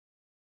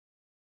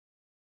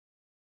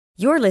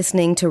You're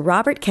listening to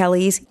Robert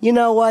Kelly's You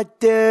Know What,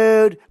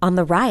 Dude? On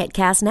the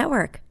Riotcast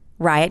Network,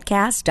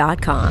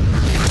 riotcast.com.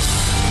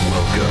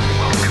 Welcome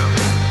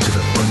to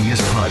the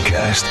funniest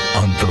podcast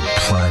on the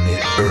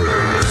planet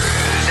Earth.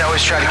 I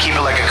always try to keep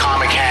it like a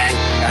comic hang.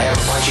 I have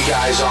a bunch of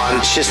guys on.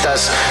 It's just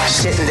us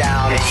sitting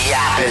down and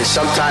yapping.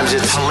 Sometimes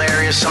it's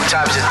hilarious.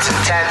 Sometimes it's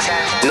intense.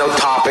 No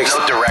topics,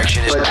 no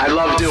direction. But I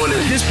love doing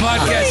it. This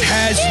podcast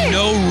has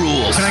no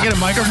rules. Can I get a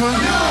microphone?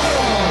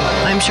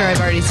 I'm sure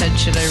I've already said,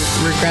 should I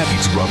regret?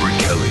 It's Robert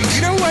Kelly's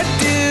You know what,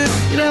 dude?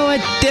 You know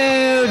what,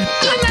 dude?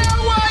 You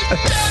know what,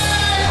 dude?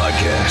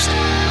 podcast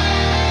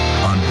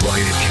on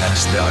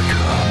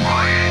riotcast.com.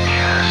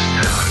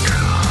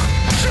 Riotcast.com.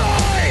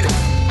 Join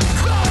the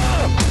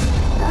riot.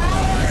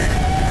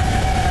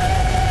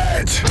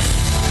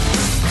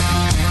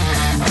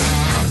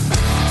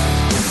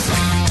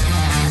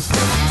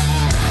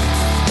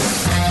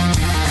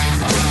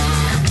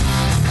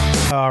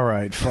 All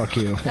right, fuck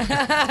you. Fuck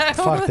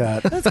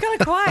that. That's kind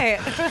of quiet.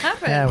 What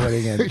happened? Yeah, what are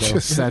you gonna do?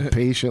 Just sat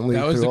patiently.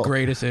 That was through the all-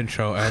 greatest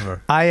intro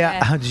ever.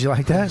 Did you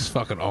like that? It's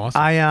fucking awesome.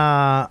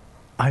 I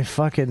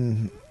fucked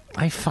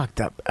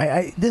up.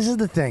 This is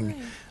the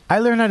thing. I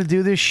learn how to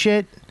do this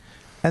shit,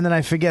 and then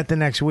I forget the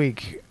next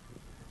week.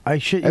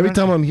 Every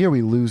time I'm here,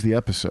 we lose the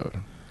episode.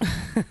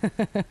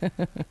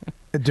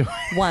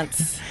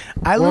 Once.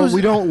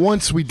 We don't.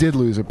 Once we did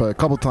lose it, but a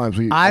couple times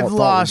we. I've thought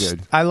lost. We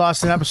did. I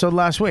lost an episode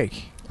last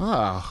week.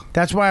 Ah,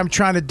 That's why I'm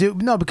trying to do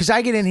because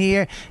I get in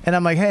here and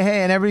I'm like,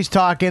 hey, and everybody's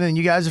talking and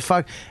you guys are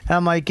fuck, and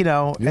I'm like,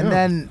 Yeah. and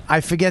then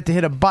I forget to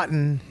hit a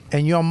button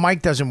and your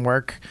mic doesn't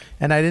work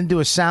and I didn't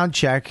do a sound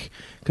check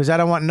because I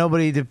don't want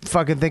nobody to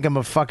fucking think I'm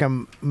a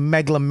fucking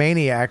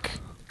megalomaniac,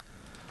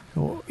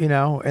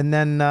 and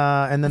then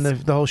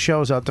the whole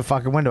show's out the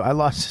fucking window. I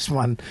lost this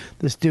one.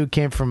 This dude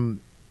came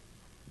from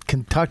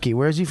Kentucky.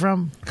 Where is he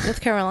from?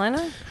 North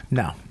Carolina?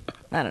 No,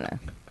 I don't know.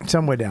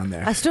 somewhere down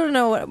there. I still don't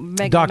know what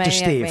Dr. megalomaniac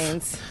Steve.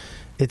 means.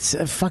 It's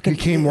a fucking. He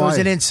came it was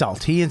wide. an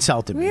insult. He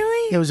insulted me.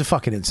 Really? It was a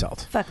fucking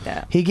insult. Fuck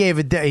that. He gave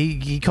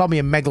he called me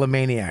a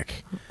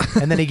megalomaniac,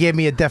 and then he gave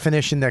me a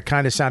definition that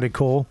kind of sounded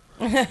cool.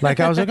 Like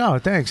I was like, oh,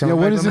 thanks. I'm yeah. a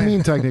What does it megalomaniac.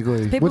 mean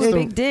technically? People What's with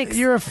the? big dicks.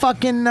 You're a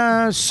fucking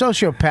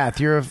sociopath.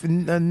 You're a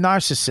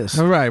narcissist.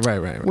 Oh,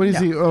 right. What is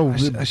he? Oh,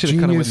 I should've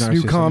cut him with genius.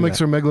 New narcissism, comics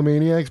yeah. are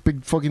megalomaniacs.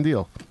 Big fucking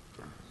deal.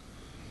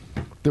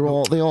 They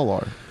all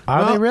are.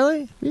 Are they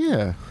really?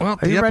 Yeah. Well,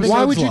 Are you ready?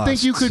 Why would you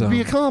think you could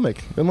be a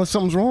comic unless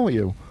something's wrong with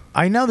you?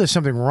 I know there's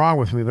something wrong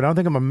with me, but I don't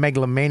think I'm a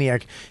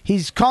megalomaniac.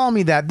 He's calling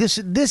me that. This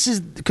is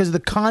because of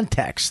the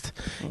context.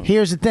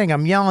 Here's the thing.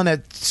 I'm yelling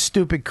at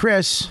stupid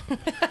Chris.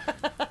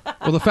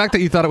 Well, the fact that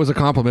you thought it was a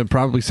compliment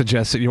probably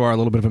suggests that you are a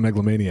little bit of a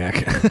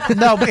megalomaniac.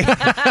 No,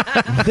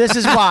 but this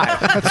is why.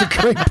 That's a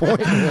great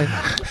point.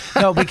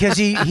 No, because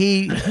he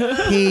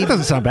That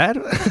doesn't sound bad.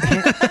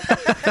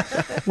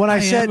 when I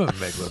said am a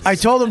megalomaniac. I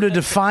told him to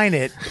define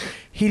it.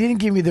 He didn't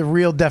give me the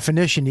real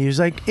definition. He was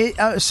like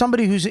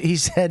somebody who's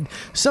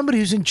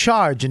in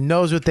charge and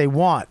knows what they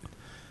want.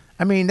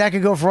 I mean, that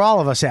could go for all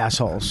of us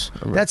assholes.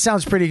 That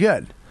sounds pretty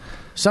good.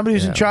 Somebody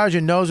who's in charge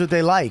and knows what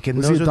they like and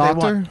Was knows he a what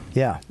doctor? they want.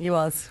 Yeah, He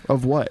was.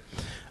 Of what?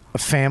 a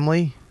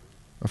family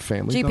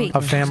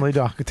GP.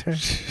 doctor.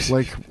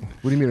 Like,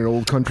 what do you mean, an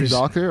old country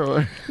doctor?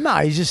 Or? No,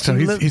 he's just So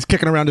he's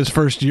kicking around his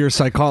first year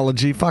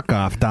psychology. Fuck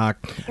off, doc.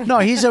 no,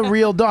 he's a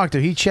real doctor.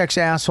 He checks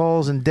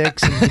assholes and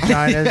dicks and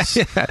vaginas.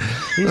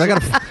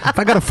 If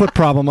I got a foot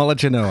problem, I'll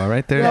let you know. All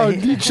right, there. No,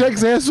 he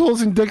checks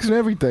assholes and dicks and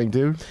everything,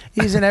 dude.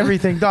 He's an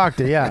everything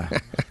doctor. Yeah,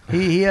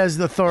 he has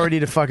the authority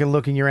to fucking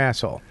look in your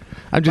asshole.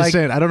 I'm just like-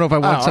 saying. I don't know if I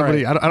want Oh,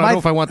 somebody. all right. I don't know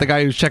if I want the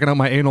guy who's checking out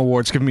my anal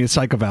warts giving me a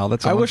psych eval.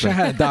 That's all I I'm wish I saying.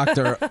 had a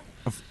doctor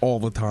all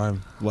the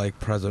time, like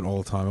present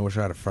all the time. I wish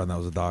I had a friend that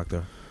was a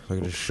doctor. So I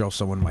could just show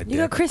someone my dick. You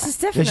got Chris is Is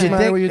different. your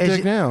matter dick, with your is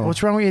dick now?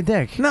 What's wrong with your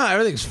dick? No,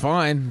 everything's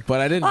fine, but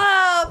I didn't.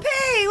 Oh,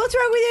 Pete, what's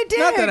wrong with your dick?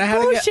 Not that I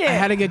had Bullshit. I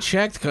had to get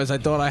checked because I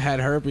thought I had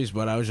herpes,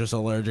 but I was just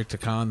allergic to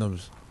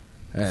condoms.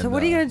 So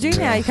what are you going to do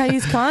now? You can't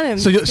use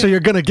condoms. So you're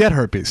gonna get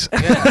herpes.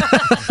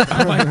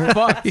 I'm like,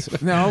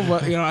 fuck. No,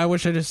 but I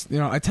wish I just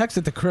I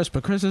texted to Chris,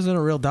 but Chris isn't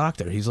a real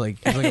doctor. He's like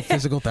a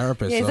physical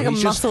therapist. Yeah, he's so like a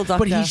just, muscle But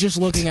doctor. he's just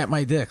looking at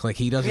my dick, like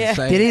he doesn't Yeah.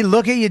 say. Did he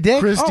look at your dick?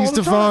 Chris all the time,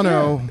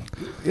 Stefano.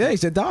 Yeah,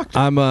 he's a doctor.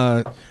 I'm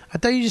I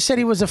thought you just said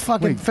he was a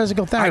fucking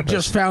physical I therapist.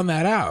 just found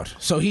that out.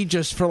 So he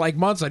just for like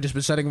months, I just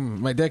been sending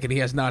him my dick, and he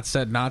has not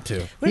said not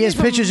to. He has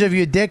pictures of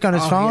your dick on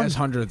his He phone. has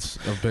hundreds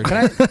of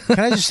pictures. Can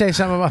I just say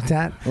something about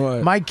that?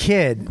 What? My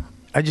kid,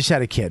 I just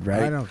had a kid,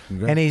 right? I know.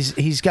 And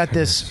he's got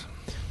this.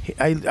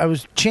 I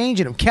was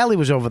changing him. Kelly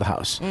was over the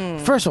house.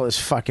 First of all, this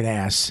fucking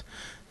ass.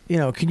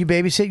 Can you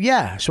babysit?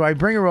 Yeah. So I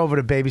bring her over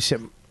to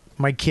babysit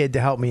my kid to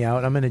help me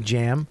out. I'm in a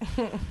jam.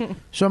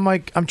 So I'm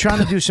like, I'm trying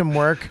to do some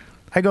work.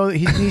 I go,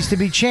 he needs to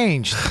be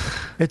changed.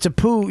 It's a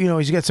poo.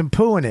 He's got some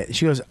poo in it.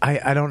 She goes,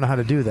 I don't know how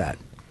to do that.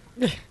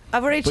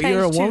 I've already But changed.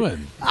 you're a to-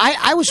 woman.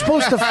 I was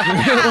supposed to.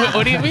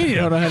 What do you mean you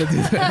don't know how to do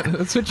that?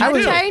 That's what you I've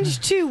do.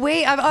 changed to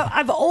wee.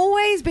 I've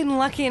always been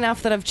lucky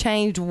enough that I've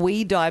changed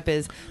wee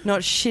diapers,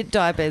 not shit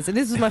diapers. And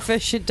this was my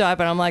first shit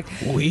diaper, and I'm like,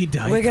 Wee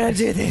diaper. we're gonna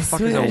do this. We're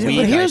gonna do But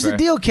this. here's the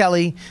deal,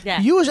 Kelly. Yeah.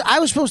 I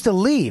was supposed to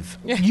leave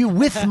you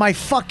with my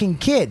fucking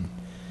kid.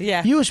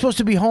 Yeah. You were supposed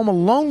to be home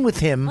alone with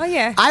him. Oh,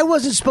 yeah. I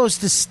wasn't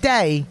supposed to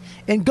stay,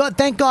 and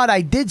thank God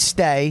I did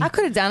stay. I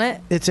could have done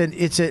it. It's an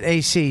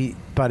AC,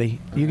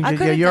 buddy. You can I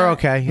could've you're done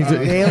okay. it.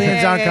 The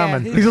aliens aren't Yeah.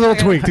 coming. He's a little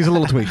tweaked. He's a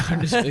little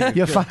tweaked.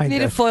 You're fine.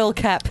 Need a foil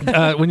cap.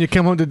 When you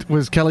came home,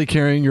 was Kelly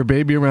carrying your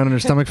baby around in her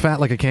stomach fat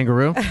like a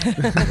kangaroo?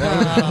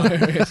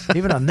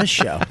 Even on this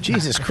show,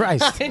 Jesus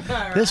Christ,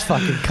 this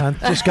fucking cunt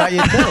just got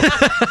you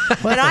too.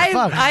 What And the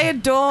fuck? I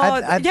adore.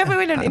 Yeah, we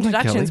went on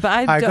introductions, but I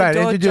All right, go ahead.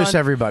 adore Introduce John.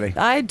 everybody.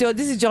 I adore.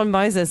 This is John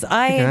Moses.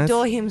 I Hey, guys.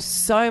 adore him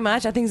so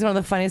much. I think he's one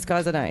of the funniest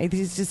guys I know.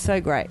 He's just so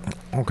great.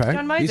 Okay.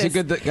 John Moses. He's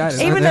a good guy.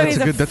 Even though he's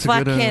a that's a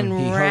good, fucking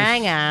he hosts-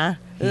 ranger.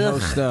 He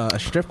hosts a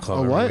strip club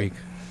A every what? week.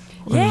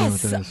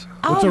 Yes. that is.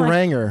 What's Oh a my-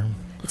 ranger?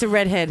 It's a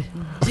redhead.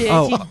 Dirty,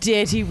 Oh.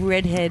 dirty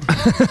redhead.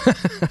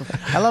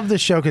 I love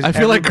this show because I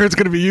feel like Kurt's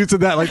going to be used to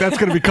that. Like that's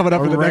going to be coming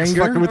up A in the next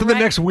ranger? fucking within the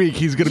next week.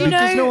 He's going to You be know-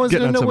 Because no one's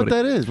getting gonna on know what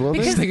somebody. that is. Will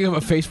He's they? thinking of a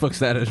Facebook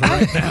status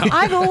right now.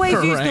 I've always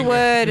used the Ranger.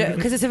 word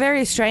because it's a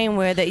very Australian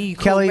word that you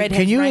call Kelly, redheads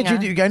can you ranger.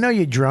 introduce? I know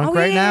you're drunk Oh,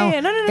 right yeah, now. yeah, yeah.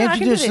 No, I can do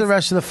Introduce the this.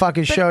 rest of the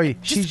fucking show.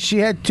 She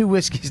had 2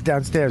 whiskeys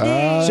downstairs,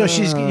 so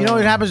she's. You know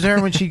what happens to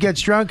her when she gets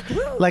drunk?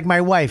 Like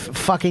my wife,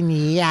 fucking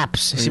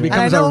yaps. She And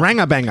becomes I know, a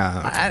ranger banger.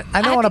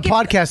 I know on a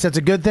podcast that's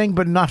a good thing,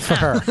 but not for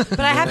her. But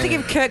I have to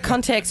give Kurt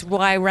context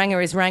why Ranger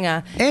is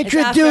Ranger. It's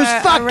Introduce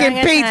after a fucking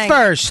Pete orangutan.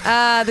 first.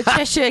 The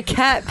Cheshire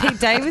Cat, Pete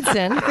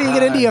Davidson. You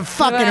get into your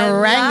fucking who I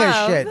ranger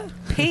love. shit.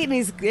 Pete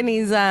and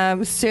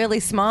his surly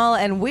smile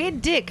and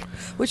weird dick,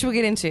 which we'll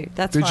get into.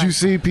 That's Did fine. you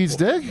see Pete's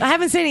dick? I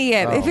haven't seen it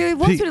yet. Oh. If he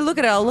wants Pete- me to look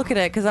at it, I'll look at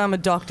it because I'm a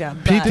doctor.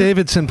 Pete but-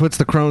 Davidson puts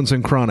the Crohn's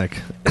in chronic.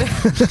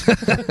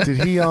 Did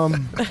he? I don't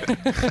even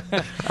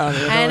know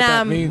And, what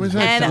that means.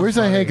 Where's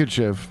that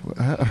handkerchief?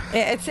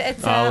 It's Oh,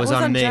 it I was was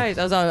on on me. Joe's.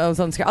 I was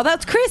on screen. Oh,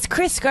 that's Chris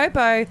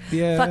Scopo.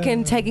 Yeah.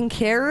 Fucking taking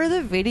care of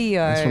the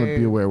video. I just want to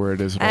be aware where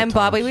it is. at all And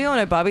Bobby, times. we all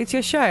know Bobby. It's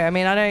your show. I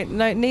mean, I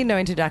don't need no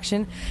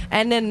introduction.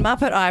 And then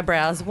Muppet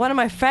Eyebrows, one of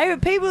my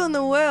favorite people in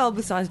the world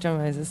besides John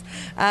Moses,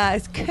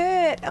 is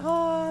Kurt.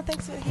 Oh,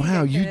 thanks for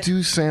Wow, you Kurt.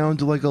 do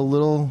sound like a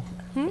little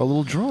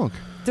drunk.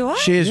 Do I?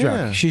 She is Yeah.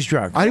 drunk. She's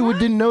drunk. I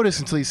didn't notice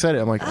until you said it.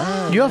 I'm like,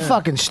 oh, You're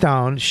fucking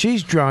stoned.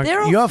 She's drunk. They're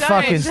all You're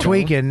stoned. fucking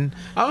tweaking.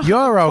 Oh,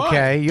 You're fine.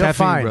 okay. You're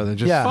Caffeine, fine. brother.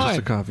 Just yeah.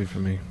 a coffee for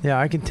me. Yeah,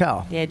 I can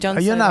tell. Yeah,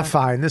 John's You're not sober.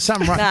 fine. There's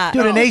something wrong. Nah,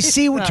 Dude, an no.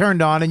 AC No.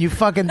 turned on and you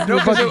fucking No, were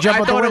about to jump I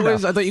out the thought it window.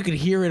 was. I thought you could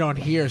hear it on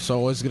here, so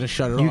I was gonna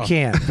shut it You off.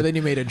 can't. But then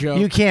you made a joke.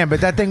 You can,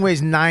 but that thing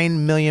weighs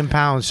 9 million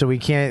pounds, so we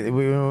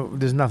can't.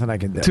 There's nothing I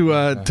can do.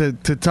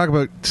 To talk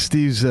about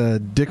Steve's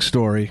dick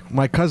story,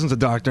 my cousin's a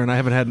doctor and I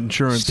haven't had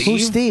insurance.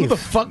 Who's Steve? Who the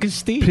fuck is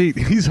Steve? Pete.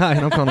 He's high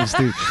and I'm calling him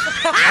Steve.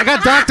 I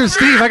got Dr.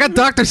 Steve. I got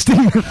Dr. Steve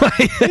in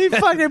my He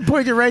fucking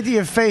pointed right to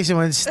your face and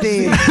went,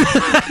 Steve.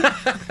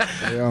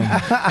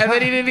 And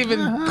then he didn't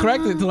even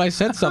correct it until I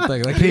said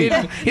something. Like he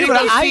didn't but go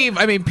I- Steve.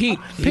 I mean Pete.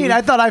 Pete,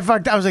 I thought I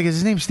fucked. I was like, is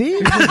his name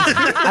Steve?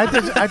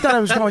 I thought I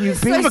was calling you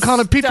Pete. I've been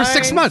calling him Pete for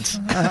 6 Stoned. months.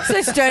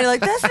 So straight,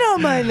 like, that's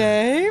not my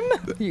name.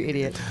 You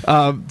idiot.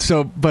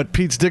 But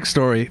Pete's dick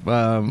story.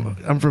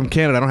 I'm from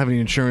Canada. I don't have any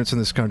insurance in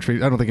this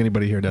country. I don't think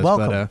anybody here does.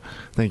 Welcome. But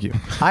thank you.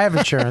 I have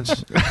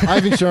insurance. I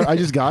have insurance. I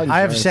just got insurance. I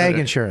have SAG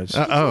insurance.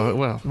 Oh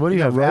well. What do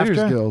you have? Writers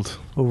AFTRA? Guild.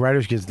 Oh,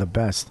 Writers Guild's the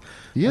best.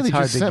 Yeah, That's they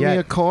hard just to sent me get.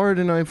 a card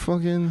and I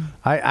fucking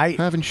I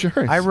have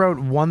insurance. I wrote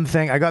one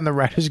thing. I got in the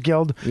Writers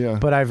Guild, Yeah.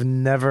 but I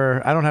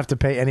don't have to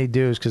pay any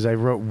dues because I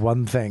wrote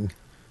one thing.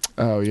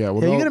 Oh yeah.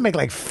 Well, Yeah, you're no, gonna make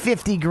like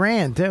 50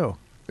 grand too.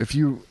 if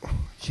you.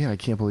 Yeah, I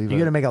can't believe it. You're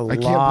gonna make a I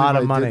can't lot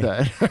believe of I money. did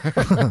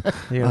that.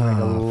 You're gonna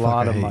make a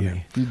lot of I hate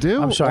money. You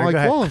do? I'm sorry. Well, go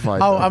I ahead.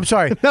 qualified. Oh, though. I'm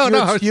sorry. No, you no,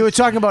 were, it's- you were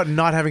talking about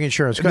not having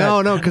insurance. Go No,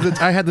 ahead. no, because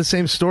I had the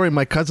same story.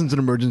 My cousin's an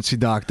emergency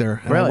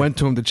doctor, and Really? I went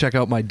to him to check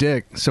out my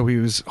dick. So he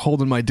was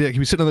holding my dick. He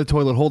was sitting on the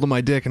toilet holding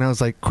my dick, and I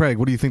was like, "Craig,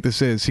 what do you think this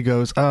is?" He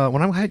goes,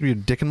 "When I had your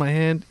dick in my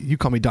hand, you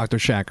call me Dr.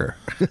 Shacker."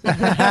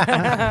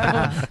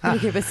 You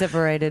keep it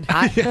separated.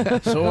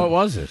 So what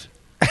was it?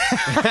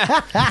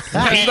 That's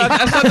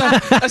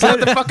not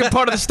the fucking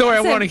part of the story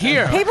I want to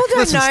hear. People don't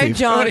Listen, know, Steve.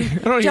 John. I don't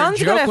hear a John's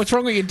joke. got a What's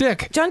wrong with your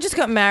dick? John just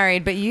got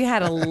married, but you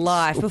had a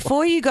life.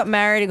 Before you got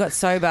married and got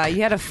sober,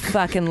 you had a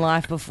fucking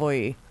life before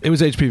you. It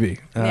was HPV.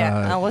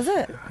 Yeah. Was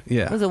it?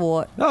 Yeah. Was it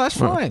what? No, that's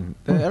fine.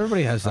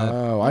 Everybody has that.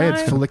 Oh, I had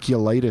No.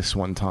 folliculitis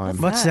one time.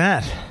 What's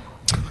that?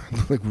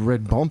 Like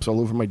red bumps all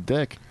over my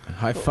dick.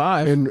 High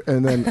five. And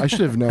then I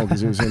should have known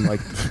because it was in like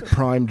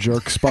prime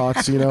jerk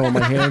spots, you know, on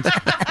my hands.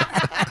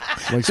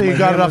 Like, So my you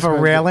got hand it off must a have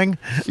been- railing?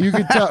 You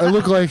could tell. It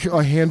looked like a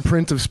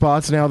handprint of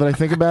spots now that I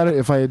think about it.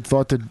 If I had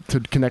thought to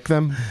connect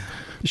them,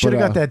 You should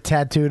have But, got that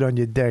tattooed on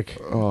your dick.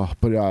 Oh,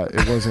 but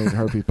it wasn't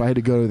herpes. But I had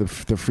to go to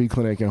the free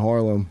clinic in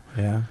Harlem.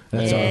 Yeah.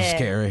 That's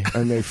scary.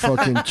 And they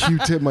fucking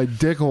Q-tip my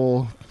dick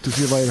hole to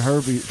see if I had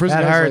herpes. First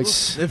That I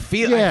was hurts. I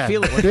feel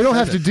it. They don't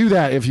have to do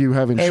that if you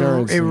have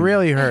insurance. It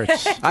really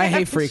hurts. I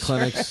hate free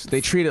clinics.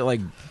 They treat it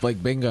like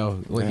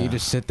bingo. Like you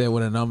just sit there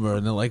with a number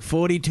and they're like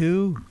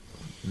 42.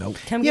 Nope.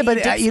 Yeah,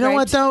 but you know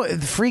what though?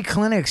 Free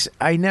clinics,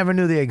 I never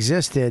knew they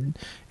existed.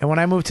 And when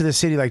I moved to the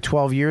city like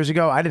 12 years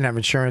ago, I didn't have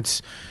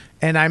insurance.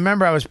 And I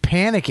remember I was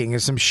panicking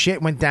as some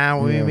shit went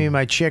down. Me and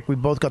my chick, we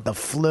both got the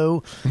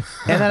flu.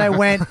 And then I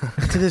went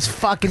to this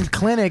fucking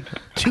clinic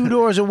 2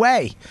 doors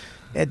away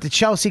at the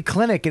Chelsea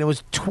clinic. And it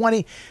was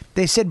 20.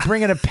 They said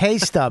bring in a pay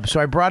stub. So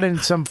I brought in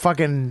some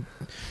fucking,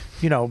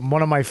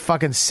 one of my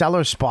fucking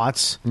cellar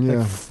spots. Yeah.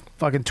 Like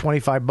fucking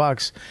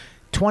 $25.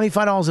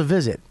 $25 a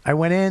visit. I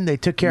went in. They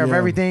took care of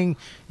everything.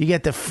 You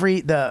get the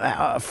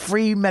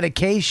free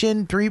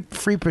medication, 3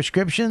 free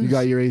prescriptions. You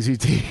got your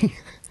AZT.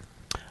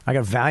 I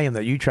got Valium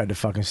that you tried to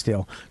fucking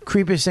steal.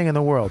 Creepiest thing in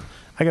the world.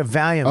 I got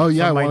Valium I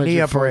for my wanted knee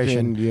your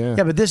operation. fucking-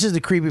 But this is the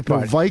creepy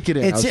part. Vicodin.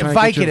 It's I was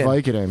trying to get your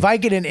Vicodin. Vicodin.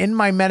 Vicodin in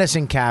my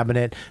medicine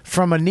cabinet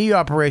from a knee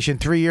operation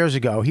 3 years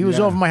ago. He was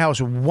over my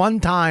house one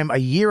time a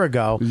year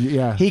ago.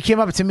 Yeah. He came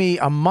up to me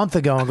a month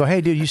ago and go,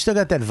 "Hey, dude, you still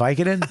got that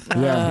Vicodin?"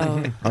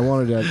 Yeah. I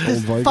wanted that old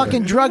Vicodin.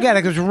 Fucking drug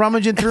addict was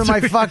rummaging through my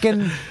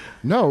fucking.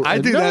 No, I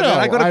do no, that. No,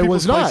 I go to people's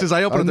was not. places,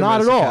 I open up their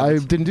Not at medicine all.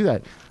 cabinets. I didn't do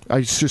that.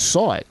 I just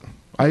saw it.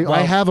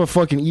 I have a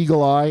fucking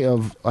eagle eye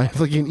of. I have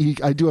like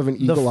I do have an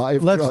eagle eye.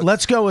 Of drugs.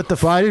 Let's go with the.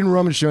 But I didn't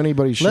rummage through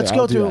anybody's shit. Let's go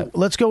I'll do through. that.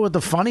 Let's go with the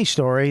funny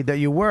story that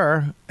you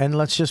were, and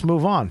let's just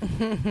move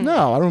on.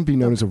 No, I don't be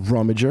known as a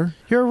rummager.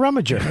 You're a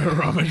rummager.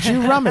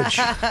 You rummage.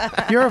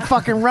 You're a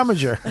fucking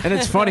rummager. And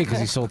it's funny because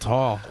he's so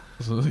tall.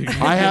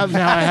 I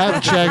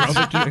have checked.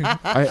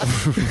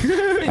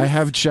 I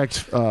have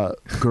checked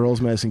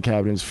girls' medicine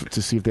cabinets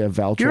to see if they have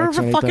Valtrex. You're a or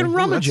anything. fucking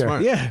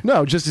rummager. Yeah.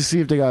 No, just to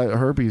see if they got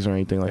herpes or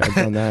anything. Like I've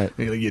done that.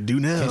 You do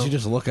now. Can't you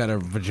just look at her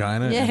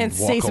vagina Yeah, and and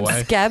see walk some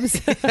away? scabs.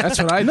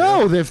 That's what I do.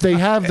 No, if they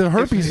have the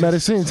herpes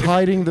medicine, it's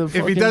hiding the.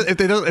 If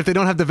they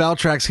don't have the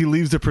Valtrex, he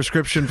leaves the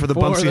prescription for the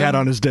bumps he had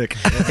on his dick.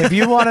 If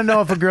you want to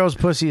know if a girl's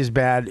pussy is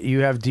bad,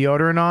 you have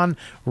deodorant on.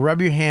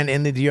 Rub your hand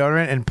in the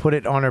deodorant and put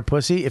it on her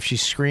pussy. If she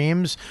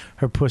screams,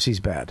 her pussy's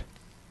bad.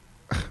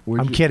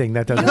 I'm kidding.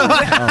 That doesn't.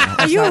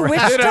 Are you a witch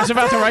Dude, I was doctor?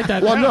 about to write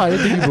that. Well, no, I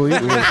didn't think you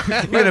believed me.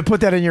 You're gonna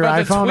put that in your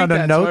About to iPhone tweet under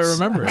that notes.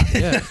 So I remember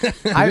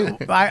it.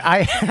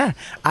 Yeah.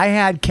 I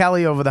had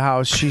Kelly over the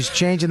house. She's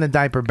changing the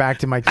diaper back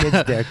to my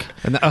kid's dick,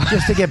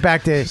 just to get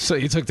back to. So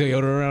you took the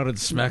deodorant out and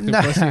smacked the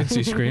No. pussy and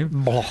she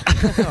screamed?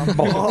 Just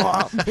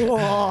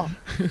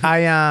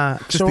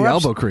so the we're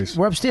elbow crease.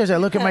 We're upstairs. I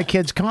look at my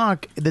kid's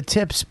cock. The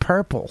tip's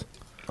purple.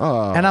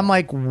 Oh. And I'm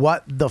like,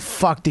 what the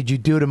fuck did you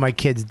do to my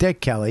kid's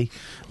dick, Kelly?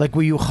 Like,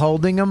 were you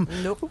holding him?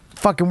 Nope.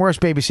 Fucking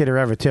worst babysitter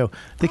ever, too.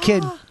 The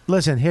kid,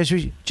 listen, here's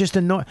just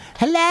a noise.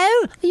 Hello?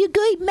 Are you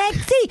good,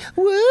 Maxie?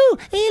 Woo!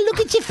 Hey,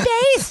 look at your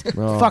face.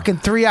 Fucking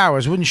 3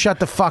 hours. Wouldn't shut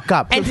the fuck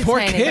up. Poor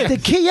kid. The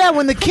kid, yeah,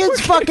 when the kid's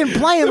fucking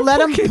playing,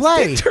 let him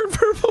play. Turn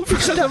purple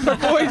because of her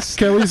voice.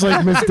 Kelly's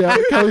like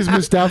Kelly's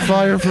Miss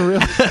Doubtfire for real.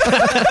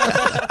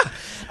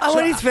 I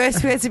want his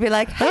first words to be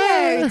like,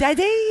 "Hey,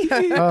 Daddy."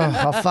 Oh,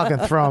 I'll fucking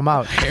throw him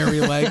out.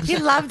 Hairy legs. He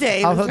loved it.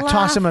 He I'll was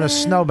toss him in a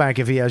laughing. snowbank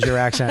if he has your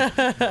accent.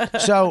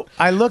 So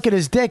I look at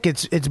his dick.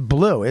 It's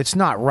blue. It's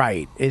not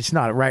right. It's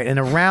not right. And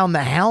around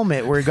the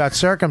helmet where he got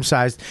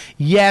circumcised.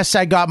 Yes,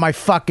 I got my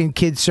fucking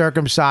kid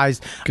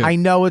circumcised. Good. I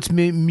know it's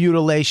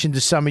mutilation to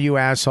some of you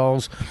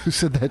assholes. Who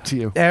said that to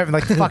you?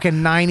 Like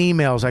fucking 9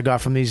 emails I got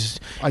from these,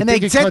 and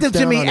think they it sent cuts them to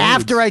down me on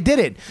after AIDS. I did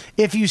it.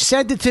 If you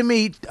sent it to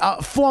me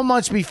 4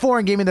 months before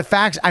and gave me the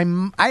facts,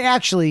 I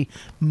actually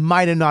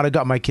might have not have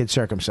got my kid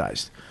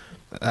circumcised.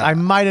 I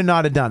might have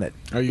not have done it.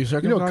 Are you You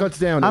circumcised? know, it cuts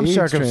down I'm AIDS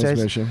circumcised.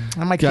 transmission.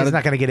 And my kid's Gotta-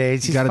 not going to get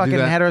AIDS. He's gotta do fucking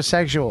that.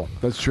 heterosexual.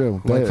 That's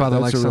true. Like father,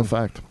 that's like a real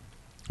son. fact.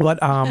 But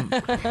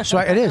so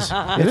it is. It's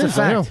a is,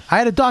 I know. fact. I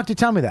had a doctor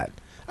tell me that.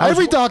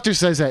 Every doctor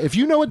says that. If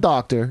you know a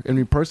doctor in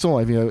your personal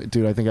life, you know,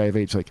 dude, I think I have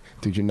AIDS. Like,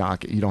 dude, you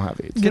knock it. You don't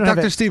have AIDS. Get don't have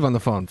Dr. it. Steve on the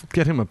phone.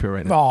 Get him up here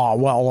right now. Oh,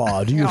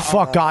 well, do you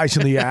fuck guys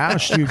in the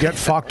ass? Do you get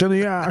fucked in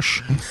the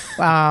ass?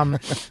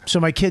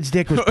 So my kid's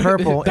dick was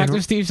purple. Dr.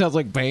 and- Steve sounds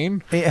like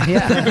Bane.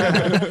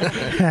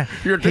 Yeah.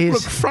 Your dick He's-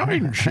 looks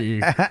fine, she.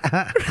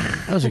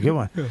 That was a good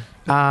one.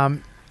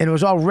 And it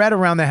was all red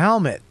around the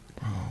helmet.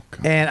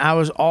 And I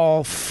was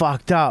all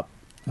fucked up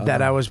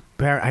that I was.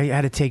 I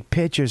had to take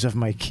pictures of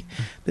my.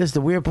 This is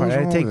the weird part. What's I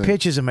had wrong to take with it?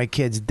 pictures of my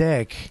kid's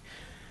dick,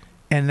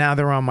 and now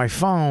they're on my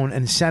phone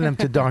and send them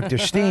to Dr.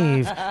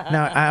 Steve.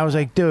 Now I was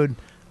like, dude,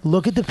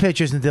 look at the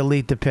pictures and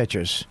delete the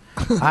pictures.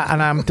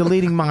 And I'm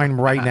deleting mine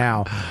right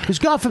now because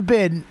God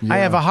forbid I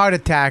have a heart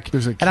attack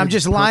There's a and I'm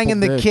kid's just lying in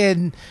the purple dick.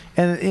 kid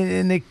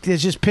and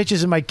there's just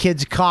pictures of my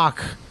kid's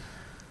cock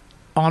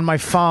on my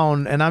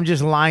phone and I'm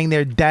just lying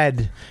there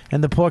dead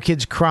and the poor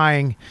kid's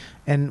crying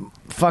and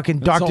fucking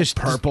That's all Dr.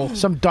 purple.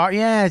 Some dark,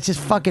 yeah, it's just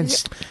fucking.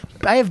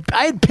 I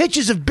had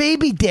pictures of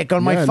baby dick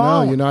on my Yeah,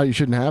 phone. no, you're not. You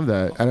shouldn't have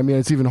that. And I mean,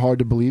 it's even hard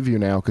to believe you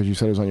now because you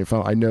said it was on your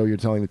phone. I know you're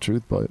telling the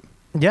truth, but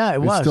Yeah,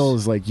 it was. still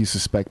is like you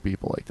suspect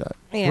people like that.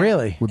 Yeah.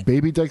 Really? With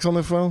baby dicks on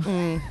the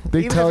phone, they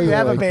Even tell if you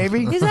have like, a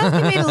baby. He's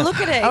asking me to look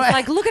at it. He's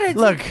like, look at it.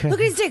 Look. Look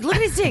at his dick. Look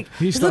at his dick.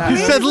 He Does it look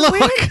said, weird? "Look."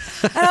 Does it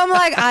look weird? And I'm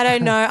like, I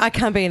don't know. I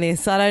can't be in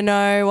this. I don't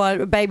know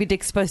what a baby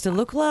dick's supposed to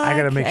look like. I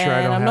gotta make sure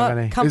I and don't I'm have not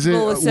any. Is it?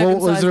 comfortable with What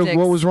circumcised dicks.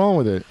 what was wrong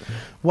with it?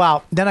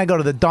 Well, then I go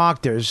to the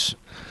doctors,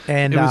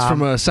 and It was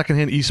from a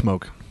secondhand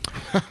e-smoke.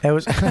 it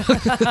was Ew.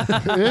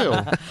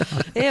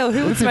 Ew,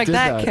 who would smoke did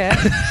that,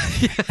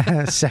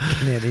 Kurt?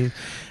 second.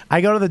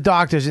 I go to the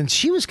doctors, and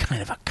she was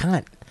kind of a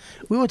cunt.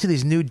 We went to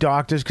these new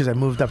doctors because I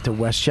moved up to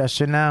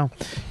Westchester now.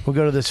 We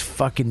go to this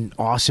fucking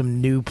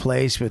awesome new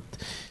place with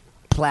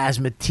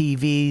plasma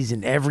TVs,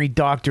 and every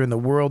doctor in the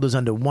world is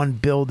under one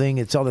building.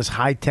 It's all this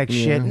high-tech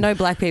shit. No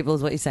black people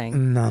is what you're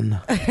saying. None.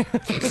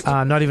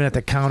 Not even at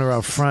the counter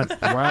out front.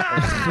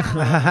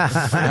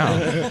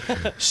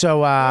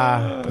 So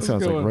That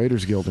sounds like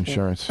Raiders Guild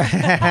insurance.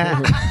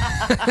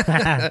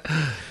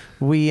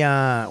 we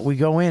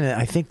go in,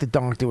 and I think the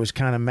doctor was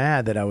kind of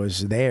mad that I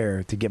was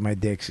there to get my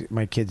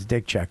kid's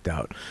dick checked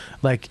out.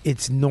 Like,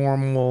 it's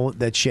normal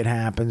that shit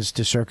happens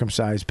to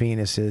circumcised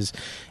penises,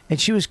 and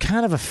she was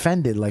kind of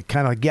offended,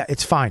 yeah,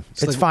 it's fine,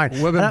 it's like fine.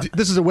 WebMD,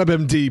 this is a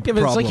WebMD yeah, but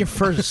problem. it's like your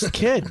first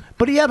kid.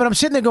 But I'm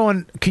sitting there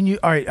going, can you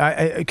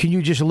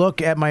just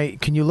look at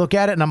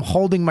it? And I'm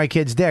holding my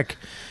kid's dick.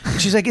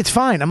 She's like, it's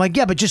fine. I'm like,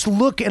 yeah, but just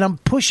look, and I'm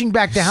pushing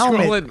back the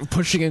helmet. Scroll it,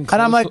 pushing in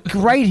And I'm close. like,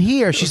 right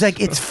here. She's like,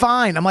 it's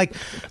fine. I'm like,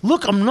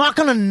 look, I'm not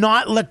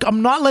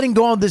letting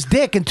go of this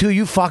dick until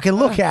you fucking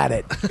look at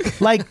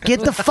it. Like, get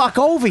the fuck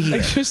over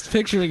here. Just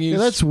picturing you. Yeah,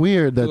 that's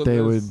weird that doing they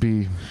this. would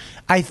be.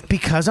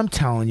 Because I'm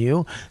telling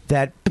you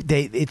that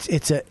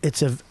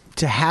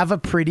to have a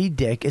pretty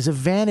dick is a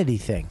vanity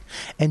thing,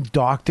 and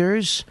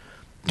doctors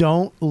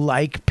don't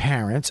like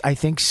parents. I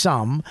think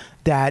some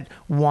that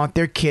want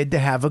their kid to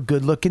have a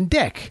good looking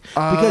dick,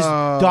 because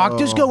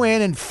doctors go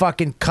in and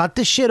fucking cut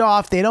the shit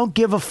off. They don't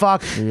give a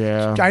fuck.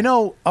 Yeah. I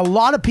know a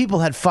lot of people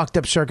had fucked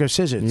up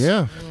circumcisions.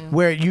 Yeah.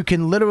 Where you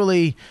can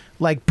literally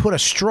like put a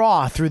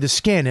straw through the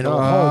skin and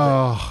it'll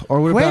hold it.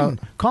 Or what Quinn, about?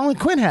 Colin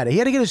Quinn had it. He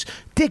had to get his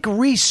dick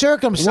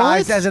recircumcised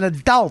What? as an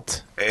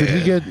adult. Did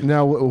he get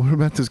now? What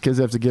about those kids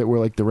have to get where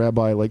like the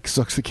rabbi like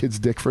sucks the kid's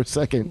dick for a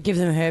second? Gives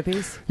them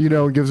herpes. You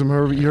know, and gives him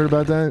her. You heard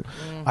about that?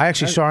 I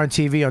actually saw on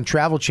TV on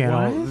Travel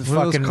Channel.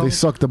 Fucking, They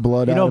suck the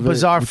blood you out know, of it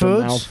Bizarre with their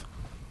Foods. mouth.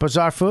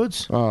 Bizarre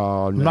Foods. Oh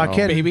no! I'm not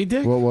kidding. Baby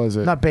dick? What was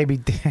it? Not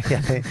baby. Yeah,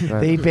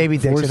 they eat baby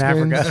dicks in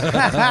Foreskins?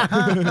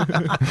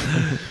 Africa.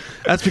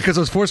 That's because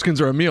those foreskins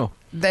are a meal.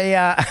 They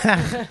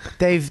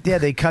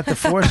they cut the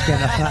foreskin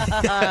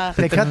off.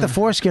 They cut the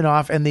foreskin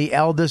off, and the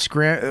eldest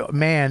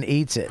man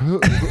eats it.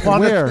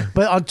 Where?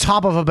 But on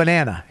top of a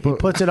banana. He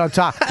puts it on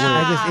top.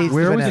 And just eats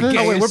Where the was banana.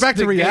 this? Oh, wait, we're back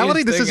to The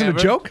reality? gayest This thing isn't a ever.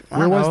 joke?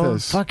 Where was Oh,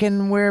 this?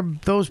 Fucking where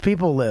those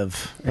people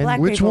live. And Black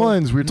Which people.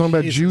 ones? We were talking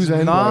about Jews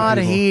and not black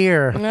people.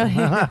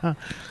 here.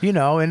 You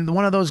know, in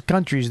one of those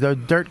countries, the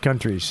dirt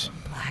countries.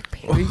 Black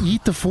people. They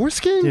eat the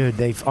foreskin? Dude,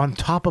 they on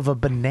top of a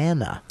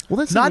banana. Well,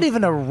 that's not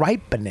even a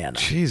ripe banana.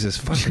 Jesus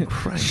fucking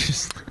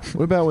Christ.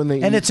 What about when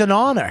they And eat? it's an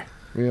honor.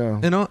 Yeah.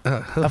 You know,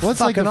 What's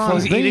like a fucking fun? honor.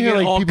 They Eating hear it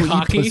like all people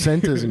cocky. eat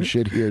placentas and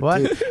shit here. What?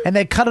 Too. And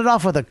they cut it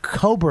off with a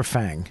cobra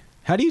fang.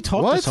 How do you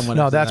talk What? to someone?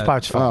 No, after that's that?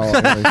 part's fault.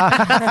 Oh,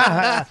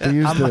 right. They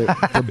use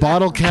the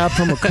bottle cap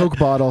from a Coke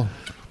bottle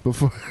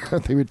before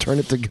they return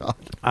it to God.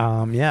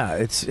 Yeah,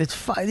 it's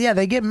fine. Yeah,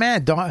 they get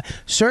mad.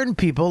 Certain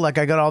people, like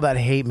I got all that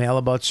hate mail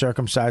about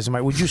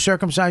circumcising. Would you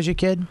circumcise your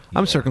kid?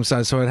 I'm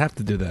circumcised, so I'd have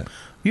to do that.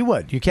 You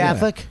would. You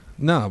Catholic?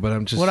 No, but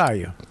I'm just. What are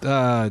you?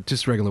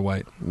 Just regular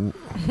white. You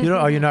know?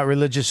 Are you not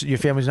religious? Your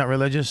family's not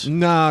religious?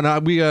 No.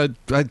 We I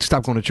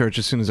stopped going to church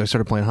as soon as I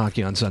started playing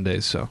hockey on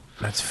Sundays. So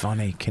That's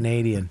funny.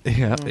 Canadian.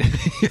 yeah,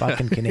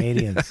 Fucking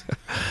Canadians.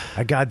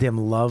 I goddamn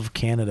love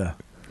Canada.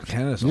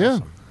 Canada's Yeah.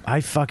 awesome. I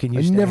fucking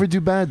I used to never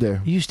do bad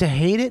there. You used to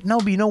hate it? No,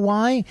 but you know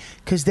why?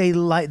 Because they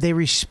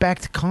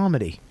respect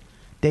comedy.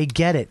 They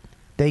get it.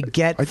 They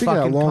get I think I got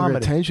fucking longer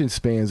comedy. attention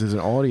spans as an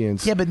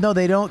audience. Yeah, but no,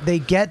 they don't. They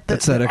get the,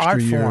 that's that the extra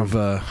art year form.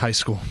 of high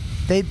school.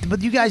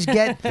 But you guys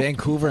get.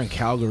 Vancouver and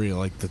Calgary are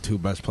like the two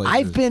best places.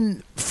 I've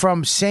been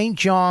from St.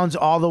 John's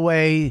all the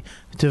way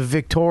to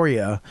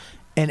Victoria,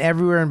 and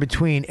everywhere in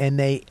between. And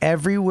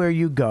everywhere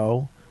you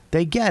go,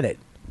 they get it.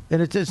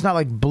 And it's not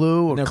like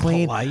blue or They're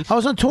clean. polite. I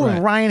was on tour with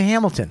Right. Ryan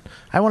Hamilton.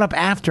 I went up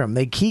after him.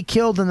 He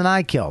killed and then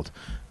I killed.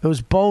 It was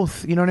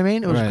both. You know what I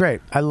mean? It was Right.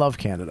 great. I love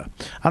Canada.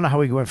 I don't know how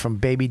we went from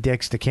baby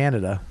dicks to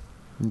Canada.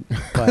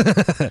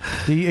 But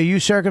are you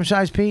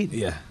circumcised, Pete?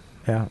 Yeah.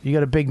 Yeah. You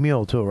got a big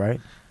mule too, right?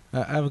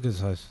 I have a good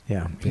size.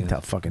 Yeah. He's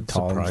Penis. fucking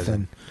tall and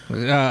thin.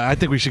 Surprising. I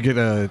think we should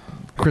get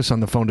Chris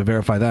on the phone to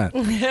verify that.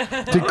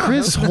 Did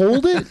Chris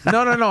hold it?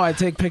 No. I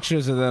take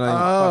pictures and then I.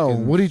 Oh,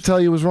 fucking, what did he tell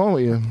you was wrong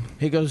with you?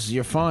 He goes,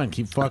 "You're fine.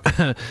 Keep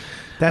fucking."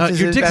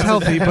 Your dick's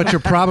healthy, but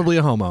you're probably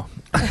a homo.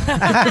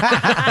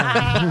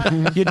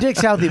 Your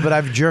dick's healthy, but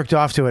I've jerked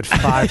off to it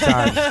 5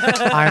 times.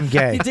 I'm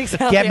gay. Your dick's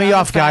healthy, Get me I'm a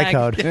off guy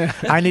fag.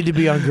 code. I need to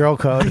be on girl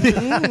code.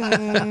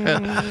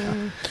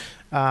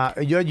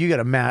 You got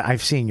a mat.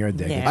 I've seen your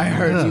dick. Yeah. I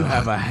heard you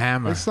have a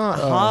hammer. It's not.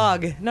 A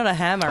hog, not a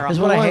hammer. That's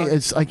A what I hog. hate.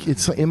 It's like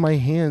it's in my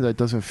hand. That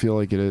doesn't feel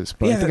like it is,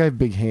 but I Yeah, think I have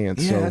big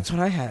hands. Yeah, so that's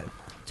what I had.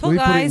 Tall Let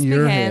me put it guys, in big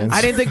your hands.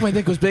 I didn't think my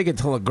dick was big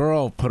until a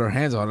girl put her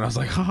hands on it. And I was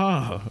like,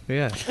 oh,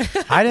 yeah.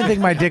 I didn't think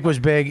my dick was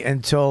big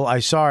until I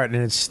saw it, and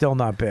it's still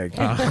not big.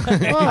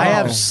 I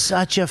have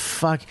such a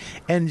fuck.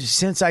 And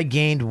since I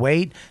gained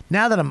weight,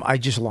 now that I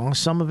just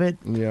lost some of it,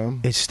 yeah.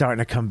 it's starting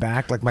to come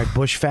back. Like my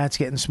bush fat's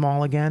getting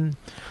small again,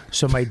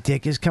 so my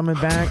dick is coming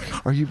back.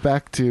 Are you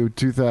back to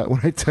 2000 when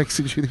I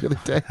texted you the other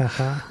day?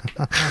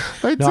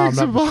 I No, I'm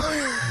texted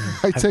not-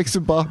 I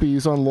texted Bobby.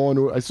 He's on Law and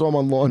Order. I saw him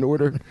on Law and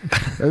Order.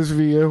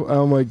 SVU.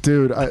 I'm like,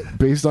 dude,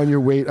 based on your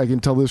weight, I can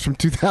tell this from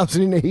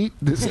 2008.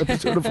 This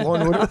episode of Law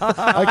and Order,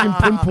 I can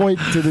pinpoint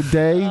to the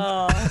day.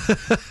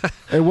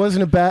 It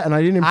wasn't a bad, and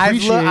I didn't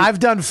appreciate. I've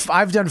done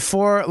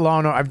 4 Law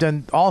and Order. I've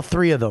done all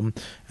 3 of them,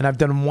 and I've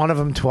done one of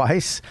them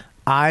twice.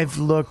 I've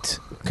looked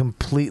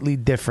completely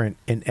different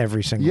in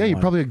every single one. Yeah,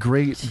 you're probably a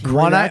great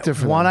one. actor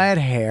for One that. I had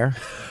hair.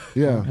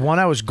 Yeah. One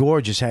I was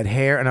gorgeous, had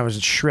hair, and I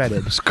was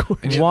shredded.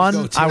 And you One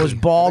have a I was goatee.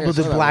 bald I with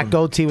saw a that black one.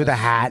 goatee with a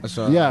hat. I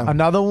saw Yeah.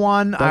 Another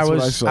one That's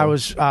what I I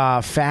was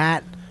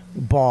fat,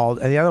 bald,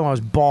 and the other one was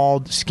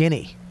bald,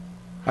 skinny.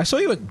 I saw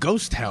you at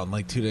Ghost Town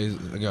like 2 days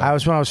ago. I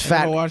was when I was fat.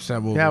 never watched that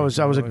movie. Yeah, I was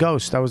a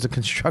ghost. I was a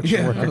construction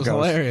Yeah, worker that was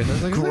ghost. hilarious. I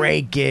was like,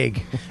 Great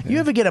gig. You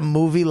ever get a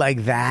movie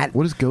like that?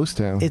 What is Ghost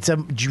Town? It's a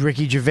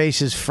Ricky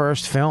Gervais's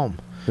first film.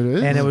 It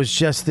is? And it was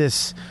just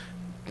this,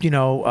 kind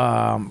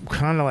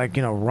of like,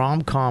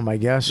 rom-com, I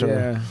guess.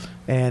 Yeah.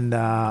 And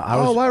I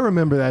was. I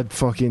remember that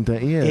fucking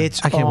thing. Yeah. It's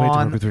I can't wait to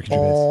on work with Ricky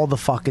Gervais. all the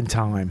fucking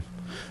time.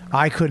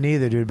 I couldn't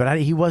either, dude. But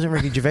he wasn't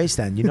Ricky Gervais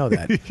then. You know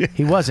that.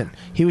 He wasn't.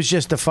 He was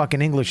just a fucking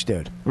English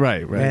dude.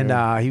 Right. And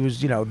he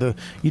was, you didn't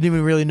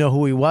even really know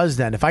who he was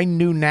then. If I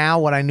knew now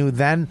what I knew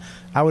then,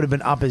 I would have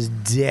been up his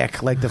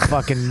dick like the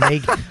fucking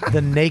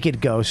the naked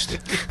ghost.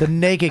 The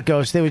naked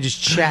ghost. They were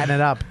just chatting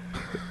it up.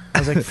 I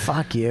was like,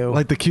 "Fuck you!"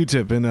 Like the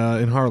Q-tip in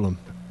Harlem.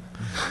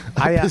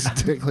 His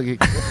dick like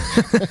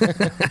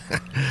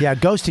Yeah,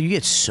 Ghost. You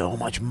get so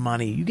much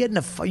money. You get in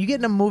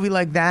a movie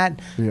like that.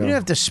 You Yeah. don't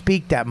have to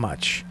speak that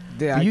much.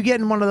 Yeah, you get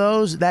in one of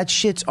those. That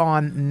shit's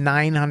on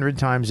 900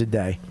 times a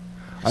day.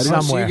 So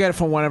Somewhere. you get it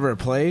from whenever it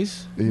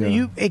plays?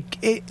 Yeah.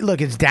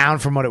 Look, it's down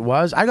from what it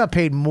was. I got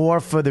paid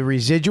more for the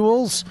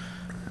residuals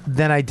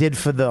than I did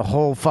for the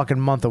whole fucking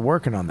month of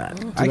working on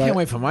that. I can't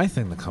wait for my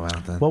thing to come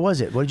out then. What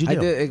was it? What did you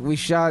do? We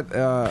shot.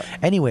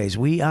 Anyways,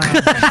 we.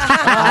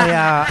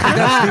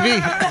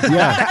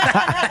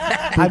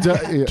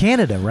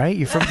 Canada, right?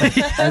 You're from. I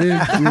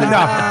didn't do No,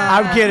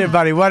 I'm kidding,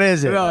 buddy. What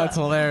is it? No, that's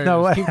hilarious.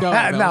 No, what? Keep going.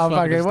 That No, was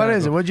fucking fucking. What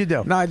is it? hysterical. What'd you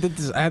do? No, I did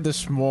this. I had this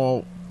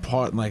small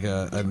part in like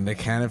a Nick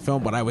Cannon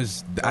film, but I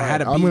had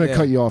to. I'm be going to there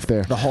cut you off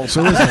there. the whole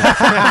So time. listen.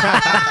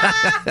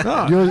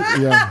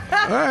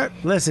 Yeah.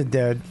 Listen,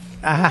 dude.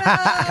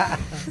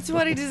 That's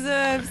what he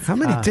deserves. How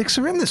many dicks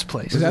are in this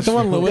place? Is that the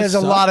one Lewis? There's a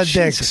sucked? lot of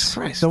Jesus dicks.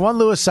 Christ. The one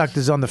Lewis sucked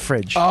is on the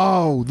fridge.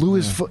 Oh,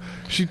 Lewis.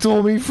 She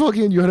told me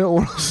fucking you had an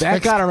oral That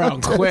sex got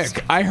around contest.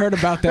 quick. I heard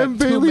about that. And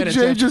 2 Bailey minutes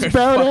J after just it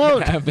bowed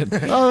fucking out.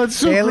 happened. Oh, that's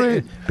so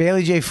great.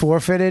 Bailey J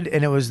forfeited,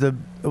 and it was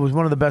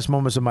one of the best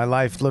moments of my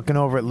life. Looking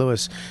over at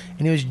Lewis,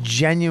 and he was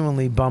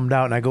genuinely bummed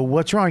out. And I go,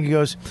 "What's wrong?" He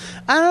goes,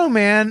 "I don't know,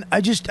 man. I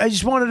just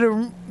wanted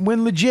to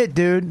win legit,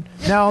 dude.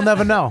 Now I'll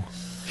never know."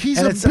 He's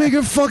And a it's-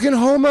 bigger fucking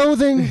homo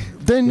than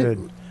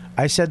Dude,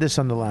 I said this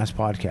on the last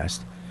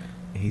podcast.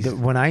 That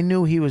when I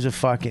knew he was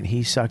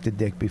he sucked a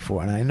dick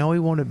before, and I know he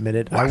won't admit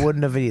it. I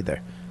wouldn't have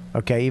either.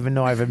 Okay, even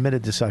though I've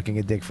admitted to sucking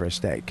a dick for a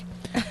steak.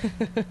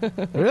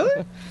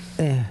 Really?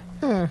 It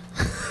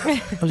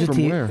was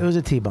From where? It was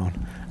a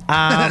T-bone.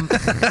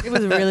 It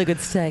was a really good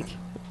steak.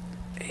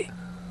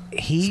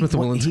 He Smith and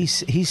Williams.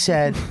 he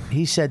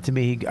said to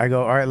me, I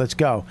go, all right, let's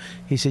go.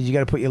 He said, you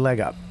got to put your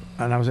leg up,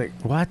 and I was like,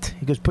 what?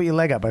 He goes, put your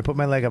leg up. I put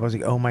my leg up. I was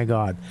like, oh my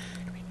god,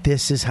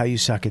 this is how you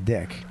suck a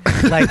dick.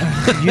 Like,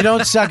 you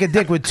don't suck a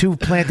dick with 2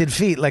 planted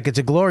feet like it's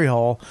a glory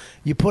hole.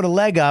 You put a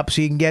leg up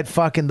so you can get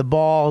fucking the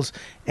balls,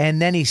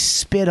 and then he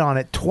spit on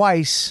it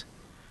twice,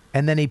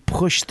 and then he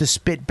pushed the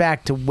spit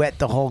back to wet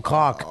the whole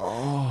cock,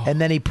 and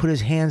then he put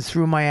his hands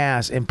through my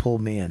ass and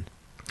pulled me in.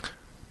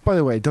 By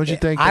the way, don't you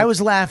think I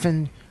was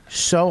laughing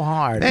so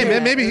hard. Hey,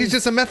 man, maybe he's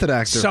just a method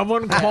actor.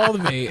 Someone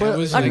called me. And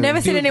was I've like, never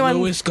seen "Dude, anyone-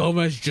 Luis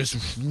Gomez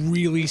just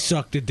really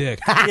sucked a dick.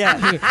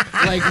 Yeah.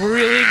 Like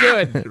really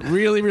good,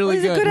 really Well,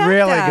 he's a good. good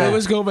Really actor. good.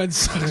 Luis Gomez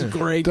sucks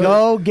great.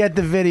 Go get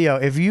the video.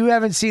 If you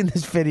haven't seen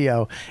this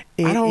video,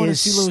 it I don't want to is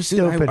see Luis.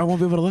 stupid. I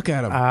won't be able to look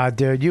at him.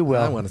 Dude, you I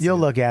will. wanna see You'll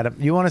it. look at him.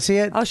 You want to see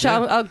it?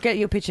 I'll get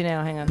you a picture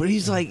now. Hang on. But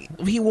he's like,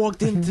 he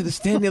walked into the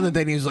stand the other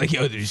day and he was like,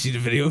 "Yo, did you see the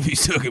video of you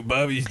sucking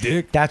Bobby's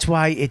dick?" That's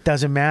why it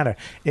doesn't matter.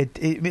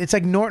 It's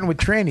like Norton with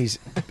trannies.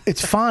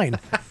 It's fine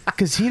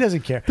because he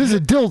doesn't care. This is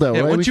a dildo,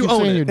 Yeah, right? once We you keep own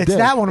saying it. your It's dick.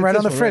 that one right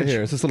on the This fridge.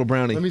 here. It's this little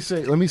brownie. Let me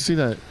see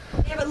that.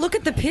 Yeah, but look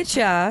at the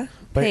picture.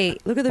 But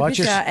Pete, look at the watch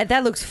picture. your- And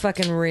that looks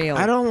fucking real.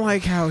 I don't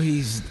like how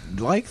he's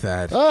like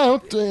that. Oh,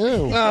 ew.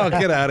 Oh,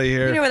 get out of You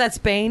know here. where that's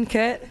been,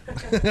 Kurt?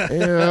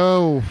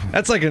 Ew.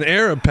 That's like an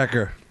Arab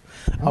pecker.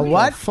 A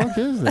what? Fuck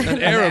is that?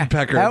 An Arab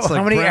pecker. How, It's like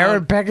how many brown.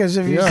 Arab peckers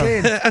have you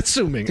seen?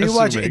 Assuming. Do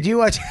you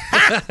watch?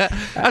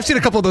 I've seen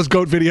a couple of those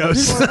goat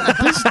videos.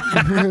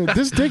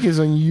 This dick is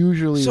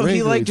unusually. So he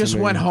wrinkly like to just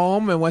me. went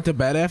home and went to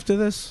bed after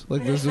this.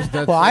 Like this is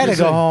that. Well, I had to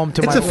go home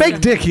to It's my. a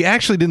fake dick. He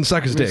actually didn't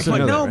suck his dick. But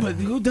You know no, that, right?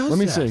 but who does Let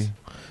me that? see.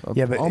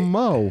 Yeah, but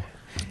Mo.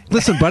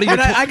 Listen, buddy, you're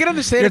And I can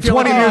understand you're if you're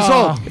 20 like, years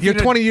oh, old. if You're in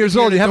a- 20 years if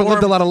you're old. in You a haven't lived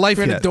a dorm- lot of life if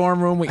you're in yet. a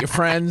dorm room with your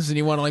friends and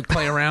you want to like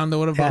play around or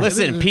whatever. But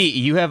Listen, Pete,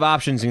 you have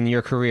options in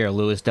your career.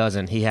 Lewis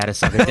doesn't. He had to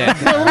suck a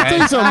dick. No, let me tell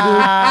you something,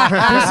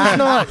 dude. This is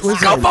not.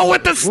 Scopo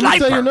with the Let me tell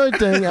sniper. you another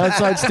thing.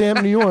 Outside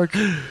Stamp, New York,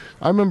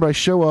 I remember I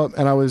show up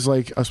and I was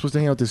supposed to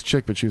hang out with this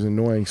chick, but she was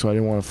annoying, so I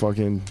didn't want to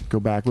fucking go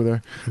back with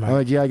her. I'm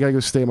like, yeah, I gotta go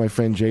stay at my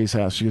friend Jay's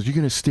house. She goes, "You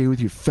gonna stay with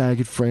your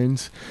faggot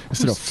friends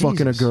instead of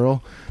fucking a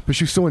girl?" But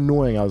she was so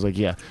annoying. I was like,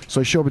 yeah. So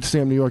I show up at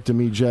Stamp, New York to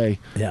meet Jay.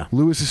 Yeah.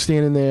 Lewis is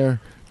standing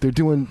there. Their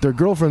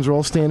girlfriends are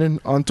all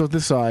standing onto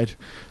the side.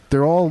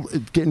 They're all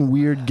getting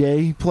weird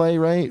gay play,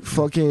 right?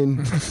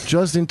 Fucking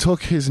Justin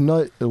took his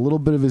nut, a little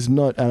bit of his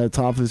nut out of the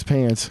top of his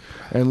pants,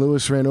 and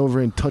Lewis ran over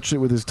and touched it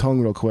with his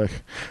tongue real quick.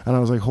 And I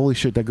was like, holy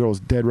shit, that girl's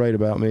dead right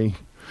about me.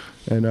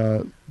 And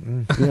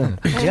yeah.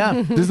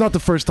 Yeah. This is not the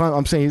first time.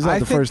 I'm saying he's not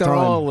the first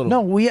time.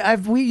 No, we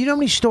you know how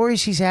many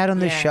stories he's had on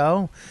this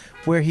show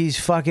where he's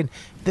fucking.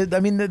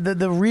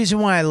 The reason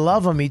why I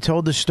love him, he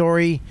told the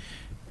story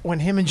when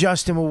him and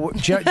Justin were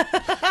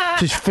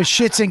just for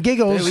shits and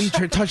giggles. They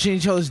were touching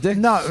each other's dick.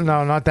 No,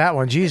 not that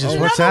one. Jesus,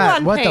 There's what's another that?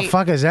 one, What the Pete.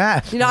 fuck is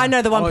that? You know, I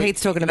know the one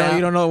Pete's talking about. No,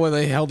 you don't know where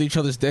they held each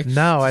other's dicks?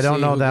 No, I don't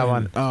See know who that could-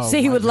 one. Oh,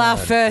 See, he my would laugh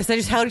God. first. They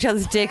just held each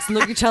other's dicks,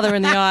 looked each other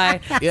in the eye.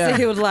 Yeah.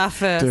 See, he would laugh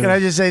first. Can I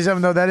just say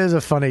something though? That is a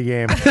funny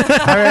game. All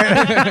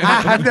right?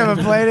 I've never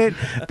played it,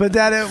 but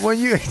when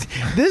you,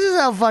 this is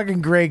how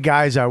fucking great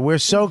guys are. We're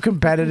so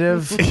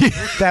competitive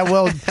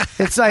that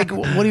it's like,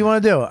 what do you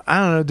want to do? I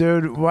don't know,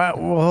 dude.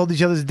 We'll hold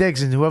each other's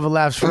dicks, and whoever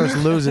laughs first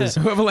loses.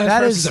 Whoever laughs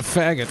That first is is a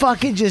faggot.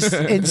 Fucking just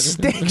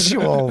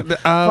instinctual.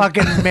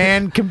 Fucking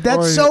man.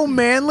 That's so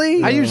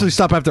manly. I usually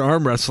stop after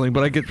arm wrestling,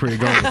 but I get pretty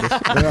going with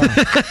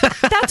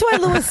this. That's why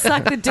Lewis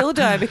sucked the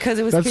dildo, because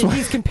it was That's why-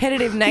 his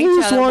competitive nature.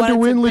 Lewis that wanted to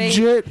win beat-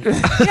 legit.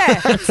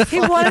 Yeah, he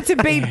wanted to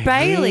beat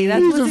Bailey.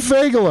 That He's a was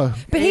fagula.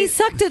 But he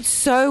sucked it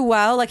so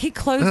well. Like, he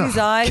closed his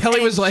eyes. Kelly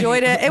and was like,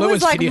 enjoyed it. It "Lewis,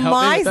 was like can you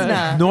help me with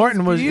that?" Meisner.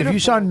 Norton was. If you Beautiful.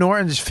 saw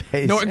Norton's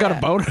face, Norton got a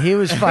boner. he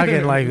was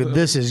fucking like,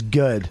 "This is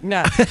good." No.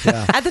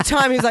 At the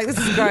time, he was like, "This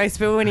is gross,"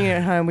 but when he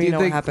got home, Do we you know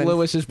what think happened.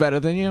 Lewis is better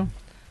than you?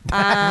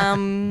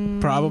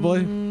 Probably.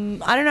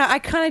 I don't know. I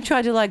kind of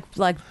tried to like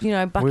buck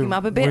him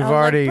up a bit. We've I was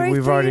already, like, "Bruce,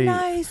 we've pretty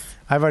already, nice."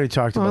 I've already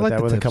talked I about like that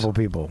the with a tips. couple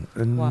people.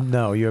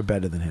 No, you're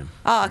better than him.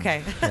 Oh,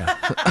 okay.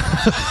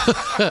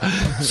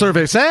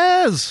 Survey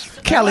says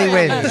Kelly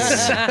wins.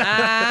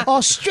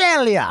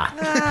 Australia.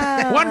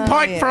 1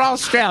 point for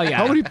Australia.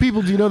 How many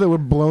people do you know that were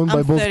blown by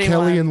I'm both 31.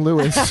 Kelly and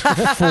Lewis?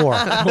 4.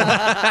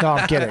 No,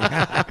 I'm kidding.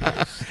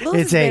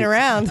 Lewis has been 8.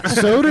 around.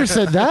 Soder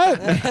said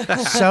that.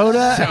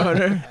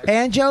 Soda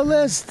and Joe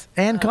List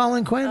and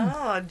Colin Quinn.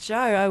 Oh, Joe,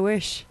 I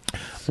wish.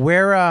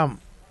 Where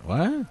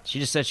What? She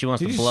just said she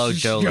wants to Did you blow s-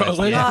 Joe Joe List.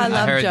 List? Yeah, Oh, I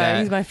love heard Joe. that.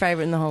 He's my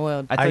favorite in the whole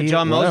world. I thought you-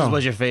 John Moses wow.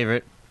 was your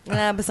favorite.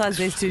 Besides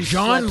these two.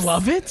 John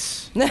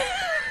schleps. Lovitz?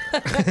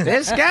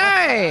 This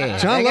guy.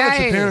 John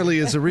Lovitz apparently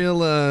is a real.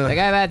 The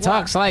guy that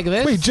talks like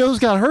this. Wait, Joe's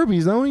got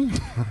herpes, don't he?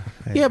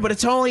 Yeah, but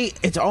it's only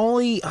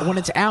when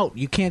it's out.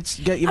 You can't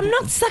get. I'm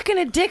not sucking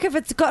a dick if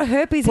it's got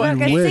herpes. But I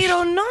can wish. see it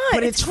or not.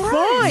 But it's great.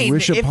 fine.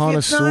 Wish if upon a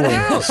it's not sword.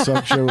 out.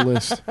 Suck Joe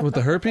List. With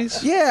the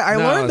herpes? Yeah, I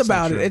No, learned that's not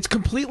about it. true. It's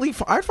completely.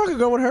 I'd fucking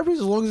go with herpes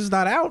as long as it's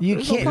not out. You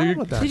There's can't- No problem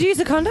with that. Did you use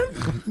a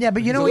condom? Yeah,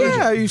 but you know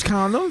Yeah, I use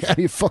condoms. Out of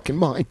your fucking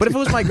mind. But if it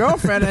was my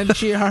girlfriend and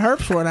her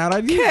herpes weren't out,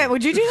 I'd use Yeah, it.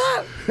 would you do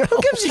that? Who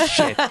gives a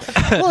shit?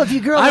 Well, if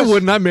your girl, I has-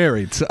 wouldn't. I'm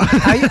married. So.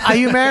 Are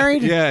you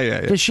married?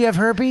 Yeah. Does she have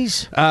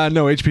herpes?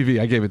 No, HPV.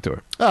 I gave it to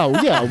her. Oh,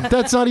 yeah.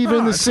 That's not even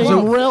in the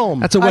same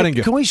realm. That's a wedding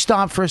gift. Can we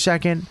stop for a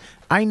second?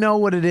 I know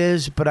what it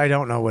is, but I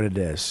don't know what it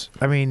is.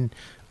 I mean,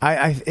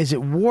 is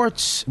it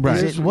warts? Right.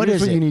 Is it, what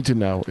Here's is what it? you need to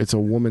know. It's a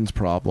woman's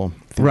problem.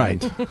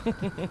 Right.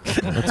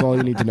 That's all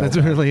you need to know. That's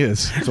what it really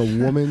is. It's a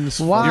woman's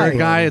Why? You're a problem.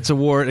 guy. It's a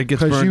wart. It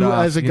gets Because burned you,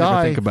 off. as a you never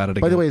guy, think about it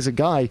again. by the way, as a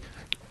guy,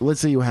 let's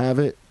say you have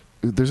it.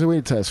 There's a way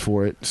to test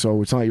for it,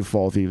 so it's not your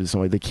fault either.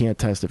 So they can't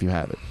test if you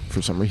have it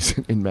for some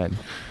reason in men.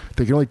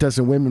 They can only test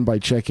in women by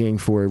checking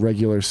for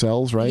irregular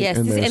cells, right? Yes,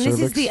 in this, their and this is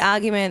cervix. the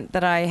argument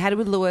that I had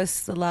with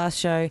Lewis the last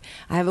show.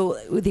 I have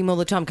it with him all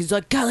the time because he's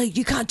like, "Golly,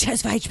 you can't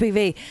test for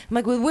HPV." I'm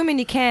like, "With women,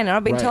 you can." And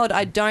I've been Right. told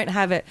I don't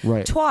have it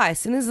Right.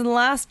 twice, and this is in the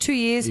last 2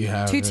 years, You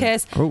have 2 it.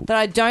 tests Oh. that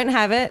I don't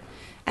have it.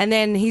 And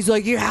then he's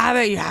like, "You have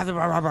it, blah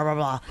blah blah blah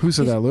blah." Who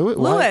said that, Lewis?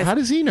 Lewis. How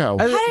does he know?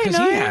 don't Because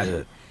know. he has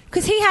it.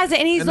 Because he has it,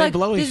 and he's And they like,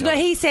 blow there's each no, other.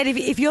 he said,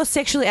 if you're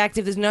sexually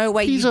active, there's no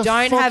way He's you a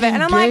don't have it. fucking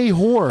And I'm gay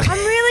like, whore. I'm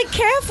really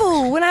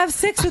careful when I have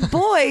sex with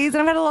boys, and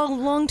I've had a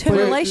long-term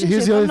But relationship.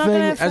 here's the I'm other not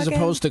gonna thing, As fucking-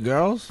 opposed to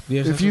girls.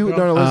 If you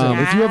listen,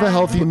 if you have a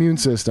healthy immune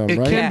system, it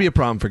right? can be a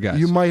problem for guys.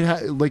 You might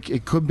like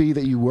it could be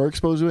that you were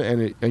exposed to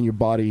it and your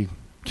body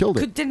killed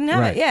it. didn't have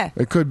Right. it, yeah.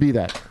 It could be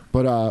that,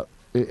 but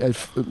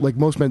like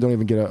most men don't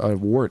even get a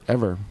wart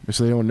ever,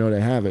 so they don't know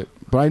they have it.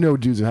 But I know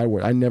dudes that had a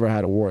wart. I never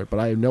had a wart, but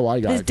I know I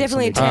got There's it.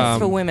 definitely a test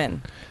for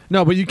women.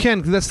 No, but you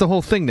can. That's the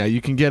whole thing now.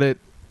 You can get it.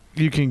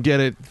 You can get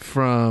it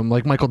from,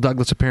 like, Michael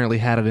Douglas apparently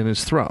had it in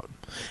his throat.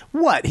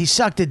 What? He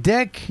sucked a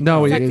dick?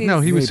 No,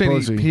 he was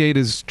saying he ate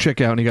his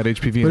chick out and he got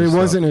HPV. But in his it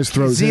wasn't his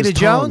throat. Zeta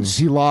Jones?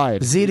 He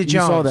lied. Zeta You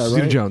saw Jones. that,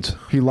 right? Zeta Jones.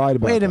 He lied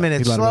about. Wait a minute.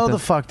 He lied Slow about the that?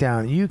 fuck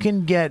down. You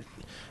can get.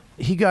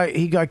 He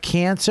got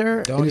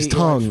cancer in his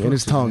tongue. In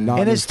his tongue. Not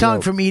in his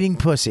tongue throat. from eating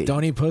pussy.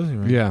 Don't eat pussy,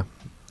 right? Yeah.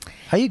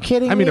 Are you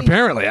kidding me? I mean,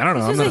 apparently, I don't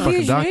know. This I'm was not a a fucking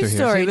huge doctor news here.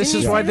 story. See, this Didn't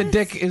is you why say the this?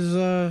 dick is.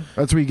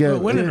 That's what you get.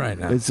 winning right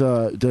now. It's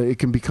it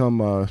can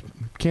become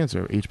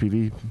cancer,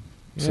 HPV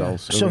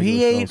cells. So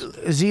he ate cells.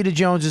 Zeta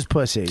Jones's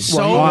pussy.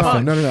 So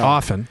often. much. No.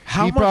 Often.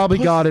 How he much probably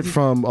got it pussy-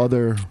 from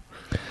other.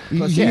 He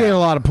Yeah. ate a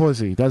lot of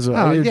pussy. That's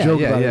I made a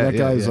joke about it. That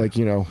guy's like,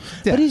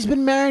 But he's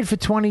been married for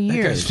 20 guy's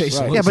years. face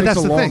Right. looks- Yeah, but It that's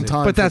takes the a long thing. time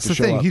But for it that's to the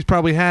show thing. up. He's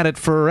probably had it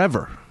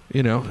forever.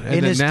 And In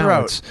then his now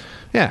throat. it's-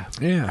 Yeah.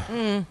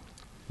 Yeah.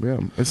 Yeah,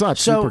 it's not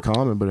So- super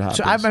common, but it happens.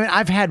 So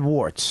I've had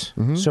warts.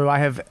 So I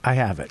have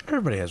it.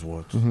 Everybody has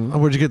warts.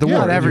 Where'd you get the Yeah,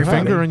 wart? not In your everybody.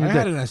 finger or in I your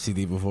had dick? an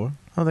STD before. I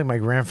don't think my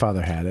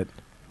grandfather had it.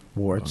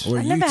 Warts. Or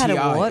I never had a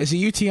UTI. wart. Is it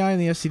UTI in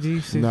the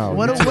STD? No.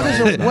 What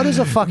is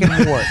a fucking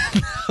wart?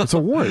 It's a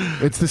wart.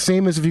 It's the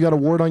same as if you got a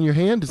wart on your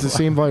hand. It's the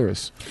same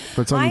virus,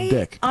 but it's on your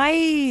dick.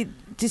 I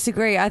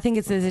disagree. I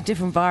think there's a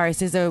different virus.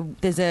 There's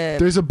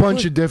There's a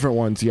bunch of different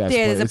ones. Yes. Yeah,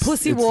 but there's a it's-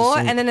 pussy it's the wart,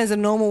 same. and then there's a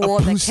normal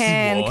wart that pussy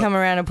can wart? come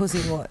around a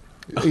pussy wart.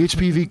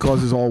 HPV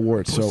causes all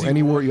warts. So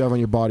any wart you have on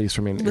your body is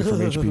from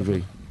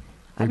HPV.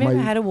 I've Like never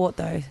my- had a wart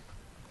though.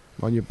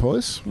 on your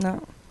puss? No,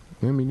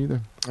 Yeah, me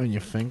neither. On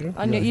your finger?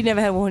 you never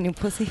had a wart on your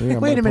pussy. Yeah,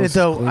 Wait my a minute, puss-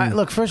 though. mm.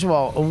 Look, first of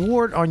all, a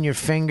wart on your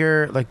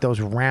finger, like those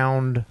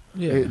round.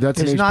 That's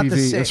an It's not the HPV.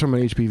 same- That's from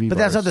an HPV. But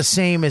that's not the virus.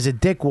 same as a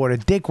dick wart. A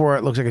dick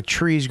wart looks like a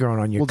tree's growing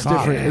on your Well, it's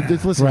cock.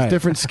 different. Listen, Right. it's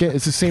different skin.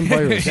 It's the same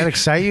virus. Does that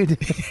excite you?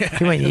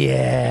 He went,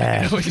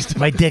 yeah.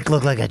 My dick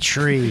looked like a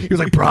tree. He was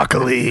like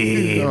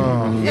broccoli.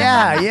 Oh.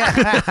 Yeah.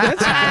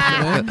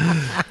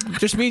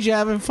 Just means you're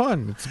having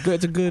fun. It's good.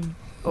 It's a good.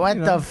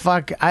 What the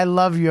fuck? I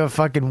love your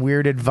fucking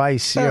weird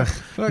advice.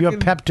 Your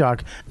pep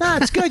talk. No,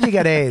 it's good you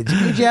got AIDS. It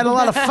means you had a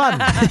lot of fun.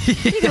 You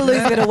can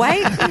lose a bit of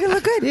weight. You can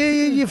look good.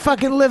 You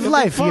fucking live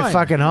life, you fine.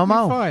 fucking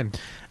homo. Fine.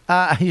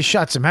 You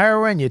shot some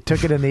heroin. You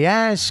took it in the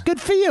ass. Good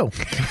for you.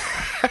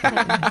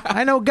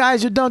 I know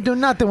guys who don't do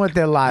nothing with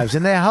their lives,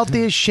 and they're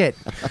healthy as shit.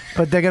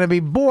 But they're going to be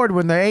bored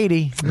when they're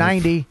 80,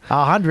 90,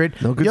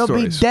 100. No good You'll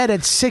stories. be dead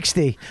at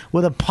 60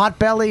 with a pot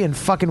belly and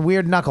fucking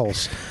weird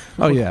knuckles.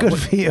 Oh yeah. Good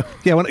for you.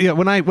 Yeah.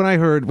 When I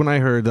heard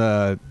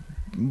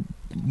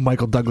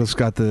Michael Douglas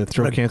got the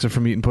throat cancer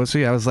from eating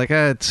pussy, I was like,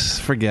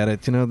 forget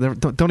it. You know,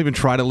 don't even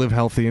try to live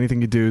healthy.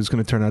 Anything you do is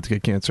going to turn out to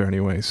get cancer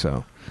anyway.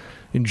 So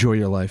enjoy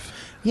your life.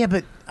 Yeah,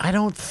 but I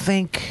don't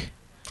think...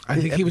 I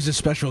think he was a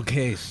special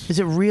case. Is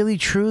it really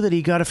true that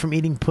he got it from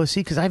eating pussy?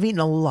 Because I've eaten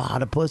a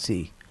lot of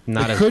pussy.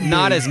 Not could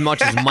as be.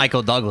 much as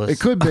Michael Douglas. It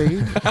could be.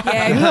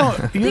 Yeah,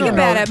 think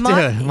about it.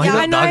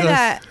 I know Douglas.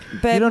 that,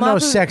 but You don't know Michael-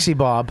 Sexy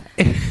Bob.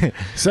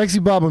 Sexy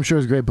Bob, I'm sure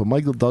is great, but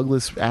Michael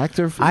Douglas,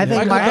 actor. I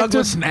think Michael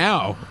Douglas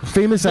now.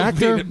 famous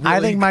actor. Really I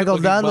think Michael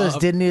good-looking Douglas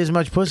Bob. didn't eat as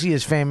much pussy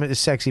as famous as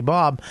Sexy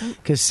Bob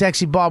because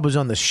Sexy Bob was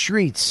on the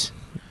streets.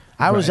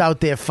 I was out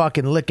there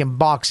fucking licking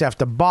box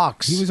after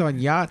box. He was on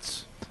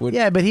yachts. With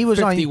yeah, but he was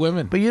 50 on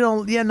women. But you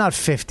don't. Yeah, not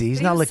 50. He's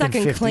He not was licking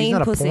sucking 50. He's clean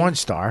not a pussy. porn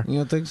star. You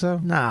don't think so?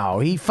 No,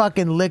 he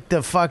fucking licked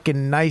a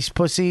fucking nice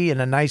pussy and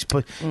a nice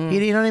pussy.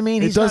 You know what I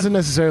mean? It He's doesn't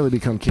necessarily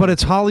become cancer. But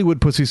it's Hollywood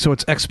pussy, so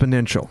it's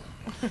exponential.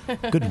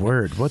 not, good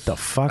word. What the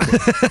fuck?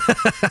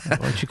 Why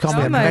don't you call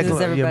me a Moses, you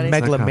everybody.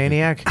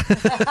 megalomaniac?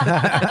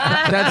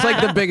 That's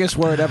like the biggest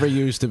word ever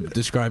used to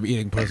describe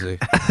eating pussy.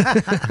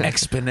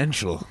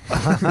 Exponential.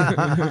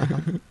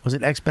 Was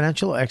it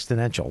exponential or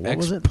exponential? What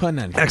was it?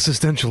 Exponential.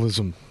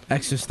 Existentialism.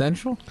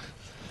 Existential?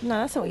 No,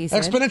 that's not what you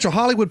said. Exponential.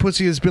 Hollywood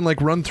pussy has been like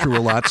run through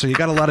a lot, so you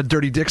got a lot of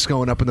dirty dicks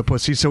going up in the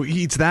pussy. So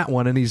he eats that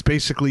one, and he's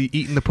basically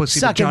eating the pussy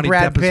that Sucking Johnny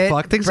Brad Depp Pitt. has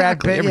fucked.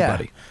 Exactly. Brad Pitt,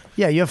 Everybody.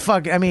 Yeah, you're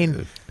fucking. I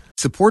mean,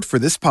 Support for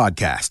this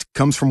podcast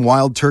comes from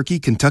Wild Turkey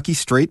Kentucky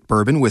Straight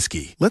Bourbon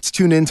Whiskey. Let's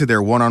tune in to their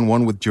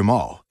one-on-one with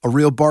Jamal, a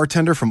real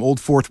bartender from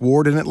Old Fourth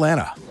Ward in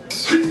Atlanta.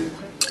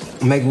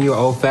 I'm making you an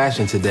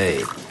old-fashioned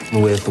today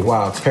with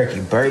Wild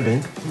Turkey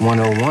Bourbon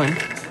 101.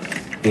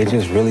 It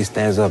just really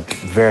stands up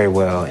very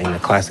well in a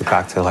classic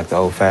cocktail like the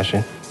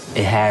old-fashioned.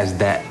 It has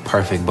that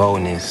perfect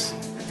boldness.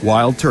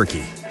 Wild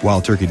Turkey.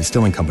 Wild Turkey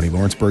Distilling Company,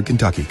 Lawrenceburg,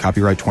 Kentucky.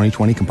 Copyright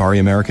 2020, Campari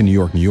American, New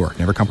York, New York.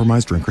 Never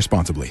compromise, drink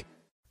responsibly.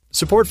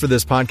 Support for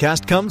this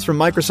podcast comes from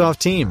Microsoft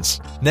Teams.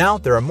 Now,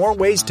 there are more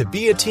ways to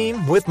be a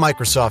team with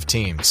Microsoft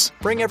Teams.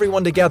 Bring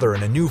everyone together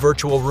in a new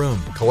virtual room,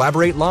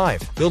 collaborate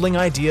live, building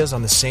ideas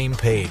on the same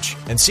page,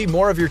 and see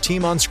more of your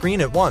team on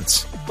screen at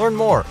once. Learn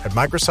more at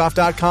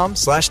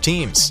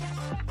Microsoft.com/Teams.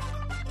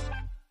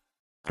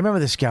 I remember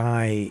this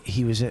guy.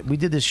 We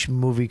did this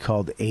movie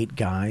called 8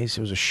 Guys.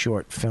 It was a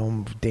short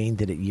film. Dane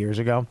did it years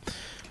ago,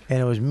 and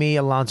it was me,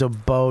 Alonzo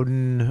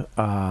Bowden,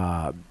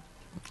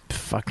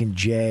 fucking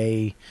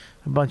Jay,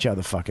 a bunch of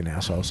other fucking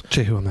assholes.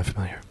 Jay, who I'm not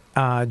familiar.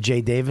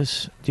 Jay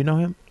Davis. Do you know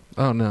him?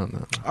 Oh no.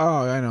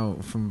 Oh, I know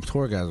from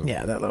Tourgasm.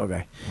 Yeah, that little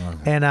guy.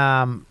 Okay.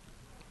 And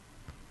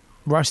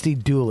Rusty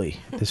Dooley,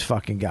 this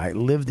fucking guy,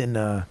 lived in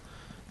the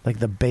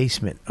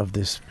basement of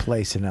this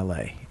place in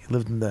L.A.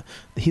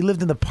 He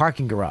lived in the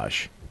parking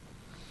garage.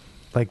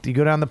 Like, you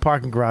go down the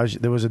parking garage,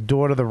 there was a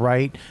door to the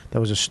right, there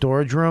was a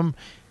storage room.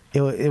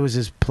 It was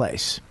his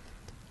place.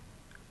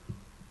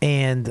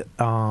 And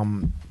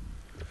I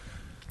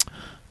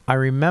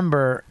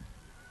remember,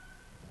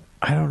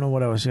 I don't know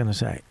what I was going to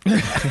say.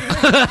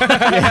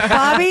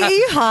 Bobby, are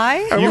you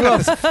high? You were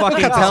fucking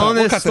telling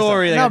this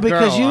story like no, a girl,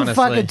 because you honestly.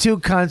 fucking two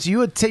cunts,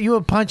 you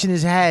were punching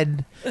his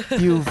head,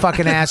 you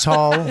fucking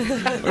asshole.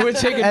 We were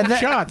taking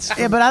shots.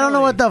 Yeah, but I don't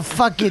know what the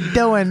fuck you're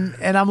doing,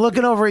 and I'm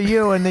looking over at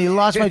you, and then you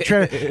lost my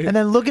train, and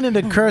then looking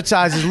into Kurt's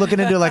eyes is looking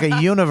into like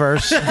a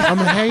universe. I'm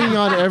hanging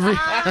on every.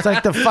 It's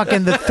like the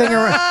thing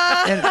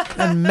around,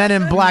 and Men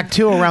in Black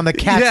 2 around the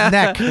cat's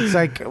neck. It's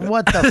like,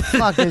 what the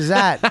fuck is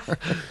that?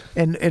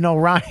 In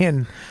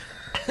Orion.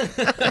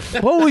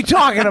 What were we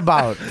talking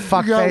about?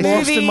 Fuck got face.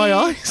 lost in my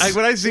eyes.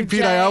 When I see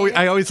Pete, I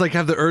always like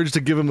have the urge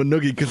to give him a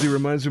noogie because he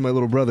reminds me of my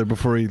little brother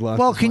before he lost.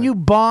 Well, his can mind. you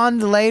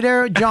bond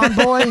later, John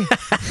Boy?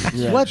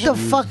 Yeah, what the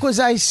geez. fuck was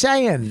I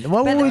saying?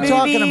 What That were we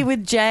talking movie about?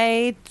 with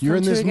Jay. You're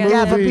in from this Tourgasm. movie.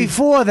 Yeah, but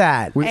before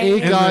that. With 8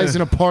 guys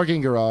in a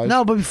parking garage.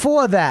 No, but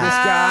before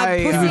that.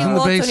 guy, Pussy he was in the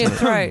walked on your basement.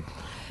 throat.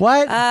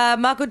 What?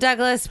 Michael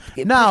Douglas.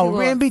 No,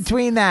 Pussy in walks.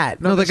 between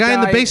that. No, the guy in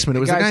the basement.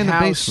 It was the guy in the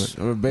guy's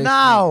basement. house.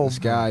 No. This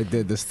guy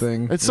did this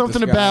thing. It's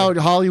something about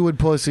Hollywood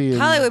pussy.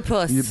 And Hollywood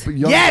puss.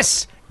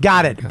 Yes!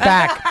 Got it.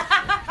 Back.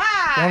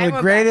 One of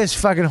the greatest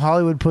fucking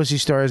Hollywood pussy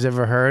stories I've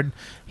ever heard.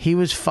 He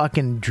was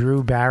fucking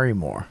Drew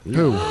Barrymore.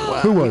 Who?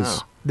 Who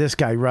was? This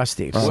guy,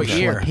 Rusty. What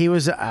year? He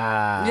was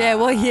Yeah,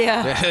 well,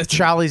 yeah.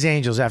 Charlie's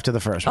Angels after the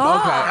first one. Oh,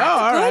 Okay. Oh,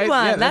 all good right.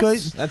 one. Yeah,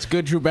 That's- that's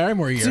good. Drew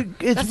Barrymore year.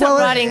 It's That's not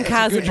riding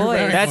cars with Drew boys.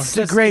 Barrymore. That's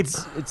a great.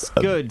 It's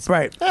good.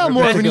 Right. I'm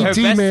more of an Her ET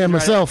best man is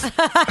myself.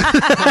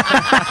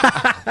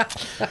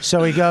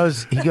 So he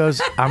goes,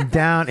 I'm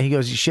down. He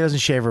goes, she doesn't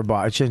shave her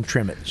boss. She doesn't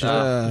trim it. She's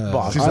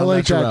boss. I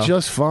like that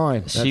just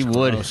fine. She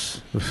would.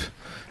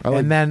 I like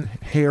And then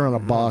hair on a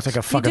box. it's like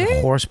a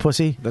fucking horse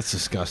pussy. That's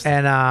disgusting.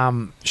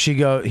 And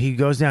he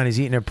goes down. He's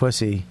eating her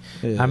pussy.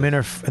 Yeah. I'm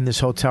in this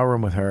hotel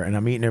room with her, and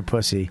I'm eating her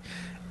pussy.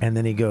 And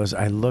then he goes,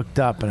 I looked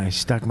up and I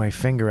stuck my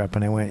finger up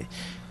and I went,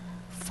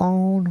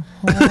 phone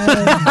home.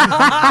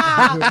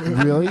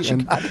 Really? She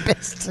And got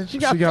pissed. She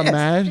got pissed.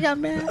 mad? She got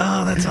mad.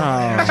 Oh, that's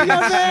She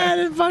got mad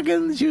and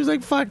fucking. She was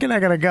like, "Fucking,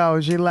 I gotta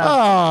go." She left.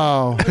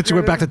 Oh. But you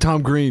went back to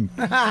Tom Green.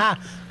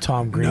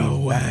 Tom Green. No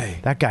way.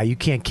 That guy, you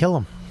can't kill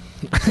him.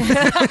 You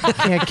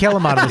can't kill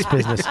him out of this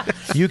business.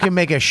 You can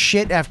make a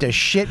shit after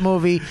shit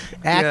movie,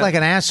 act like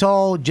an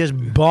asshole, just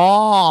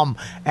bomb,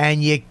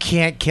 and you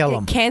can't kill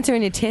him. Cancer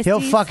in your testes.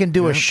 He'll fucking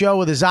do a show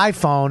with his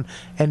iPhone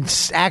and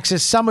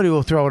access somebody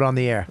will throw it on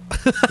the air.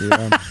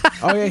 Yeah.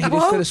 Oh yeah, he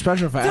just did a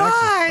special for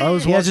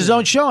Access. He has his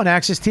own show on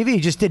Access TV. He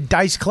just did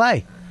Dice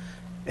Clay,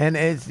 and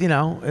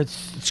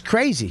it's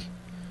crazy.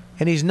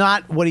 And he's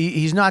not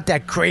he's not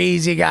that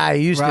crazy guy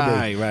he used to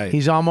be. Right.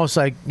 He's almost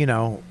like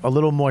a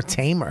little more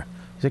tamer.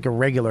 He's like a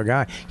regular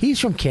guy. He's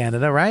from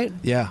Canada, right?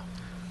 Yeah.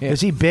 Is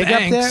he big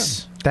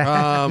Thanks. up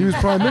there? He was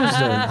prime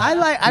minister. I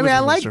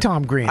like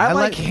Tom Green. I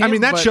like him. I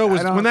mean, that but show was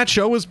I don't- when that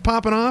show was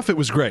popping off. It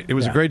was great. It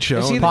was a great show.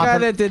 Is he the Papa- guy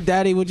that did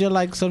Daddy? Would you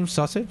like some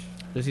sausage?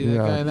 Is he the Yeah.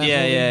 guy in that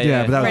Yeah, movie?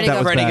 yeah. but that Pretty was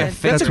good. bad. That's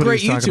That's a what he great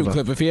was talking YouTube about.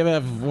 clip. If you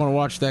ever want to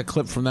watch that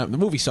clip from that, the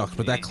movie sucks,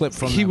 but that clip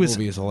from He that was-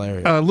 movie is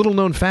hilarious. A little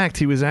known fact: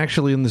 he was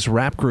actually in this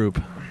rap group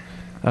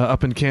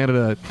up in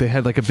Canada. They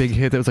had like a big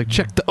hit that was like,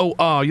 "Check the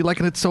OR. You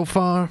liking it so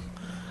far?"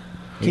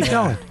 Keep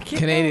going.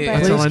 Canadian.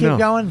 That's Please all I keep know.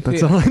 going.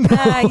 That's all I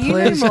know. You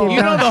Please know keep more.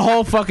 You know the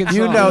whole fucking song.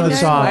 You know the I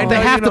song. know They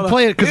you have know to the-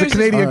 play it because of Here's the-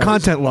 Canadian Alright.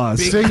 content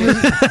laws. Sing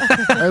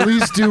it. At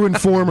least do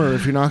Informer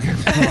if you're not going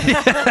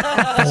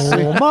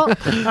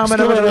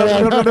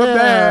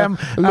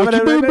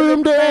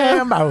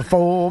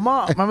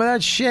Remember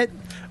that shit?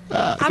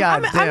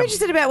 I'm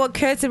interested about what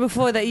Kurt said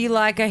before that you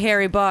like a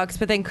hairy box,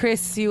 but then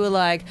Chris, you were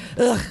like,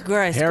 ugh,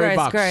 gross, Hairy gross,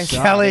 box. gross.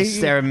 Kelly, This is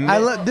is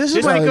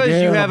because like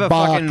you a have a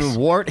box. fucking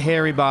wart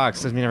hairy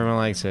box doesn't mean everyone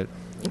likes it.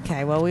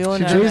 Okay, well, we all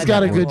know. Jay's that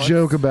got a that good was.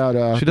 joke about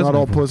She doesn't not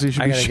all have one. pussy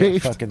should I be gotta get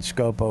shaved. fucking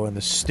Scopo and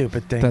the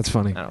stupid thing. That's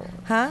funny.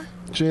 Huh?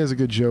 Jay has a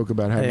good joke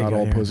about how There you not go,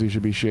 all here. pussy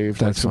should be shaved.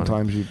 That's like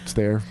sometimes it's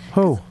there.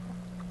 Who?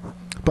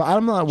 But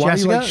I'm not. Why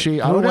do you Jessica? like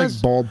shave? I Who don't does?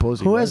 like bald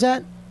pussy. Who What? has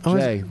that? Who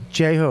is- Jay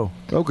Jay who?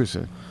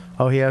 Okerson.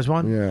 Oh, he has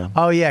one? Yeah.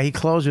 Oh, yeah, he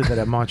closed with it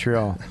at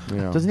Montreal.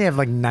 Yeah. Doesn't he have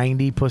like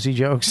 90 pussy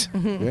jokes?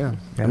 Yeah. I And mean,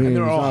 And he's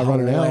they're all not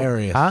running out.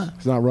 hilarious. Huh?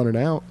 He's not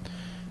running out.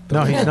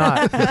 No, he's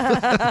not.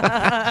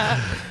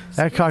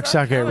 That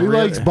cocksucker. He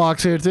really- likes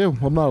box hair too.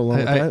 I'm not alone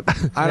with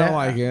that. I Yeah. don't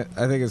like it.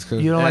 I think it's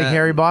because You don't like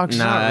hairy box?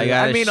 Nah, I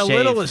gotta mean, a shave.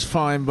 little is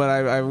fine, but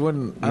I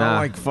wouldn't. I don't Nah.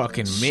 like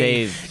fucking me.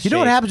 Shave. You know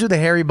what happens with the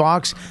hairy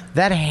box?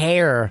 That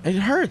hair, It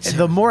hurts.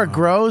 the more it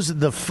grows,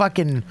 the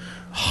fucking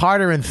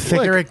harder and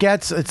thicker Look, it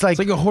gets. It's like It's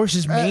like a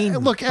horse's mane.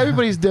 Look,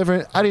 everybody's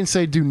different. I didn't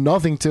say do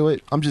nothing to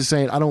it. I'm just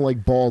saying I don't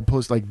like bald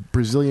pussy, like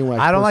Brazilian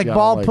wax. I don't like pussy,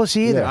 bald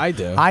pussy either. I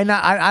do. I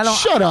don't.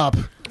 Shut up.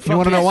 You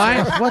want to know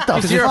why? What the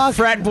Because you're a fuck?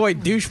 frat boy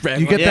douchebag.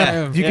 You get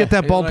that. You get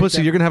that bald like pussy.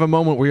 that. You're gonna have a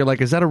moment where you're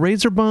like, "Is that a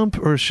razor bump,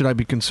 or should I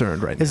be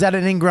concerned right now?" Is that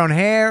an ingrown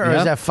hair, or Yep.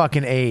 is that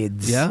fucking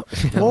AIDS? Yeah.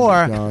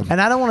 Or, God.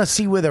 and I don't want to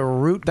see where the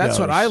root That's goes.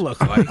 what I look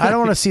like. I don't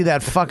want to see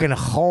that fucking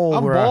hole.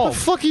 I'm where bald. What the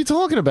fuck are you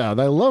talking about?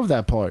 I love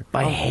that part.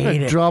 I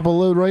hate it. Drop a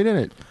load right in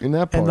it. In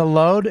that part. And the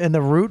load, and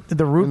the root in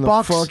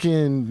box, the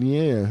fucking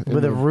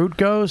where the root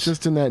goes.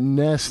 just in that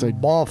nest. I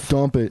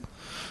dump it.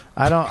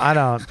 I don't.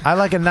 I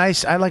like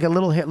a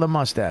little Hitler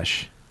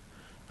mustache.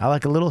 I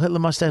like a little Hitler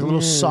mustache, a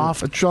little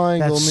soft, a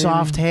triangle, that maybe.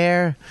 soft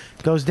hair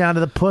goes down to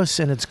the puss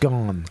and it's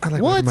gone. I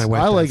like What? my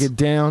wife I like does. it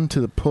down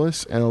to the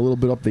puss and a little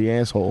bit up the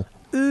asshole.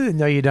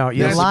 No, you don't.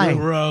 You're That's lying.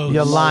 gross.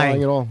 You're I'm not lying.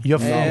 lying at all. You're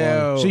I'm not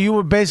lying. so you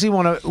would basically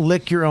want to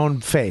lick your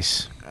own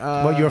face.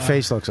 What your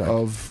face looks like.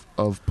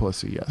 Of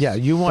pussy, yes. Yeah,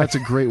 you want. That's a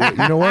great way.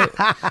 You know what?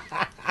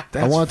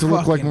 I want it to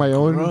look like my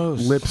own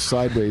gross. lips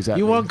sideways at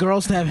You me. want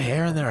girls to have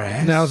hair in their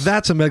ass? Now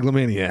that's a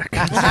megalomaniac.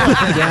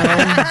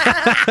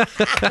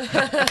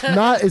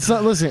 It's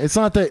not. Listen, it's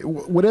not that.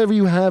 Whatever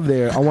you have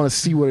there, I want to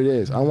see what it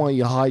is. I want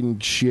you hiding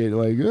shit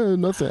like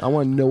nothing. I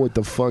want to know what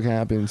the fuck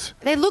happens.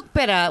 They look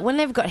better when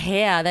they've got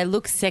hair. They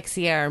look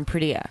sexier and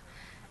prettier.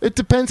 It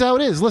depends how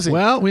it is. Listen.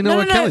 Well, we know No,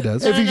 what no, Kelly no.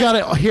 does. If you got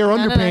a hair no.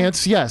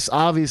 underpants, yes,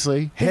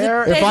 obviously.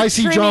 Hair. If There's I a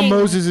see John trimming.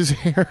 Moses'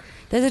 hair,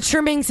 There's a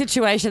trimming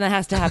situation that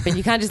has to happen.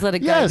 You can't just let it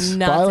go yes,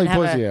 nuts but I like and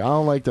have pussy. I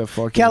don't like the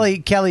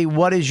fucking Kelly,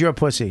 what is your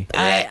pussy?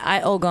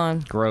 I all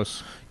gone.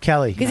 Gross.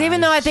 Kelly. Because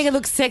even though I think it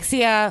looks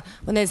sexier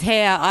when there's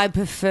hair, I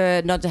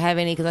prefer not to have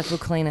any because I feel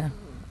cleaner.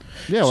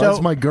 Yeah, well, So-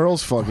 that's my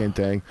girl's fucking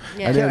thing.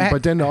 Yeah. And then,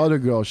 but then the other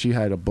girl, she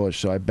had a bush,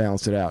 so I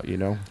balanced it out. You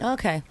know.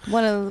 Okay.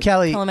 What a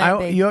Kelly,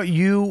 problematic bee.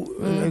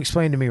 you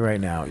explain to me right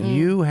now.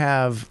 You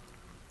have.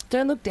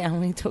 Don't look down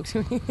when you talk to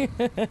me.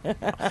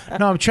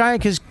 No, I'm trying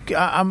because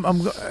I'm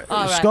right.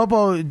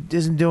 Scopo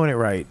isn't doing it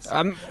right.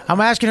 I'm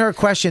asking her a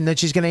question, then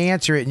she's going to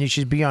answer it, and you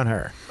should be on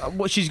her.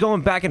 Well, she's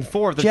going back and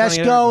forth. They're Just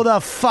trying to- go the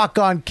fuck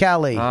on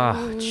Kelly.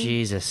 Ah,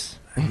 Jesus.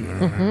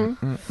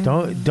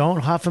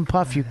 Don't huff and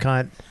puff, you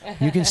cunt.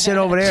 You can sit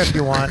over there if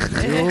you want.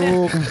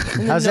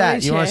 How's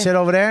that? You want to sit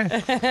over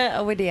there?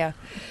 Over there.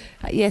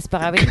 Yes,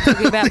 Barbie.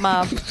 Talking about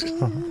Mom.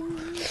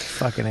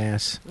 Fucking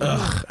ass.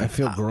 Ugh, I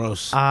feel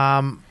gross. It's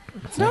I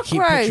not keep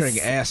gross. picturing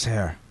ass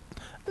hair.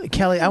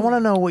 Kelly, I want to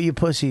know what your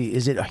pussy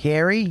is. It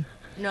hairy?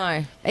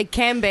 No, it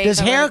can be. Does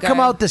if I hair let it come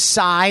go. out the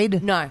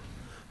side? No.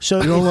 So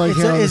You don't like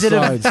hair on is the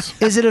it sides.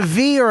 is it a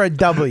V or a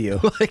W?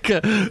 like a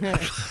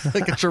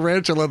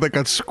tarantula that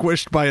got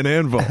squished by an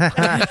anvil.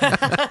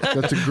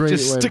 That's a great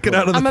Just way to stick it put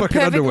out of the I'm a fucking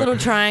perfect underwear. little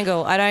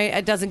triangle.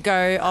 It doesn't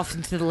go off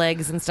into the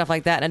legs and stuff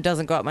like that, and it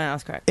doesn't go up my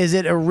ass crack. Is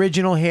it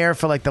original hair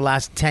for like the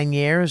last 10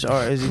 years,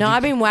 or is it? No,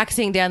 I've been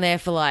waxing down there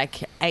for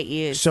like 8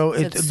 years. So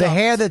it's the soft.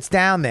 hair that's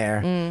down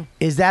there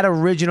is that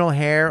original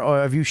hair,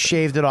 or have you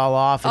shaved it all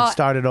off and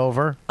started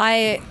over?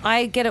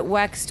 I get it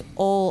waxed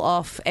all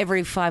off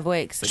every 5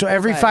 weeks. So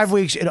every 5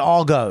 weeks, it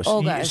all goes.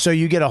 All goes. So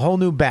you get a whole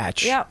new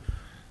batch. Yep.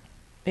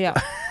 Yep.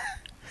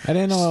 I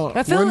didn't know.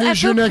 I feel, When I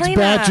is your feel next cleaner.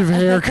 batch of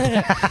hair?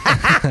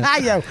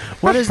 Yeah.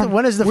 When is the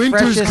Winter's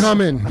freshest?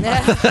 coming.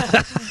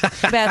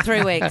 About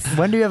 3 weeks.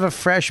 When do you have a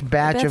fresh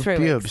batch About of 3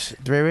 pubes?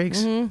 3 weeks.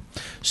 Mhm.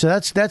 So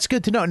that's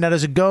good to know. Now,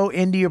 does it go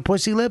into your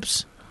pussy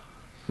lips?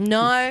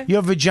 No.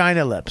 Your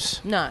vagina lips.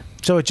 No.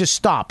 So it just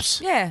stops.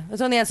 Yeah,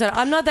 it's on the outside.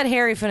 I'm not that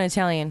hairy for an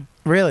Italian.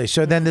 Really?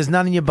 So then there's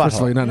none in your First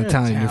of all, butthole. you're not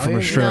Italian. You're from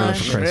Australia. No.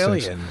 For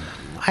Christ's sakes.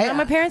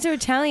 My parents are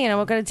Italian.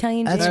 I've got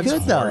Italian That's genes.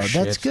 good though. horseshit.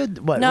 That's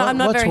good. What? No, what- I'm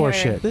not what's very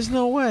horseshit? hairy. There's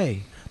no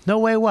way. No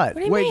way. What? What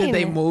do you Wait, mean? did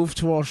they move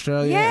to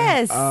Australia?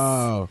 Yes.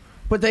 Oh,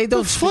 but they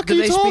don't. The fuck do are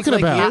you they speak talking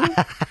like about?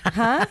 you?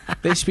 Huh?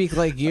 They speak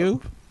like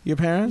you, your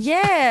parents.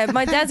 Yeah,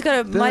 my dad's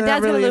got a They're my not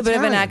dad's got a really little bit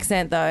of an Italian.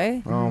 accent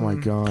though. Oh my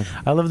god.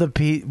 I love that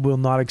Pete will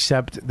not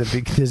accept that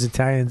there's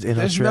Italians in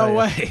There's Australia. no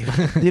way.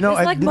 You know,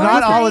 It's like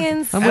not all.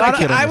 Italians. And with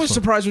you on I this was one.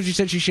 surprised when she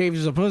said she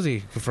shaves a pussy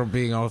from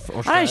being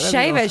Australian. I don't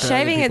shave it.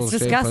 Shaving it's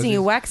disgusting.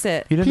 You wax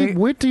it. You Pete,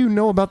 what do you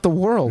know about the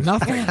world?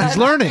 Nothing. He's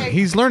learning.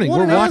 He's learning. What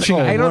We're an watching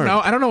asshole. him I don't learn.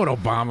 know. I don't know what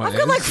Obama I've is.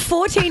 got like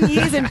 14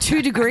 years and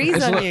 2 degrees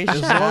As on lo- you. as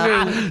Shut long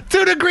up. as-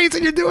 2 degrees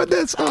and you're doing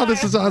this. Oh,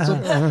 this is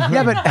awesome.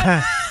 Yeah, but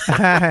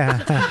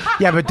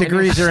yeah, but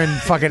degrees are in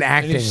fucking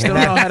and you acting. still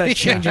don't know how to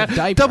change a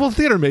diaper. Double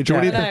theater major.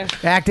 What do you I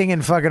think? know. Acting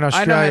in fucking I know how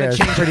Australia to is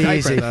change a pretty diaper,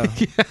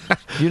 easy.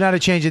 though. You know how to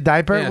change a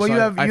diaper? Yeah, Well, so you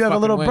have I a fucking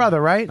little win.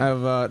 brother, right? I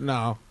have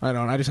no, I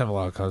don't. I just have a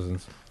lot of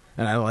cousins,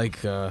 and I like.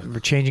 For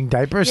changing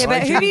diapers. Yeah,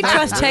 but who do you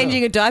trust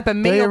changing a diaper, Do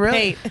me you or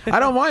really? Pete? I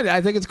don't mind it.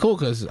 I think it's cool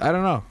because I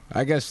don't know.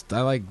 I guess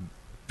I like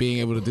being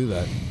able to do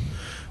that.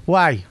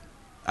 Why?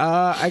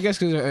 I guess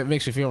because it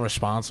makes you feel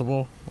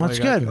responsible. That's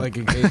Like, good. Like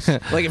in case,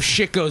 like if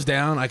shit goes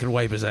down, I can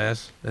wipe his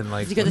ass and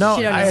like. You got the No,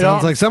 shit on I your don't-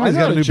 Sounds like somebody's I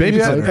got a know new that you-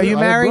 babysitter. Are you I have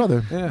a married?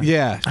 brother. Yeah.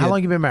 Yeah. How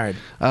long you been married?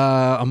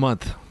 A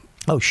month.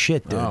 Oh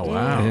shit, dude! Oh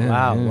wow. Yeah.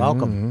 Wow,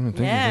 welcome.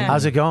 Yeah.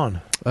 How's it going?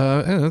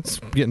 Yeah, it's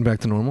getting back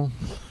to normal.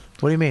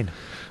 What do you mean?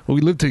 Well,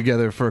 we lived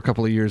together for a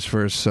couple of years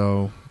first,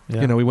 so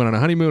Yeah. you know we went on a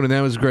honeymoon and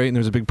that was great. And there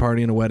was a big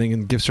party and a wedding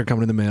and gifts are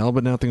coming in the mail.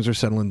 But now things are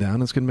settling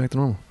down. It's getting back to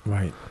normal.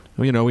 Right.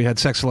 You know, we had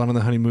sex a lot on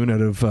the honeymoon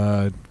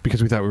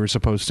because we thought we were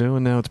supposed to,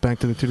 and now it's back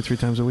to the 2 to 3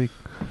 times a week.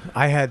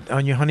 I had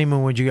on your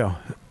honeymoon. Where'd you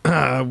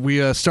go?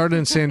 We started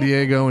in San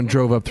Diego and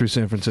drove up through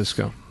San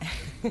Francisco.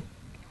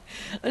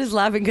 I'm just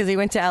laughing because he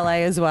went to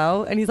LA as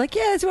well, and he's like,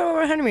 "Yeah, that's where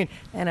we're on honeymoon."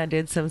 And I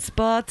did some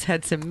spots,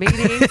 had some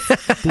meetings.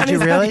 Did you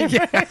really?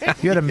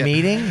 You had a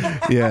meeting?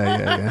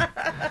 Yeah.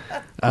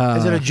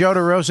 Is it a Joe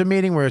DeRosa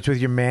meeting where it's with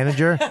your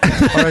manager,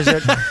 or was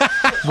it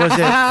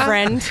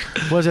friend?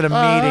 Was it a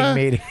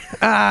meeting?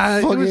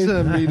 It was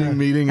a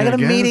meeting. I got a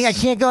guess. meeting. I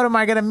can't go to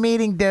I got a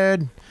meeting,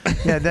 dude.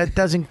 Yeah, that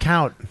doesn't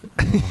count.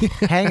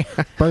 Hang.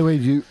 By the way,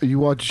 you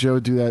watch Joe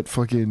do that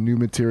fucking new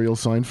material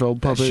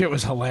Seinfeld puppet? That shit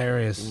was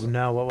hilarious.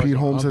 No, what was Pete it?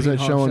 Holmes has Pete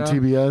that show Holmes on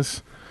show?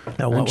 TBS.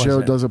 No, what and was Joe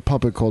it? does a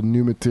puppet called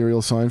New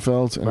Material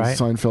Seinfeld, and Right.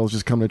 Seinfeld's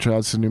just come to try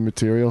out some new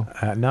material.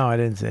 No, I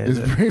didn't see it. It's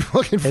pretty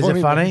fucking Is funny.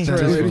 it funny? He's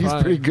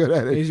funny. pretty good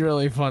at it. He's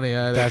really funny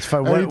at it. That's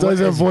fine. And he does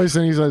that voice,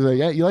 and he's like,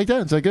 "Yeah, you like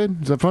that? Is that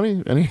good? Is that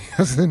funny?" And he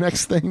has the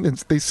next thing.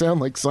 They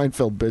sound like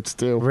Seinfeld bits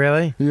too.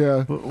 Really?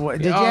 Yeah.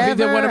 Did you he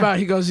did ever? one about.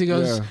 He goes.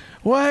 Yeah.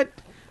 What?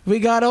 We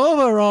got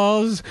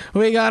overalls.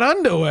 We got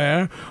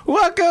underwear.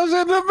 What goes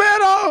in the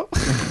middle?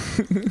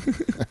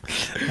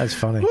 That's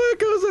funny. What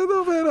goes in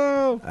the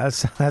middle?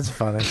 That's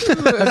funny.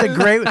 That's a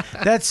great.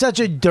 That's such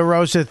a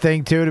DeRosa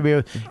thing too. To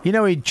be, you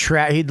know,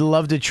 he'd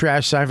love to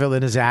trash Seinfeld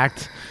in his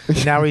act.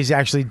 And now he's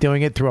actually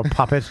doing it through a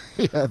puppet.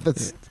 Yeah,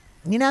 that's.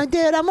 You know,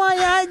 dude, I'm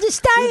on. Just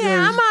stay here.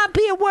 I'm up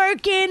here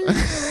working,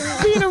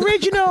 being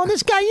original.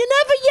 This guy, you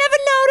ever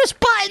notice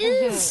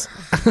buttons?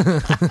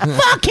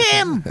 Fuck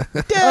him,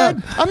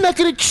 dude. I'm not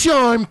gonna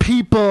charm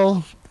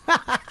people.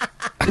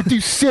 I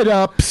do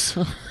sit-ups.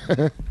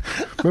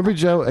 Remember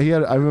Joe?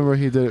 I remember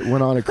he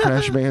went on a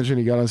Crash Mansion.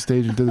 He got on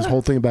stage and did this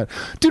whole thing about,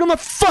 dude, I'm not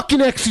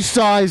fucking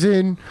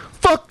exercising.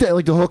 Fuck that.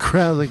 Like the whole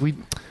crowd, like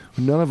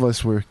none of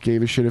us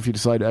gave a shit if you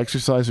decide to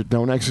exercise or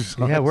don't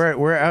exercise. Yeah,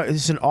 we're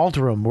it's an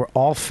altar room. We're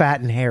all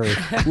fat and hairy.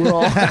 We're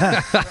all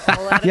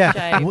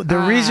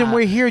The reason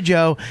we're here,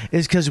 Joe,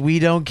 is because we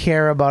don't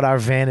care about our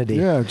vanity.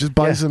 Yeah, just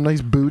buy some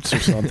nice boots or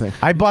something.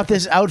 I bought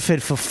this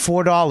outfit for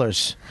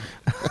 $4.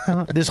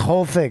 This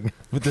whole thing.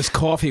 But this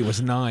coffee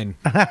was $9.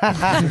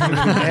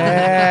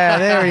 Yeah,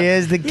 there he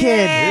is, the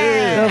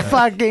kid, the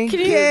fucking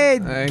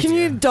kid. Can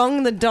you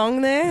dong the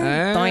dong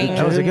there? Doing.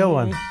 That was a good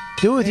one.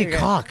 Do it with your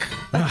cock.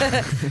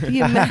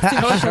 You massive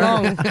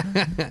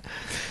schlong.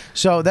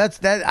 So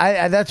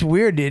that's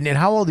weird, dude. And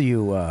how old are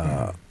you?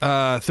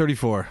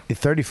 34. You're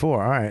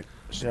 34. All right.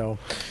 So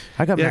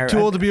I got married. Too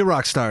old to be a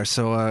rock star,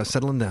 so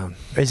settling down.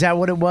 Is that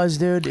what it was,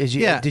 dude?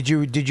 Yeah. Did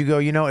you go?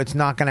 You know, it's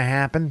not going to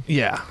happen.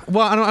 Yeah.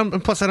 Well, I'm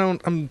plus I don't.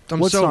 I'm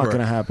What's sober. not going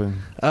to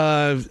happen?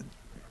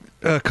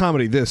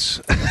 Comedy. This.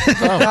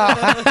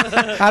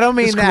 I don't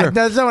mean that.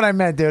 That's not what I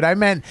meant, dude. I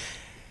meant.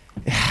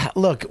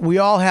 Look, we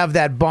all have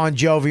that Bon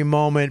Jovi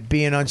moment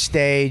being on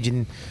stage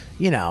and,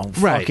 you know,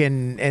 Right.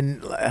 fucking,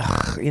 and,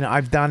 you know,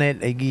 I've done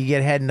it. You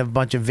get head in a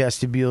bunch of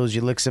vestibules,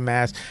 you lick some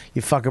ass,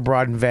 you fuck a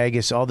broad in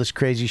Vegas, all this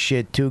crazy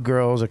shit, 2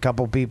 girls, a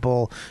couple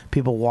people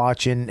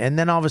watching, and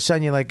then all of a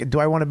sudden you're like, do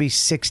I want to be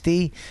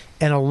 60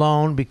 and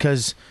alone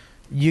because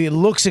your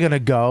looks are going to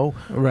go.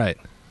 Right.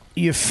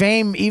 Your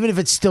fame, even if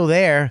it's still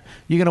there,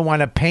 you're going to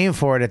wind up paying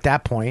for it at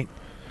that point.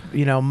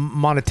 You know,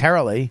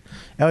 monetarily.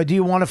 Or do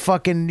you want to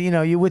fucking, you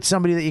know, you with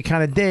somebody that you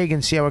kind of dig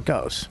and see how it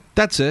goes?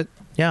 That's it.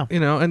 Yeah. You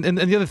know, and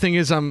the other thing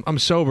is I'm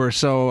sober,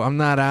 so I'm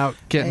not out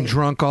getting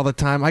drunk all the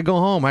time. I go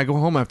home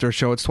after a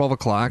show. It's 12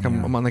 o'clock.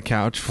 I'm on the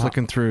couch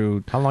flicking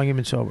through. How long you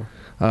been sober?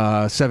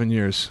 7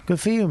 years.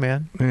 Good for you,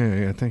 man.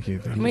 Yeah, thank you.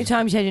 How many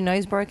times you had your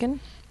nose broken?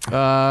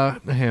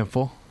 A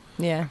handful.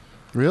 Yeah.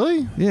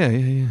 Really?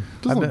 Yeah.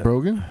 Doesn't look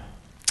broken.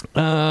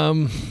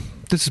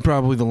 This is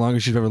probably the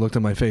longest you've ever looked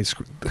at my face.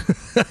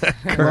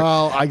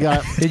 Well, I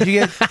got. Did you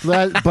get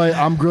that? But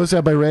I'm grossed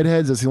out by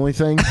redheads. That's the only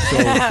thing. So.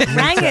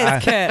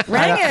 Rangers, Kurt.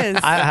 Rangers.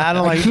 I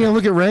don't I like. can't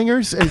look at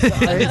rangers.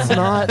 It's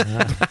not.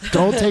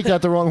 Don't take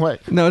that the wrong way.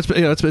 No, it's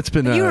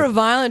been. You were a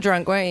violent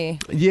drunk,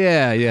 weren't you?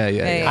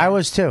 Yeah. I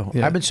was too.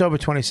 Yeah. I've been sober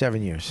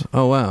 27 years.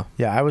 Oh wow.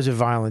 Yeah, I was a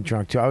violent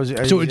drunk too.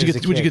 So would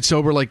you get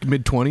sober like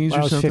mid-20s or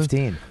I was something?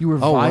 15. You were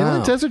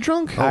violent as a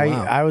drunk.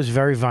 I was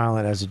very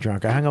violent as a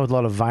drunk. I hung out with a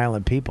lot of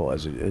violent people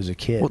as a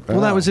kid. Well,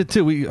 that was it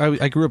too.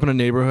 I grew up in a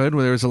neighborhood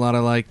where there was a lot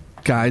of like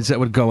guys that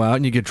would go out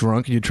and you get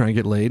drunk and you try and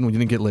get laid, and when you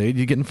didn't get laid,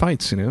 you get in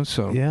fights. You know,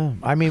 so yeah.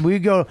 I mean,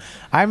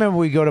 I remember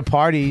we go to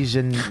parties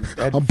and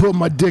I'm putting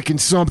my dick in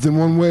something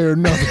one way or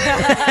another.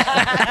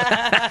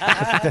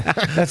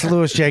 That's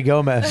Louis J.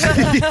 Gomez.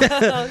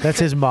 That's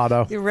his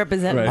motto. You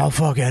represent. I'll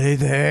fuck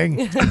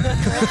anything.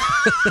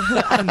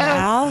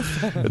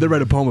 Mouth. They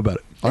write a poem about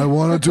it. I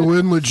wanted to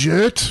win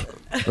legit.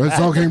 That's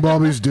talking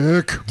Bobby's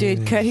dick.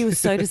 Dude, Kurt, he was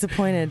so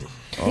disappointed.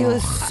 He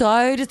was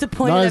so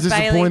disappointed Not at as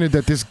disappointed Bailey.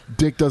 that this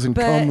dick doesn't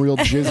come real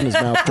jizz in his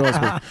mouth.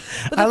 Trust me.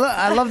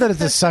 I love that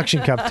it's a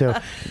suction cup too.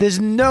 There's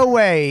no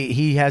way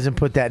he hasn't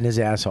put that in his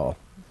asshole.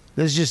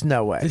 There's just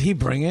no way. Did he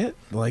bring it?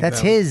 Like That's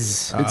that?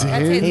 his. It's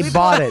his. He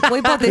bought it. We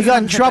bought He this got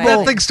in one for trouble.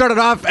 That thing started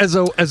off as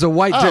a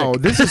white dick. Oh,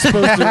 this is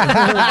supposed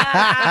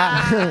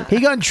to. He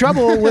got in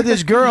trouble with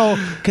his girl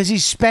because he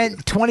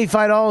spent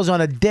 $25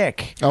 on a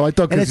dick. Oh, I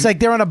thought. And it's like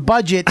they're on a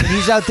budget, and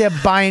he's out there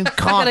buying I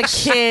got a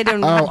cocks. kid.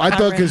 And Oh, I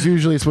thought because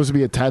usually it's supposed to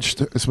be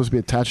attached. It's supposed to be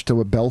attached to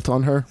a belt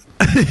on her.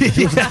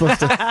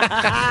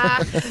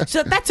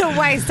 So that's a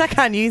waste. I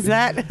can't use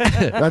that.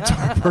 That's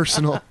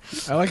personal.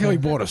 I like how he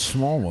bought a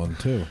small one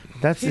too.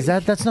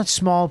 That's not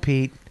small,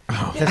 Pete.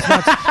 That's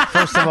not.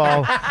 First of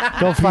all,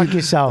 go fuck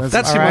yourself.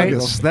 That's all right?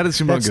 humongous. That is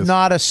humongous. That's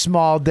not a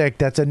small dick.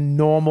 That's a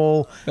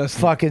normal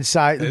fucking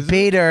size. Is it?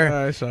 Peter,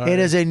 All right, sorry. it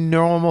is a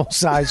normal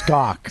size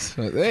cock.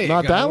 There you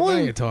Not go. that Now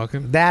one? you're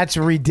talking. That's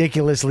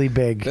ridiculously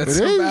big. That's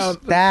It is?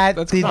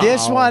 about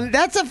This one.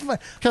 That's a. Look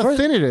how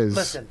thin it is.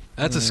 Listen.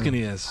 That's a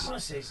skinny ass. I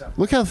want to say something.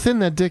 Look how thin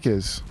that dick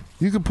is.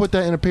 You could put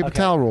that in a paper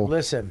towel roll.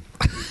 Listen.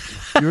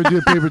 You ever do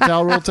a paper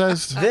towel roll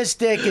test? This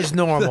dick is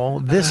normal.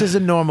 This is a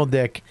normal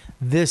dick.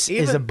 This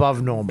is Even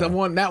above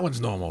normal. that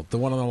one's normal. The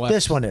one on the left.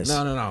 This one is.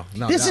 No.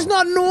 This that is one.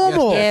 not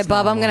normal. Yeah,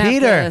 Bob, I'm gonna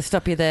Peter. have to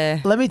stop you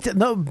there. Let me.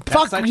 No,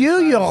 fuck you,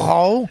 you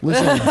hoe.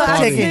 Listen, I've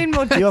Bobby, taken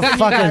more dick your than you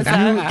fucking guys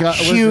have. you got-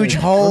 huge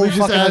listen, hole, let me just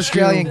fucking ask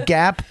Australian you,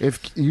 gap. If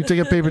you take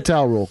a paper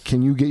towel roll,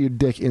 can you get your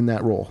dick in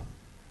that roll?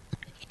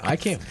 I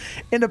can't.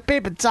 In a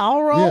paper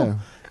towel roll. Yeah.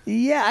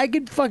 Yeah, I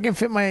could fucking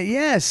fit my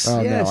yes.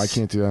 Oh yes. no, I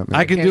can't do that. Man.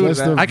 I can do it. That's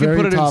the I can very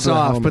put it in top of the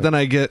soft, helmet. but then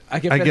I get I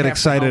can fit half the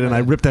excited and I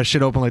helmet. rip that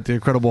shit open like the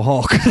Incredible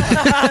Hulk. Wait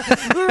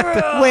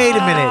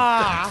a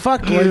minute.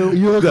 Fuck you. Like,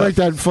 you look like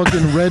that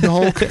fucking Red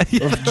Hulk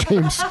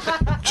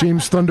of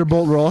James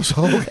Thunderbolt Ross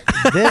Hulk.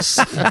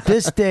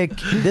 This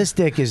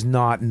dick is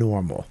not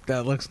normal.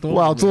 That looks normal.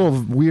 Well, it's a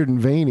little weird and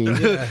veiny.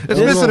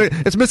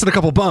 It's missing a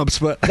couple bumps,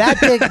 but That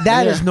dick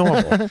that is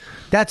normal.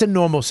 That's a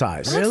normal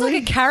size. It looks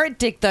like a carrot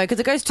dick though, because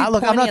it goes too.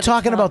 Look, I'm pointy not at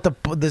talking top. about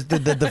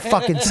the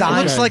fucking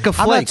size. looks like a I'm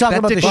not flake. talking That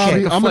about the dick shape.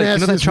 Bobby, like a I'm flake. gonna ask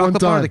You know the this one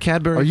chocolate bar, time. the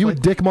Cadbury Are you a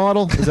flake? dick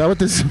model? Is that what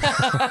this?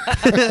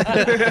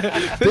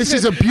 This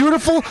is a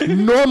beautiful,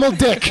 normal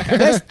dick.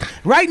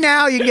 Right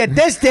now, you can get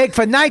this dick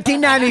for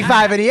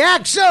 $19.95, and the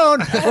act soon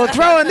we're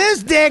throwing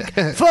this dick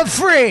for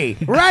free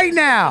right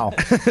now.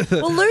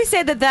 Well, Lou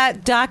said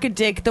that darker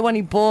dick, the one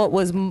he bought,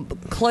 was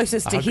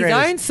closest to his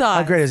own size.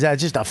 How great is that?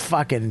 Just a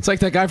fucking It's like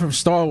that guy from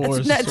Star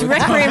Wars. It's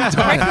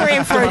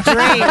Requiem for a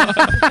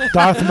Dream.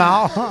 Darth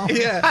Maul.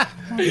 yeah.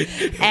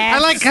 I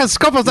like how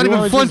Scopo's not You even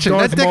wanna just flinching.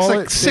 That Darth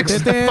dick's Maul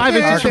like it? 5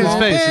 inches from his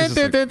face. He's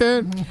just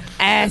like-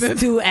 Ass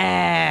to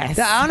ass.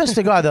 Yeah, honest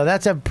to God, though,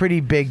 that's a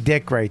pretty big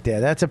dick right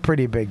there. That's a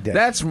pretty big dick.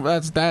 That's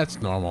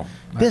normal.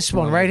 This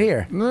one right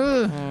here.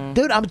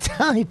 Dude, I'm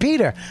telling you,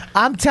 Peter,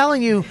 I'm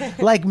telling you,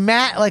 like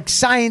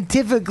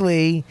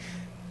scientifically,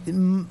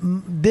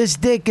 this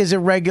dick is a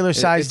regular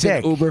size It's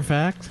dick. an Uber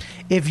fact.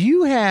 If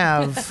you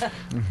have,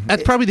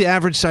 That's probably the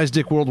average size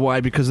dick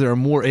worldwide because there are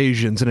more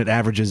Asians and it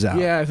averages out.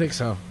 Yeah, I think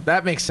so.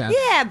 That makes sense.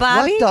 Yeah,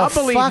 Bobby. what the I'll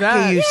believe fuck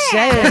that. are you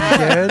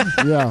saying,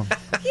 dude? Yeah.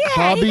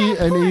 Bobby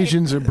and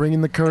Asians are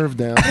bringing the curve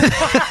down.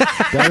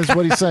 That is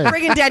what he's saying.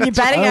 Bringing down your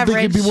batting I don't think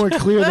average. he'd be more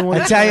clear than what I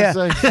he's tell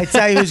trying you, to say. I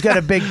tell you, who's got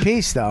a big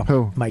piece though?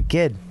 Who? My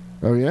kid.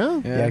 Oh yeah?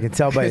 Yeah, I can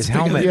tell by his It's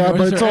bigger helmet. than Yeah,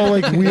 but it's all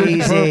like weird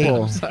Easy.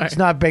 purple. It's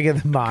not bigger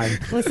than mine.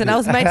 Listen, I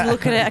was made to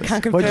look at it. I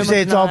can't confirm. What'd you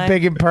say? or It's all deny.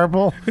 big and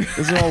purple.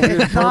 Is it all weird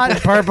It's not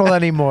purple? purple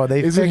anymore.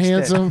 They Is it fixed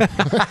handsome?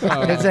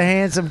 It's a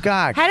handsome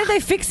cock. How did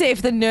they fix it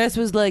if the nurse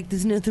was like,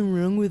 "There's nothing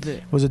wrong with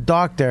it"? Was a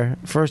doctor,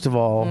 first of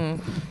all.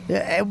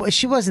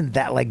 She wasn't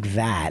that like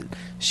that.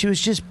 She was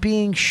just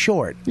being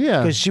short.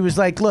 Yeah. Because she was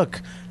like,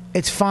 "Look,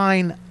 it's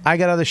fine. I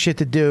got other shit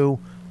to do.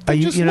 Are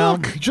you, Just you know,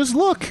 look. Just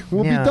look.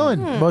 We'll Yeah. be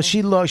done. Well,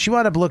 she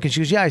wound up looking. She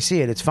goes, "Yeah, I see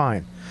it. It's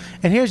fine."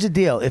 And here's the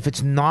deal: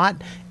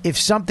 if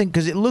something,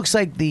 because it looks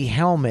like the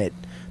helmet,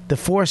 the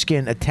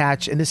foreskin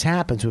attached, and this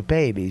happens with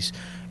babies.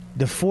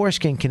 The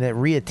foreskin can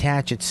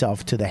reattach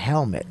itself to the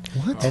helmet.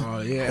 What?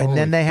 And, yeah. and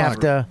then they have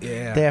fuck. to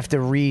Yeah. they have to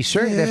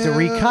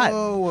recut,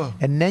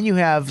 and then you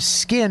have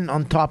skin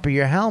on top of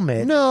your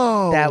helmet.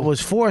 No. that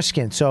was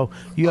foreskin. So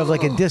you have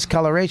like a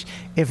discoloration.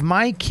 If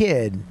my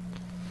kid,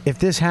 if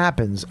this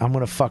happens, I'm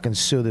gonna fucking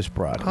sue this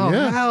broad. Oh,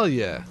 Yeah. hell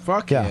yeah.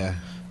 Fuck Yeah. yeah.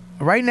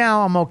 Right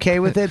now, I'm okay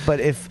with it,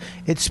 but if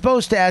it's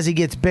supposed to, as he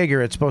gets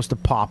bigger, it's supposed to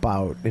pop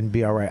out and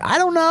be all right. I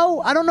don't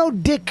know. I don't know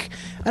dick.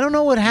 I don't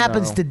know what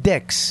happens No. to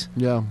dicks.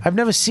 Yeah. I've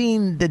never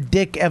seen the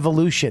dick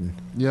evolution.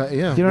 Yeah,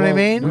 yeah. You know what I Well,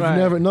 mean? We've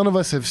Right. none of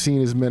us have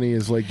seen as many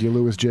as like your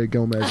Louis J.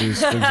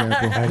 Gomez's, for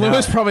example.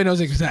 Lewis probably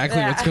knows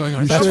exactly what's going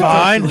on. That's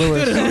fine.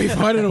 It'll be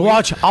fine in a week.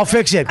 Watch, I'll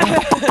fix it.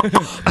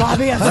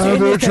 Bobby, I've Have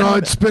seen you it.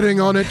 tried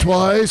spitting on it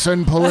twice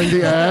and pulling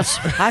the ass?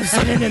 I've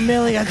seen it a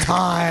million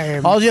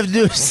times. All you have to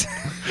do is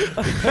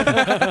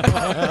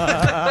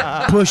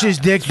push his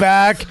dick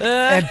back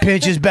and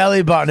pinch his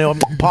belly button. It'll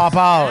pop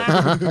out.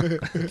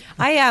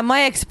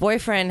 My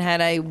ex-boyfriend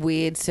had a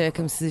weird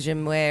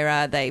circumcision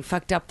where they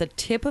fucked up the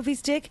tip of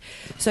his dick,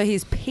 so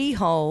his pee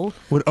hole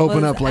Would open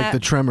was up like at- the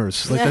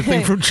Tremors, like that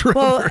thing from Tremors.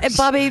 Well,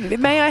 Bobby,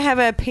 may I have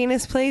a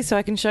penis, please, so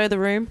I can show the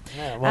room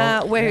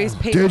where his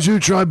pee. Did you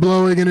try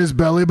blowing in his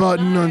belly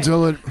button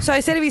until it? So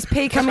instead of his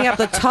pee coming up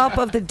the top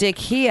of the dick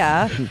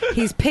here,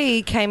 his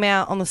pee came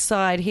out on the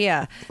side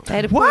here. They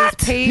had to put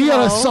his pee He had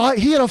a hole.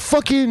 he had a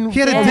fucking. He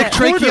had a dick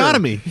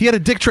tracheotomy. He had a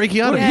dick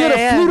tracheotomy. He had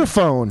a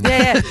flutophone.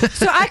 Yeah.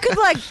 So I could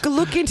like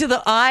look into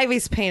the eye of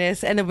his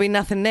penis and there'd be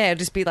nothing there. It'd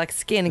just be like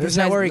skin. Is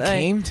that where he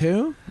came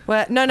to?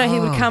 Well, no, he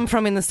would come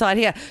from in the side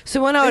here.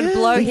 So when I would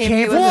blow him,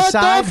 he would. What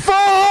the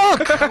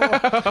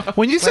fuck?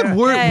 When you said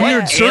weird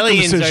Aliens,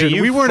 are circumcision,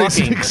 you we weren't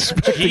fucking-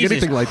 expecting Jesus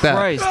anything like that.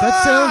 Christ.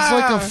 That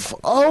sounds like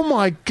oh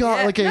my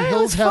god, like a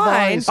Hills Have fine.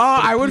 Eyes. Oh,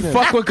 I would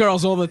fuck with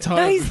girls all the time.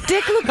 No, his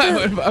dick looked.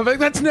 I'm like,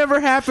 that's never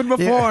happened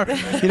before.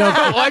 You know,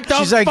 What the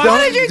she's like, fuck? don't.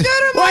 What did you do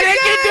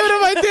to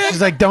my dick?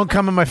 She's like, don't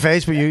come in my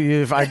face, but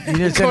you didn't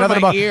say Come in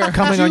nothing my about ear.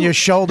 coming on your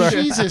shoulder.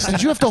 Jesus,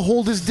 did you have to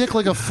hold his dick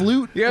like a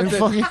flute? You had and to-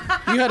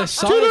 fucking. You had a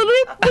solid.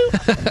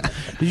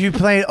 Did you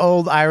play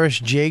old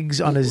Irish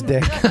jigs on his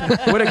dick?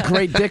 What a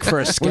great dick for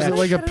a sketch. Was it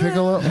like a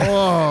piccolo?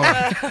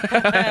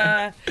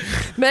 Oh,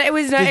 But it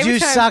was no. Did every you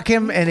time- suck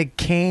him and it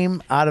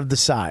came out of the He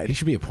side?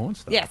 should be a porn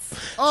star. Yes.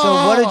 So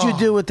what did you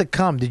do with the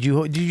cum? Did you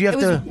have It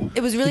was- to?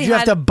 it was really Did you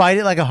have hard- to bite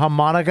it like a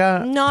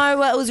harmonica? No,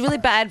 well, it was really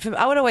bad for.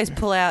 I would always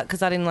pull out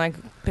because I didn't like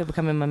people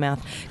come in my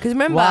mouth. Because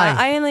remember, Why?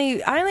 I only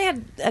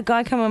had a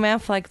guy come in my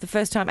mouth like the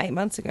first time 8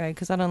 months ago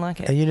because I don't like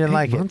And it. you didn't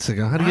like it. Months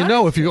ago. How do you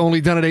know if you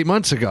only done it 8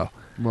 months ago?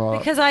 well,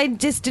 Because I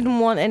just didn't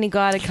want any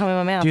guy to come in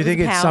my mouth. Do you It was think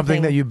a it's power something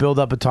thing. that you build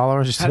up a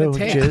tolerance to? How'd it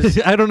taste?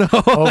 Jizz? I don't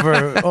know.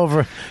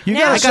 over. You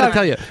Now- I gotta gotta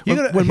tell you,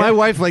 You when my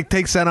wife like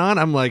takes that on,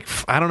 I'm like,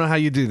 I don't know how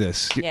you do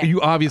this. Yeah.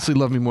 You obviously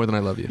love me more than I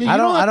love you. Yeah, I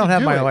don't. have I don't to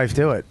have do my it. wife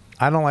do it.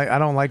 I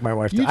don't like my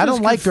wife. You I don't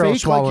just like can girls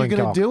fake swallowing like you're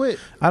gonna cum. do it.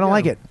 I don't Yeah.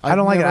 like it. I I've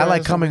don't like it. I never like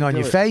had coming someone on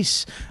your do it.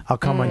 face. I'll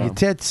come on your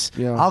tits.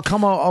 Yeah. I'll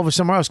come over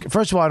somewhere else.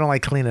 First of all, I don't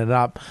like cleaning it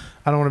up.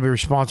 I don't want to be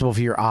responsible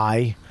for your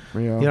eye. Yeah,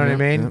 You know what I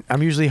mean?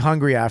 I'm usually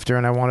hungry after,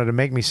 and I wanted to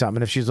make me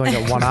something. If she's only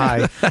got one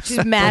eye,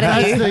 She's mad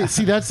at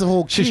you. That's the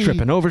whole key. She's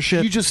tripping over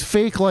shit. You just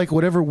fake like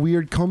whatever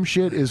weird cum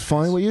shit is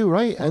fine with you,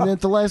 right? And then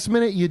at the last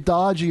minute, you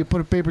dodge or you put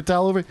a paper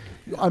towel over it.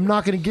 I'm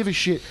not going to give a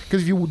shit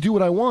because if you do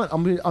what I want,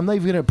 I'm not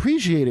even going to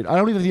appreciate it. I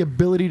don't even have the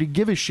ability to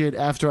give a shit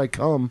after I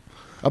come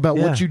about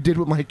Yeah. what you did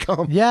with my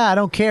cum. yeah, I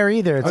don't care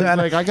either. It's, I was I,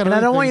 like, I got and I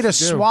other don't want you to things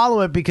to do.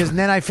 swallow it because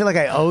then I feel like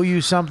I owe you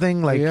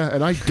something. Like, Yeah,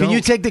 and I can you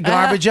don't. take the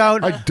garbage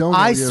out? I don't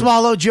I owe you.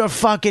 swallowed your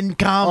fucking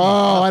cum.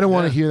 Oh, I don't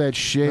want to hear that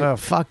shit. Oh,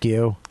 fuck you.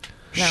 No,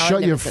 I've Shut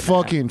never your said that.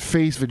 fucking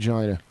face,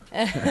 vagina.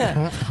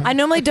 I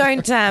normally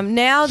don't.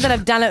 Now that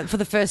I've done it for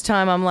the first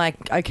time, I'm like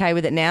okay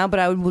with it now. But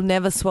I will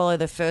never swallow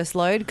the first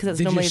load because it's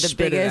Did you normally the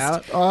spit it biggest.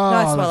 out? No,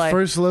 I Oh, swallow. the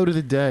first load of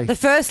the day. The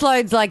first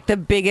load's like the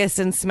biggest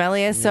and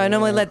smelliest, so I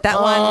normally let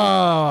that one.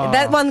 Oh.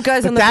 That one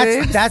goes on But the that's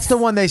boobs. that's the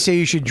one they say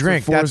you should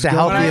drink. That's Forrest the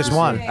Gump. healthiest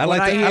one. I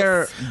like When I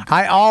hear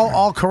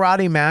All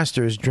karate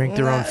masters drink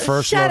their own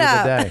first Shut load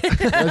up. of the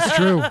day. That's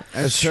true.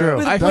 That's true.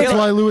 I That's feel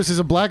why Lewis is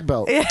a black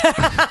belt.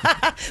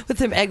 with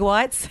some egg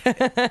whites.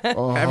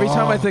 every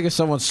time I think of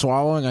someone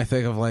swallowing, I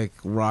think of like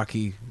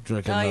Rocky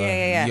drinking Oh, the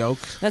yeah. yolk.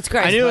 That's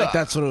great. I knew Like,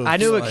 that's what it was I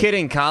knew a like. kid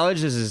in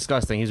college. This is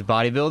disgusting. He was a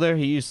bodybuilder.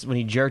 He used when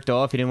he jerked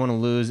off. He didn't want to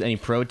lose any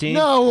protein.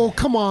 No,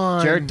 come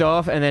on. Jerked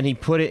off, and then he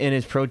put it in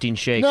his protein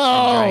shake. No.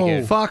 and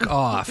drank it. Fuck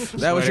off. That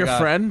was Swear to your God.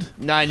 friend?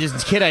 Nah,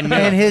 just a kid I knew.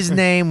 And his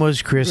name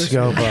was Chris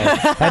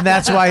Scopo. And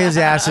that's why his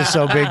ass is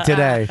so big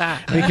today.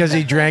 Because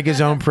he drank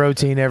his own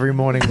protein every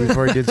morning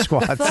before he did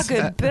squats.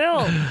 Fucking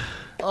Bill.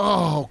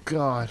 Oh,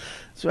 God.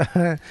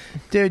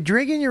 Dude,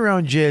 drinking your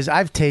own jizz.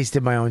 I've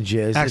tasted my own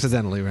jizz.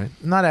 Accidentally, right?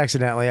 Not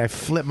accidentally. I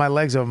flipped my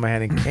legs over my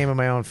head and came in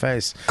my own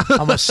face. I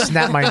almost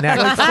snapped my neck.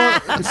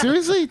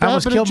 Seriously? That I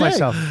almost happened to killed Jay.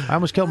 myself. I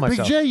almost killed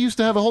myself. Big Jay used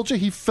to have a whole chick.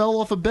 He fell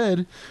off a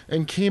bed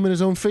and came in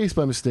his own face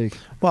by mistake.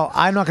 Well,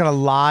 I'm not going to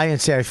lie and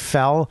say I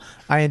fell.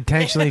 I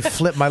intentionally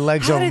flipped my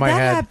legs How over did my that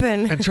head.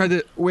 happen? And tried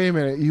to. Wait a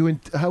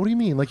minute. How? What do you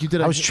mean? Like you did?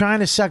 I was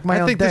trying to suck my I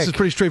own think dick. this is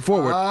pretty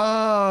straightforward.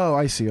 Oh,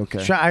 I see.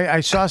 Okay. I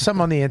saw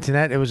something on the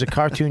internet. It was a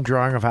cartoon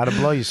drawing of how to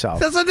blow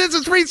yourself. This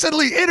is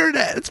recently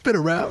internet. It's been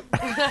around.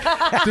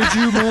 Did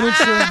you manage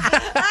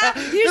to?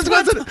 This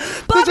wasn't a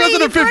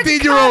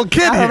 15-year-old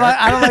kid I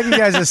here. don't like you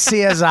guys are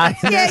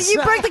CSI. in Yeah, this.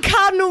 you broke the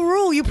cardinal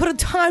rule. You put a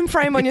time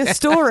frame on your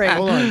story.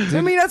 Hold on.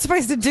 Remember, you're not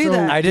supposed to do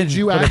that. I didn't Did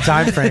you put a act-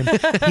 time frame.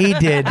 He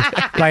did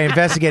by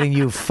investigating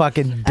you,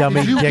 fucking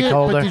dummy Did you dick get,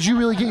 holder. but did you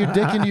really get your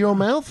dick into your own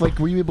mouth? Like,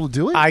 were you able to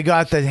do it? I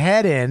got the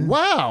head in.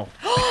 Wow.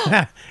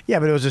 Yeah,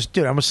 but it was just,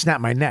 dude, I almost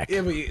snapped my neck.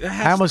 Yeah, but that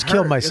has I almost to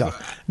killed hurt.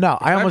 myself. No,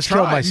 I almost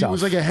killed tried. myself. It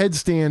was like a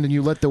headstand, and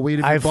you let the weight of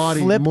your I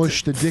body flipped-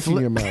 mush the dick in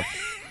your mouth.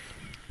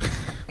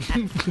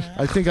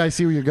 I think I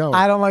see where you're going.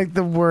 I don't like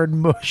the word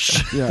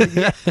mush.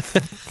 Yeah.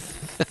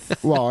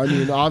 Well, I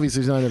mean,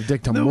 obviously, there's not enough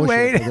dick to mush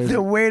it. But there's-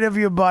 the weight of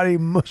your body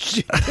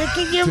mushing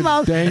in your To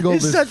mouth dangle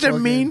is this such a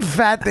fucking- mean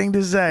fat thing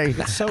to say.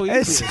 It's so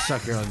easy to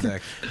suck your own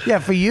dick. Yeah,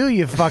 for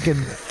you fucking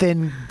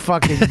thin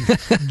fucking Well,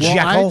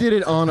 jekyll. I did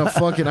it on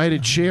I had a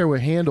chair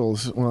with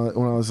handles when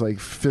I was like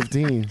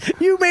 15.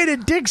 You made a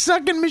dick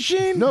sucking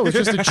machine? No, it's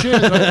just a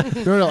chair.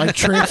 No, I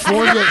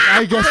transformed it.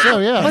 I guess so,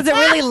 yeah. Was it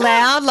really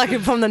loud, like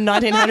from the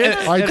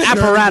 1900s?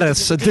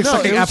 Apparatus, a dick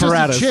sucking it was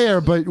apparatus. Just a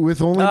chair, but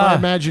with only my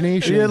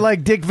imagination. You're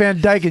like Dick Van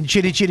Dyke and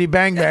Chitty Chitty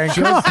Bang Bang.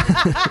 Come on,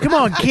 come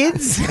on,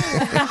 kids. Dude,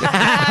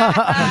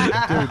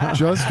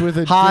 just with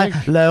a High,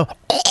 dick. low.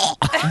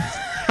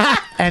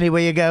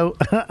 Anyway, you go.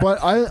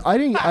 But I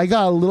didn't. I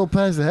got a little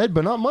past the head,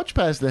 but not much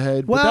past the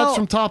head. But Well- that's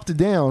from top to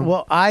down.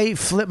 Well, I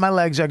flipped my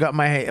legs. I got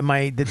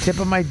the tip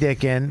of my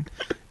dick in,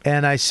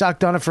 and I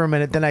sucked on it for a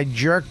minute. Then I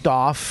jerked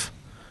off.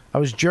 I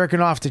was jerking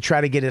off to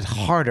try to get it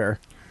harder.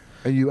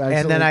 And you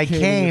And then I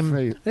came. in your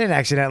I face. didn't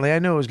accidentally. I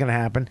knew it was going to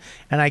happen.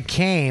 And I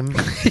came.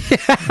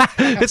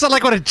 It's not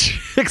like when a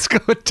chick's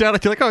going down.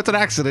 You're like, oh, it's an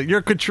accident. You're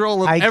in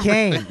control of I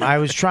everything. came. I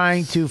was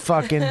trying to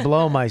fucking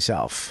blow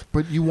myself.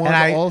 But you want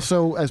And to I-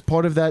 also, as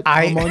part of that,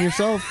 come on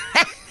yourself.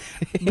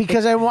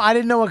 Because I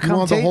didn't know what You cum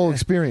want the ta- whole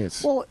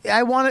experience. Well,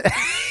 I wanted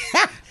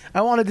I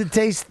wanted to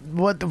taste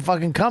what the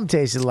fucking cum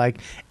tasted like,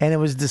 and it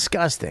was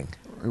disgusting.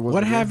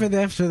 What happened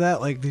after that?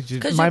 Like, did you?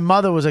 My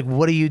mother was like,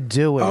 "What are you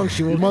doing?" Oh,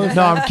 she was. No,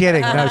 I'm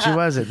kidding. No, she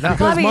wasn't. No.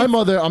 Because my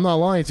mother, I'm not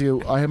lying to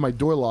you, I had my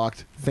door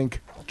locked.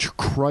 Think,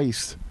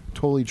 Christ,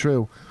 totally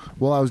true.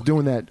 While I was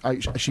doing that,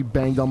 she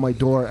banged on my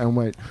door and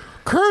went,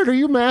 "Kurt, are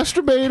you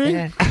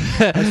masturbating?"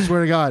 I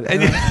swear to God.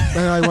 And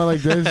I went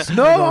like this.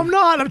 No, I'm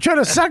not. I'm trying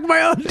to suck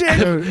my own dick.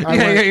 Dude, I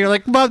went- You're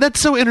like, Mom, that's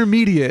so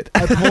intermediate.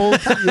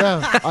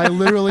 I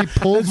literally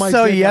pulled my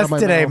So dick out of my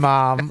yesterday,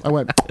 mouth. Mom. I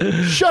went,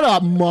 "Shut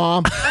up,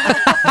 Mom."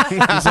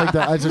 Just like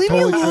that. I just Leave me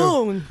totally true.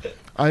 alone.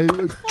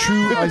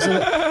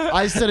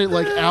 I said it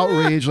like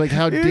outrage, like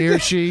how dare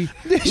she?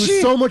 It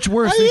was so much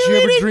worse Are than you she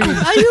ever eating- dreamed.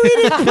 Are you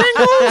eating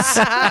Pringles?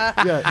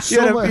 Yeah, You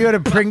so had, much. you had a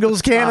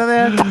Pringles can in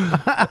there?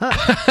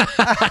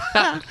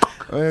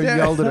 I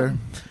yelled at her.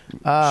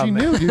 Oh, She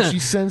man. knew, dude. She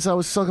sensed I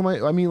was sucking my.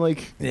 I mean,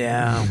 like.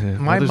 Yeah.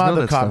 My Mothers know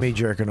mother that caught stuff. me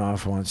jerking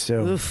off once,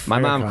 too. My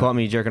Very mom fun. caught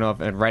me jerking off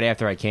right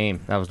after I came.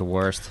 That was the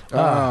worst. Oh,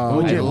 I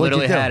what'd you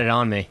literally do? had it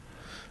on me.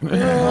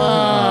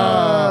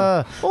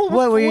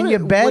 What, were you in your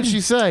bed? What'd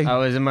she say? I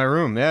was in my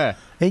room. Yeah.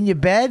 In your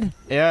bed?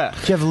 Yeah.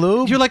 Did you have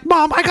lube? You're like,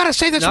 Mom, I gotta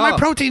say this for No. my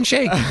protein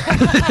shake.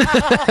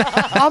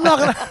 I'm not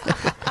gonna.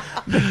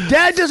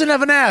 Dad doesn't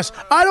have an ass.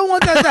 I don't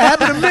want that to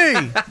happen to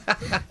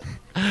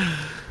me.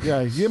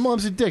 Yeah, your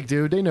mom's a dick,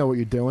 dude. They know what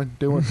you're doing.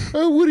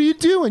 Oh, what are you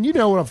doing? You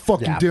know what I'm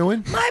fucking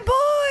doing. My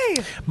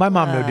boy. My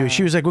mom knew, dude.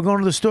 She was like, "We're going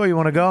to the store. You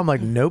want to go?" I'm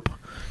like, "Nope."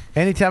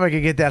 Anytime I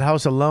could get that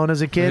house alone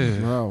as a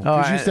kid. No, Oh,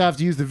 because you used to have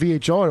to use the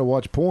VHR to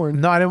watch porn.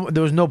 No, I didn't.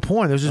 There was no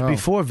porn. This was Oh.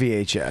 before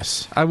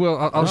VHS. I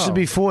will. This is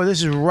before.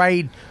 This is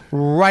right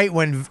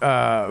when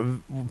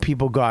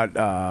people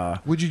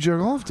got What'd you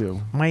jerk off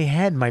to? my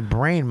head, my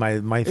brain, my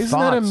Isn't thoughts.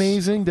 that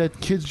amazing that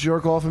kids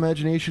jerk off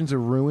imaginations are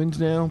ruined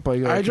now? By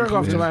I jerk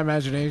off to my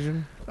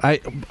imagination. I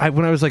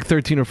when I was like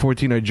 13 or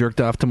 14, I jerked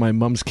off to my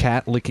mom's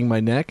cat licking my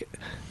neck,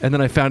 and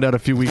then I found out a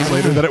few weeks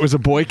later that it was a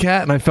boy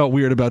cat, and I felt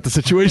weird about the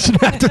situation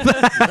after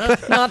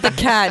that. Not the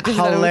cat. Just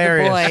that it was the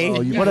Hilarious. boy.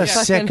 Oh, you What a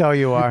Fucking- sicko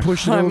you are.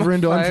 Pushed it over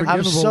into I'm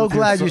unforgivable. so with your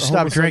glad you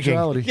stopped drinking.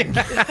 homosexuality.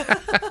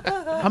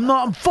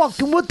 I'm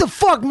fucking. What the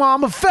fuck,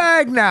 Mom? I'm a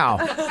fag now.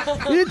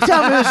 You didn't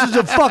tell me this is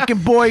a fucking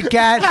boy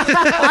cat.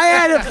 I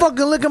had it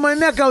fucking licking my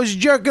neck. I was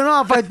jerking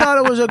off. I thought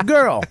it was a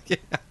girl.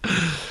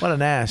 What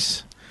an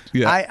ass.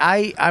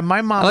 Yeah.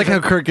 My mom. I like how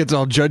Kurt gets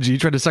all judgy. He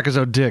tried to suck his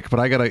own dick, but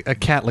I got a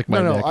cat lick my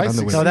No, neck. I on the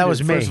succeeded, No, that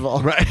was me. First of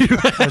all. Right.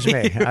 That was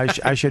me.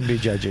 I shouldn't be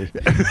judgy.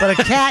 But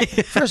a cat,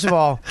 first of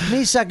all,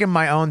 me sucking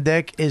my own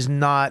dick is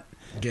not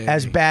Gay.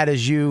 as bad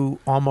as you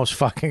almost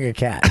fucking a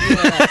cat.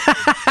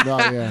 No,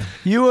 yeah.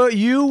 You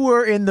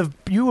were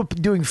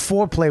doing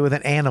foreplay with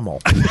an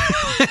animal.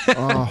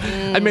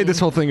 I made this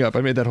whole thing up.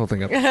 I made that whole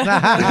thing up. But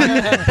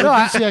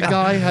you see that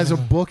guy has a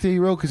book that he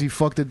wrote because he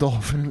fucked a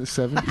dolphin in the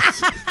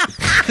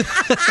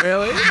 70s.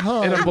 Really?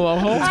 In a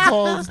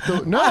blowhole? It's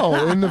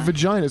called in the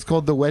vagina. It's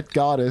called The Wet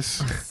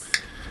Goddess.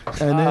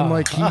 And then,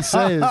 like he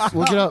says,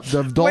 look it up.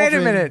 The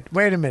dolphin.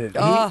 Wait a minute.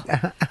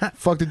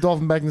 Fucked a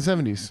dolphin back in the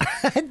 70s.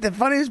 The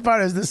funniest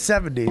part is the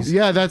 70s.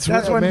 Yeah, that's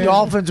when man,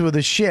 dolphins were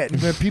the shit.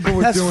 man, people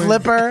were That's doing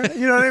Flipper.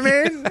 You know what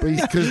I mean?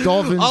 because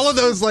dolphins. All of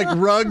those like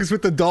rugs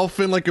with the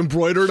dolphin like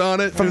embroidered on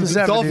it. From the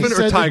 70s. dolphin He or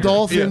said tiger? the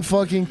dolphin Yeah.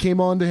 fucking came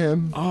on to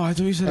him. Oh, I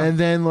thought you said. And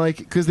then, like,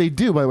 because they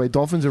do, by the way,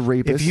 dolphins are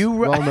rapists. If you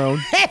well known,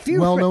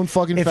 well known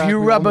fucking. If fact, you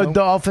we rub all a know.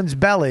 dolphin's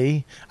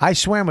belly, I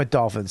swam with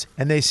dolphins,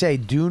 and they say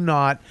do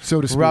not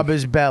So to speak. rub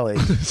his belly.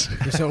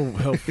 So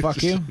he'll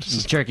fuck you.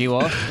 Jerk you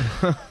off.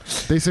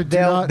 They said do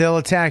not. They'll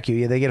attack you.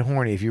 Yeah, they get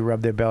horny if you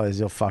rub their bellies.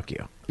 They'll fuck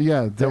you.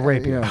 Yeah, They'll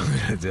rape you.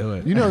 Yeah. Do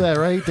it. You know that,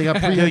 right? They got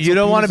Dude, you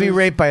don't want to be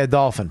raped by a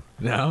dolphin.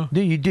 No.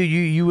 Do you? Do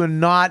you are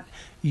not?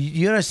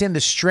 You understand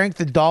the strength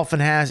the dolphin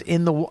has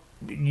in the.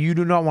 You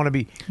do not want to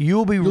be. You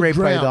will be raped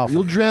by a dolphin.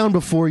 You'll drown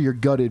before you're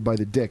gutted by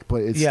the dick,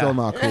 but it's Yeah. still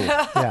not cool.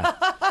 Yeah.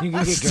 You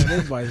can get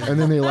goaded by them. And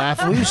then they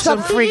laugh. Will you stop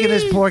freaking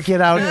this poor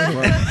kid out?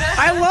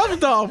 I love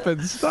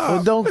dolphins. Stop.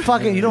 Well, don't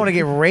fucking. You don't want to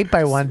get raped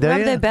by one, do Rub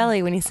you? their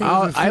belly when you see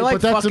Oh, them. I like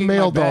But that's a fucking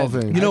male my bed.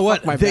 dolphin. You know I what?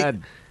 fuck my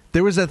bed.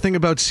 There was that thing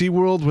about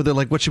SeaWorld where they're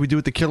like, what should we do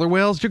with the killer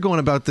whales? You're going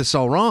about this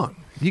all wrong.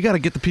 You got to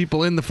get the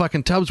people in the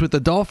fucking tubs with the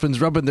dolphins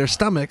rubbing their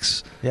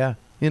stomachs. Yeah.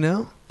 You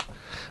know?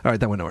 All right,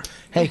 that went nowhere.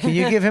 Hey, can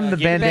you give him the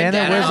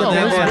bandana? Where's the Oh,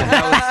 bandana?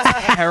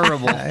 that was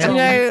terrible. You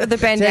know the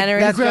bandana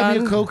is grab me a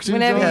gone. Coke, Susan.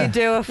 Whenever Yeah. you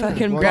do a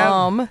fucking Grab-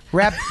 bomb,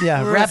 Wrap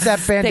that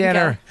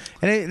bandana.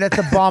 And that's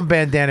a bomb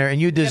bandana, and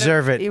you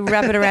deserve it. you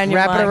wrap it around your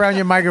Wrap it mic. around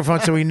your microphone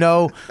so we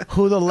know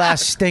who the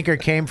last stinker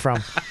came from.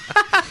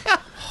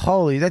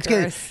 Holy, that's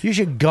good. Gross. You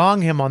should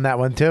gong him on that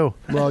one too.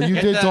 Well, you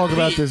did talk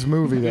about this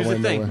movie that Here's the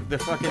went thing. nowhere. The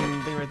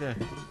fucking thing right there.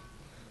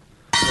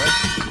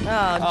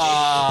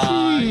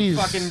 Oh, Jeez.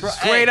 Fucking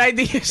Great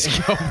idea,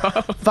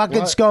 Scopo. Fucking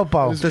What?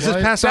 Scopo. This- Does this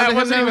what? pass on That to him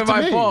wasn't now? even to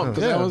my me. fault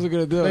because Yeah. I wasn't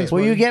gonna do it.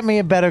 Will you get me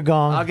a better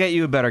gong? I'll get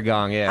you a better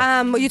gong,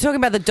 yeah. You're talking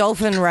about the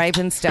dolphin rape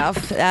and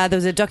stuff. There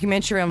was a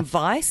documentary on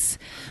Vice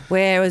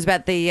where it was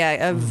about the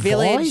a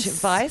village.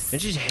 Vice. I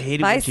just hate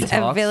it when Vice, she a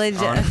talks, village.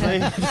 honestly.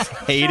 Just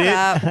hate Shut it.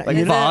 up. Like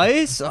Is it-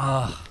 Vice?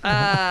 Oh,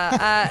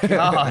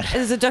 God. It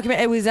was a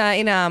document. It was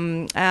in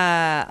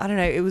I don't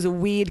know. It was a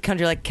weird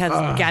country like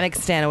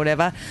Kazakhstan or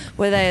whatever,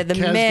 where the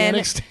men.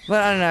 Kazghanistan.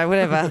 Well, I don't know,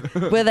 whatever.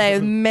 Where they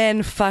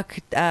men fuck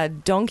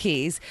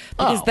donkeys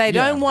because they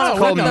don't want to It's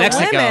fuck called the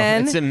Mexico.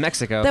 women. It's in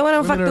Mexico. They want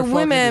to Women fuck the are fucking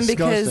women disgusting.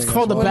 because It's It's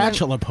called the women-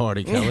 bachelor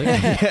party, Kelly.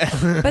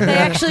 But they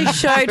actually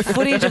showed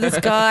footage of this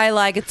guy.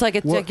 It's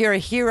like you're a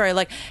hero.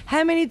 Like,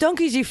 how many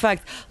donkeys you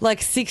fucked?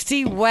 Like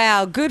 60.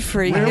 Wow, good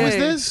for you. Where was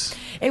this?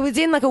 It was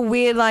in like a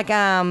weird like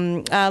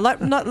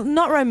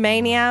not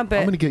Romania, but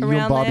I'm gonna get you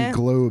around a Bobby there.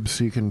 Globe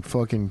so you can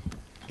fucking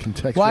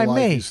contextualize Why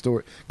me? the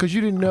story. Because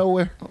you didn't know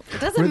where. It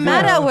doesn't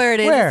matter where it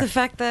is. Where? It's the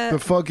fact that The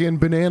fucking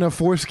banana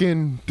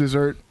foreskin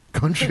dessert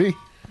country.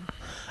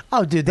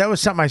 Oh, dude, that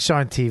was something I saw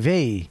on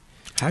TV.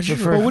 How'd you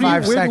For But what do you,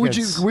 5 where'd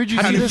you seconds. where'd you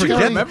How see do you this forget?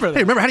 guy? Hey,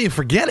 remember, how do you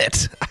forget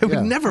it? I would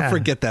Yeah. never Yeah.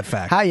 forget that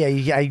fact. How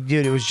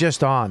dude, it was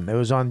just on. It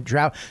was on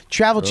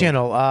Travel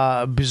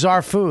Channel.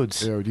 Bizarre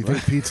Foods. Yo, do you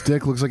think Pete's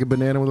dick looks like a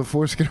banana with a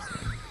foreskin?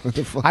 What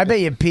the fuck? I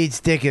bet you Pete's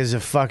dick is a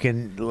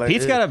fucking.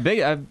 Pete's got a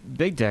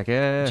big deck,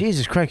 yeah.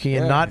 Jesus Christ! Can you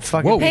not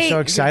fucking Whoa. be Hey, so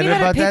excited you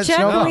got about a that?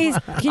 picture? Scopo? Please,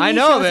 can I you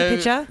know, show us a man.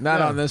 picture?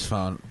 Not on this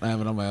phone. I have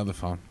it on my other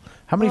phone.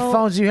 How many Well-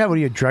 phones do you have? What are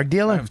you, a drug I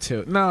dealer? have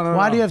two. No.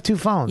 Why do you have two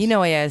phones? You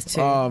know he has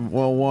two.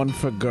 Well, one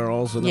for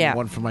girls and then Yeah.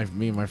 one for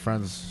me and my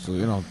friends.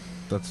 So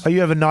that's. Oh, you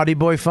have a naughty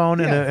boy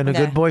phone and Yeah. a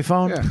Yeah. good boy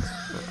phone? Yeah.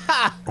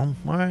 Oh,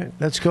 all right,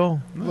 that's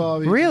cool.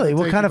 Bobby, Really?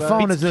 What take kind it of back.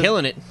 phone Pete's is it?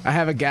 killing it. I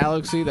have a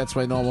Galaxy. That's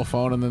my normal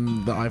phone, and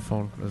then the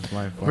iPhone is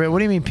my phone. What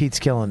do you mean Pete's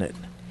killing it?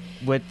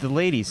 With the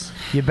ladies.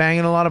 You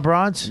banging a lot of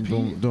broads?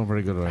 Doing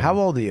pretty good right How now.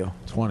 old are you?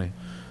 20.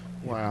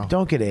 Wow.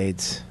 Don't get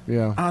AIDS.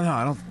 Yeah. Oh no,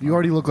 I don't. You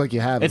already look like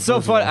you have. It's it,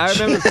 so first of fun.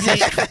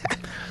 all.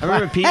 I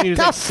remember Pete when he was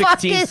like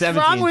 16, What is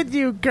 17. wrong with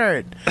you,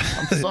 Kurt?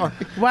 I'm sorry.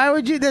 Why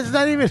would you? That's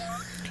not even.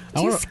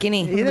 Too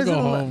skinny. He doesn't.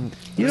 go look- home.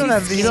 You don't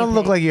have. You don't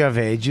look like you have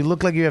AIDS. You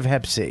look like you have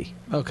Hep C.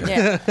 Okay.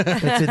 Yeah. It's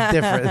a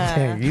different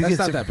thing. You That's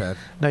can not that bad.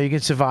 No, you can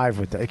survive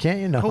with that, can't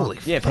you? No. Holy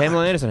Yeah,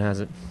 Pamela Anderson has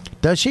it.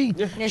 Does she?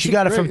 Yeah, she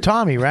got it from great.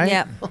 Tommy, right?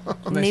 Yeah.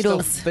 They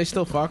Needles. They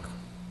still fuck.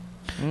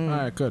 All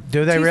right, good.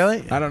 Do they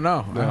really? I don't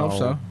know. I hope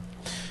so.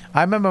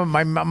 I remember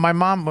my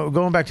mom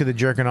going back to the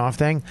jerking off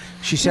thing.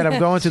 She said, "I'm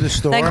going to the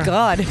store." Thank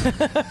God.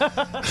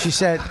 She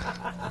said,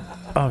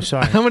 "Oh,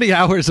 sorry." How many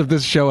hours of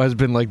this show has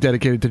been like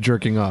dedicated to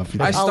jerking off?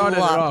 I started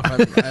it lot. off. I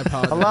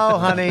apologize. Hello,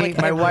 honey. Like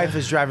My everyone. wife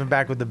is driving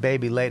back with the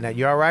baby late night.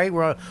 You all right?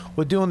 We're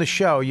doing the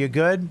show. You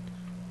good?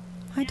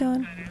 Hi,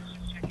 Dawn.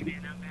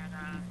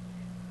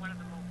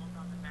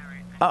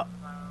 Oh.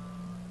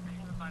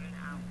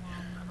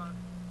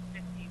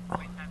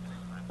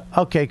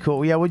 Okay,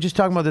 cool. Yeah, we're just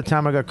talking about the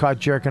time I got caught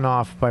jerking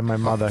off by my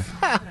mother.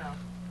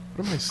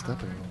 What am I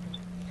stepping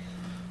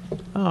on?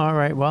 Oh, all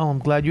right. Well, I'm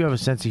glad you have a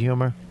sense of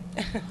humor.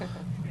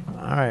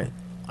 All right.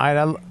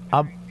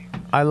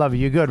 I love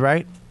you. You good,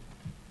 right?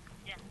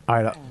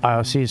 All right.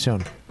 I'll see you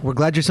soon. We're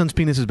glad your son's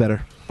penis is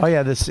better. Oh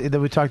yeah,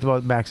 we talked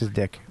about Max's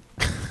dick.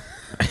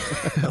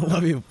 I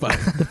love you, bud.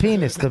 The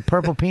penis, the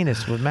purple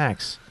penis with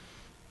Max.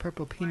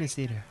 Purple penis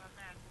eater.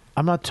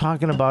 I'm not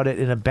talking about it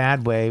in a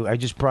bad way. I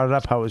just brought it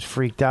up how it was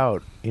freaked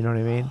out. You know what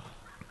I mean?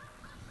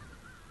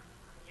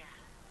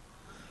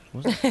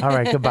 All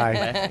right,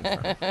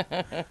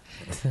 goodbye.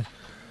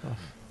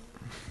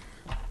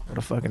 What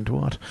a fucking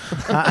twat.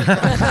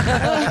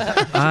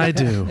 I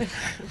do.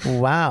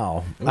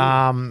 Wow.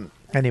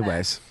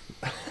 Anyways.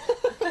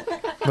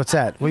 What's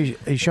that? Are you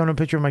showing a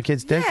picture of my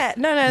kid's dick? Yeah.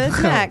 No,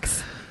 that's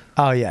Max.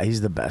 Oh yeah,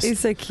 he's the best. He's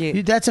so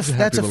cute. That's a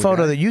little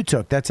photo guy. that you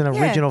took. That's an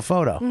Yeah. original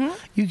photo. Mhm.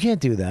 You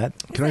can't do that.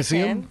 Can I see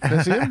him? Can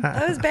I see him?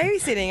 I was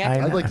babysitting. I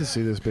know. I'd like to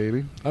see this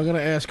baby. I'm gonna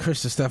ask Chris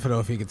Stefano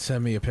if he could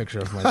send me a picture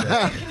of my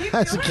dick.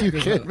 That's a cute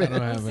kid, I man.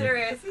 don't have it.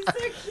 Serious. He's so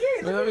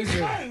cute. Let me see.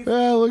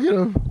 Yeah, look at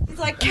him. He's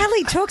like,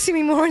 Kelly, talk to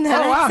me more in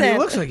that Oh wow, accent. he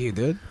looks like you,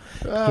 dude.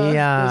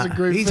 That's a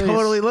great He face.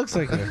 totally looks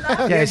like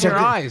her. Yeah, Your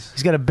eyes.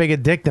 He's got a bigger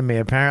dick than me,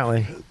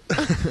 apparently.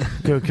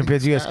 Good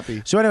compared to you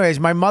guys. So, anyways,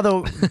 my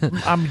mother,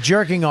 I'm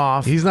jerking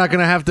off. He's not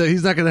gonna have to.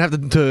 He's not gonna have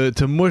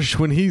to mush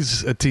when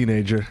he's a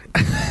teenager.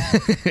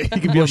 He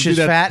can be able Mush to his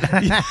do that.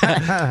 fat.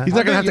 Yeah. He's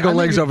not gonna have to go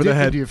legs over the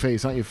head. To your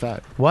face, not your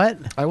fat. What?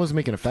 I wasn't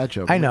making a fat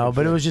joke. I know,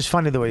 but it was just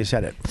funny the way you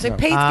said it. So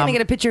Pete's going to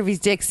get a picture of his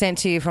dick sent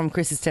to you from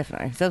Chris and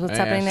Stefano. Is that what's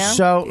happening now?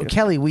 So,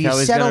 Kelly, will you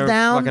Kelly's settle gonna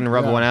down? Fucking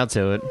rub one out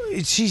to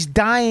it. She's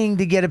dying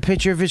to get a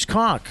picture of his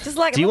cock. Just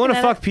like Do you want to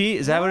looking at fuck Pete?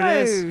 Is that what it No,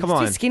 is? Come it's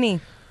on. too skinny.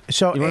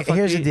 So You wanna fuck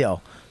here's the Pete?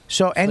 deal.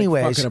 So,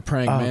 anyways, fucking a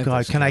praying oh mantis,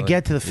 god, can I Kelly.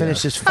 get to the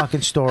finish this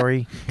fucking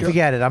story?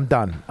 Forget it. I'm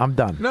done. I'm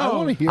done. No, I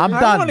wanna hear I'm it.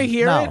 done. I want to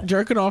hear No. it.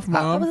 Jerking off,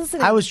 mom.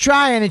 I was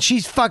trying, and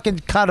she's fucking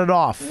cut it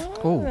off.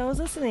 Oh, I was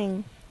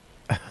listening.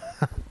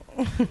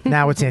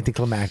 Now it's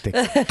anticlimactic.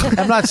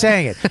 I'm not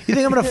saying it. You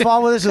think I'm going to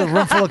fall with this in a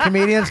room full of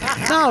comedians?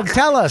 No,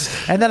 tell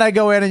us. And then I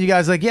go in, and you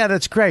guys are like, yeah,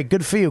 that's great.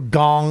 Good for you,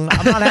 gong.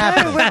 I'm not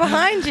happy. No, we're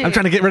behind you. I'm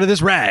trying to get rid of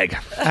this rag.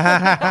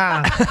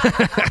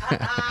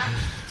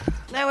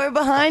 No, we're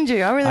behind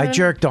you. I really I wanna-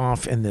 jerked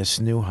off in this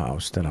new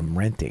house that I'm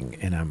renting,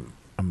 and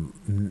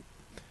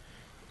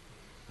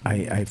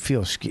I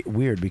feel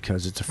weird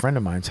because it's a friend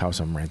of mine's house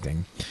I'm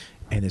renting,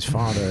 and his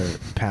father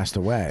passed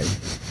away,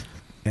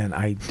 and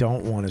I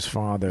don't want his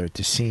father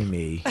to see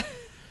me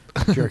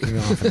jerking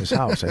off in his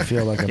house. I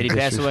feel like I'm Did he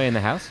pass away in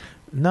the house?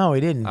 No,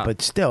 he didn't.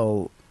 But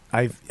still,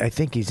 I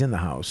think he's in the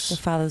house. The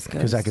father's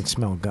because I ghost. can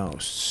smell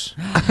ghosts.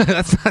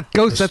 That's not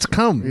ghosts. That's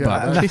cum. Yeah,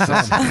 Bob. that's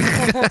Jesus.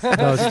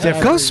 No, it's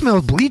different. Ghosts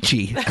smell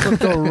bleachy.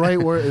 Go right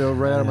where,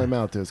 right out of my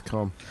mouth. There's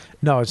cum.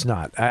 No, it's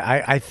not.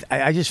 I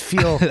just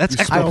feel That's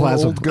You smell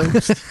ectoplasm. old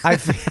ghost. I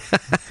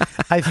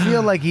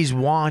feel like he's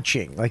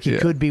watching, like he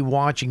could be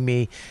watching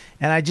me,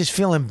 and I just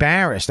feel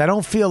embarrassed. I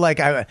don't feel like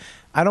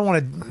I don't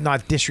want to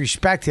not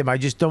disrespect him. I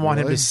just don't want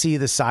him Really? to see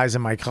the size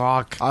of my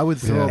cock. I would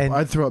throw. And-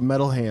 I'd throw up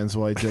metal hands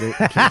while I did it.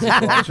 Kids was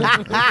watching.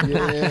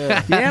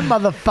 Yeah. Yeah,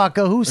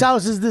 motherfucker. Whose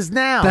house is this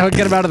now? That would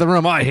get him out of the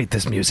room. Oh, I hate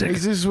this music.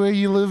 Is this where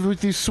you live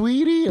with your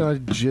sweetie? And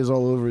I'd jizz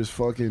all over his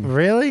fucking.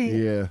 Really?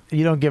 Yeah.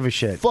 You don't give a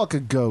shit. Fuck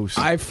a ghost.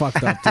 I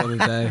fucked up the other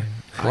day.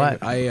 What?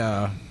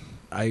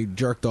 I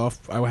jerked off.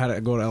 I had to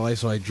go to LA,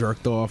 so I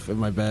jerked off in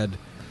my bed,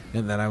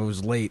 and then I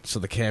was late, so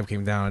the cab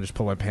came down. I just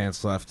pulled my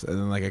pants left, and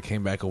then like I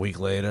came back a week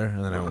later,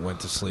 and then I went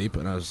to sleep,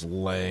 and I was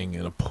laying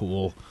in a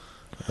pool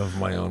of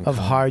my own Of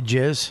cum. hard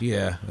jizz?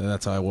 Yeah, and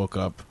that's how I woke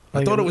up.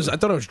 Like I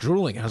thought I was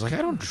drooling. I was like,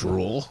 I don't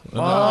drool. And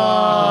Oh.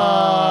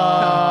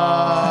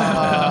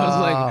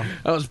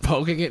 I was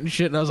poking it and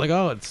shit, and I was like,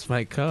 oh, it's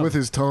my cum. With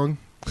his tongue.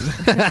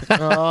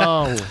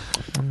 Oh.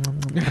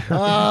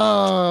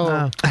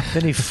 Oh.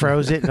 Then he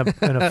froze it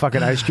in a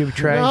fucking ice cube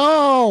tray.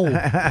 No.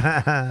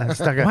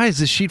 Stuck it. Why is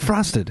this sheet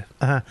frosted?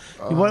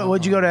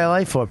 What'd you go to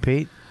LA for,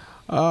 Pete?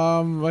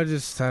 I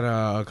just had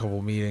a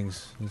couple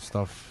meetings and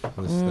stuff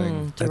for this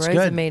thing. That's DeRosa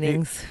good.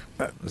 meetings.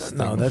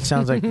 No, that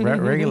sounds like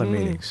regular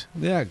meetings.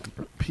 Yeah,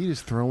 Pete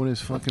is throwing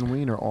his fucking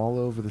wiener all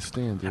over the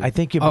stand, dude. I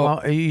think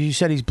you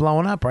said he's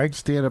blowing up, right?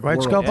 Stand up, Right,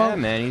 world. Scopo? Yeah,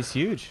 man, he's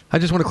huge. I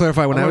just want to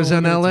clarify. When I I was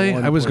in wanna limit it LA,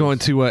 to I was one going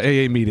to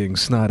AA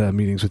meetings, not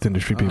meetings with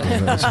industry people.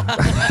 There's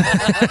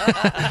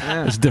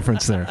a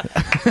difference there.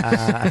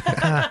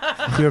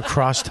 You were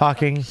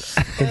cross-talking in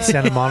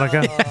Santa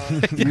Monica.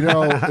 You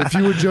know, if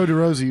you were Joe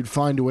DeRosa, you'd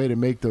find a way to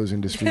make those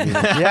industry meetings.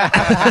 Yeah.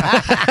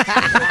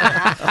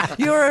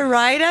 You're a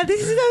writer?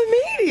 This is a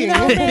meeting. You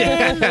know,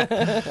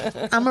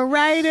 man, I'm a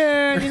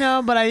writer,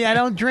 but I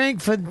don't drink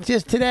for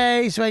just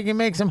today so I can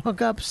make some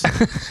hookups.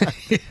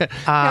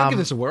 I'll give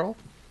this a whirl.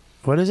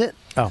 What is it?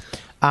 Oh.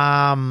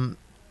 Wow,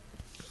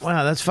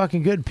 that's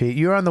fucking good, Pete.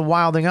 You're on the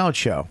Wilding Out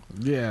show.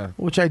 yeah.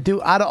 Which I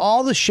do. Out of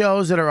all the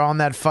shows that are on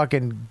that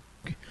fucking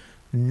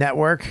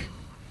network,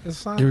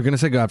 It's not. You were going to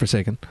say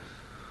Godforsaken.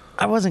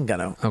 I wasn't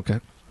going to. Okay.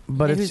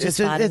 But Maybe it's just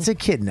it's a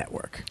kid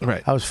network.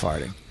 Right. I was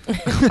farting.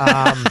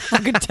 I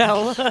could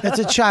tell. It's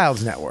a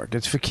child's network.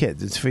 It's for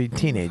kids. It's for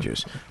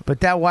teenagers. But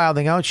that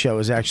Wilding Out show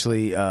is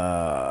actually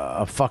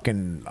a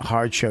fucking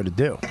hard show to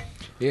do.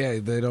 Yeah,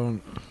 they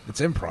don't. It's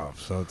improv,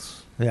 so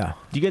it's. Yeah.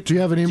 Do you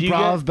have an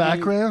improv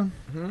background?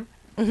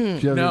 Do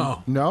you have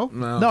No. No?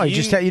 No, you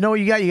just you know what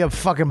you got? You got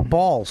fucking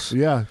balls.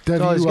 Yeah.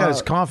 That's all he's got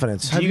is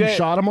confidence. Have you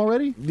shot him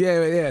already? Yeah.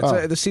 It's,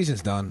 Oh. the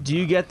season's done. Do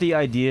you get the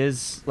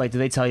ideas? Like, do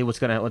they tell you what's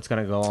gonna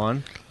go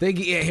on? But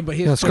Yeah,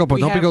 here's Scopo,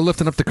 don't be go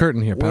lifting up the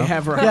curtain here, pal. We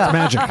have Yeah.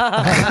 Magic.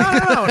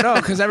 no,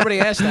 because everybody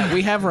asks that.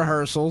 We have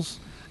rehearsals,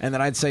 and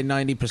then I'd say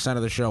 90%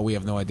 of the show we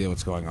have no idea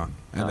what's going on,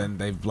 and then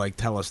they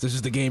tell us this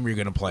is the game you're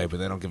going to play, but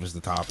they don't give us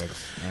the topics.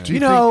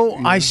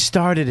 I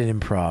started an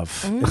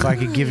improv. If I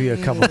could give you a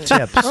couple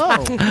tips.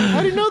 Oh,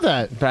 how do you know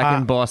that? Back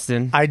in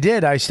Boston. I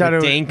did. I started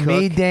With Dane with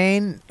me, Cook.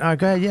 Dane. Go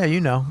ahead. Yeah,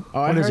 you know.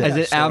 Oh, I What is heard it? Is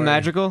that it Al story.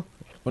 Magical?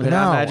 Was it No,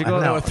 Al Magical?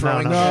 no, They were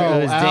throwing no. shoes.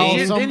 It was Al,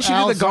 Dane. some- Didn't you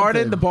Al do the garden,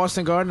 something. the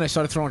Boston Garden? They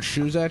started throwing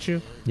shoes at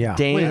you. Yeah.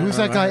 Dane. Wait, who's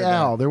that guy,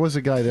 Al? There was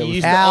a guy that He was...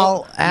 used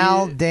to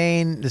Al,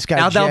 Dane, this guy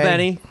Al Jay.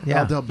 Dalbeni. Yeah,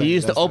 Al Dalbeni, He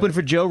used to that's open right.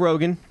 for Joe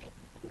Rogan.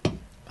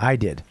 I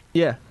did.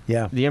 Yeah.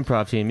 Yeah. The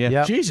improv team. Yeah.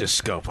 Yep.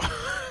 Jesus, Scopo.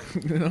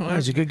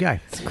 He's a good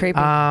guy. Creepy.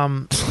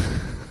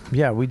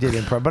 Yeah, we did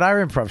improv, but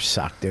our improv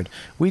sucked, dude.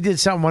 We did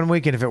something one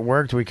week, and if it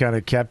worked, we kind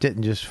of kept it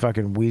and just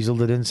fucking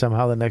weaseled it in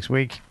somehow the next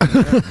week.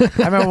 I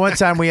remember one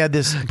time we had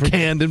this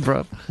canned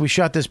improv. We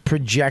shot this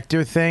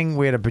projector thing.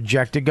 We had a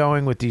projector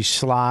going with these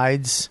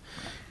slides,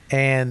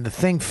 and the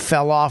thing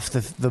fell off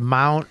the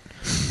mount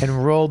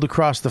and rolled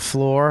across the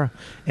floor,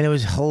 and it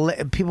was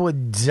people were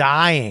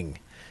dying.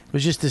 It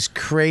was just this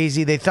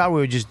crazy. They thought we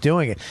were just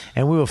doing it,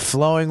 and we were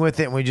flowing with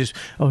it. And we just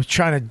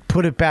trying to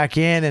put it back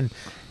in,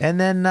 and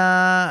then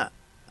the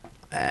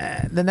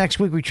next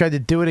week we tried to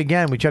do it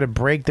again. We tried to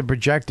break the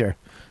projector,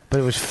 but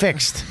it was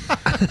fixed,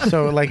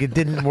 so like it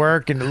didn't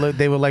work. And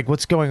they were like,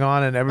 "What's going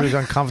on?" And everybody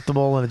was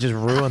uncomfortable, and it just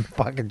ruined the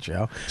fucking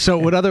show. So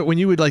when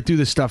you would like do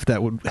the stuff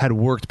that had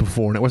worked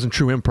before and it wasn't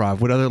true improv,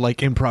 would other like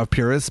improv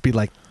purists be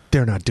like,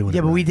 they're not doing it?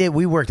 Yeah, but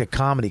we worked at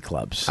comedy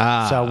clubs,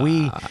 so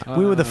we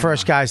were the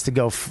first guys to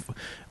go.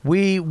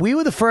 We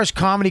were the first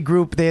comedy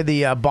group. They had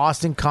the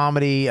Boston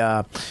Comedy.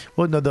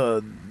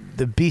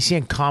 The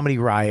BCN Comedy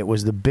Riot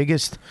was the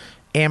biggest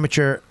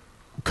amateur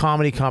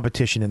comedy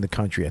competition in the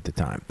country at the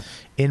time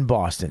in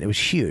Boston. It was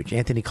huge.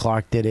 Anthony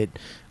Clark did it.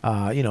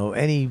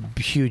 Any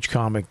huge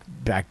comic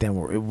back then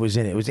was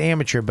in it. It was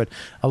amateur, but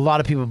a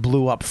lot of people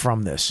blew up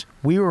from this.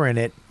 We were in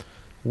it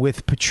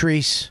with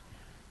Patrice,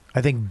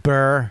 I think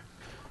Burr,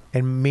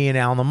 and me and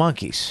Al and the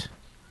Monkeys.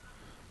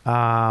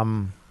 I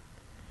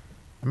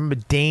remember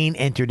Dane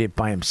entered it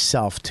by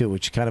himself too,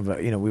 which kind of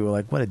we were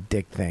like, what a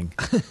dick thing.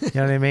 You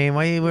know what I mean?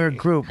 We're a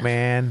group,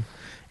 man.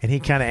 And he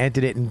kind of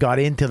entered it and got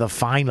into the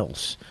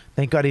finals.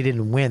 Thank God he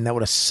didn't win. That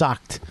would have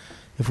sucked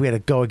if we had to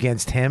go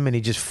against him and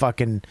he just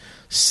fucking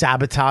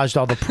sabotaged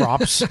all the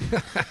props. You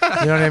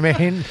know what I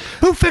mean?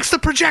 Who fixed the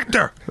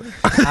projector?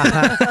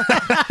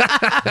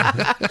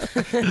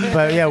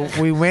 But yeah,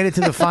 we made it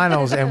to the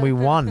finals and we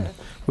won.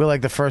 We were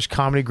like the first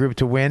comedy group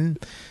to win.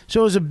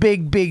 So it was a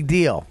big, big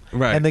deal.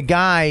 Right. And the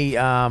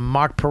guy,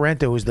 Mark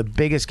Parento, who was the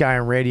biggest guy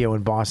on radio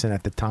in Boston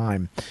at the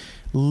time,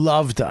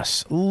 loved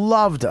us,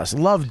 loved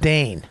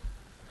Dane.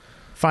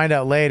 Find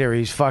out later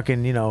he's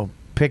fucking,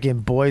 picking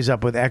boys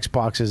up with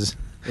Xboxes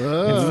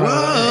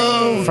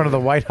in front of the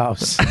White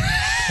House.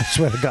 I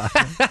swear to God.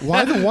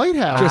 Why the White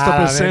House? Dressed up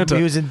as Santa.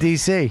 He was in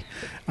D.C. Meet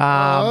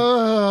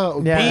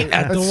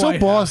at the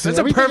White House. That's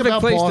a perfect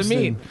place to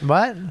meet.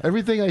 What?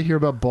 Everything I hear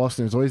about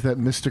Boston is always that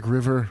Mystic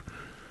River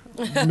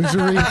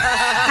misery.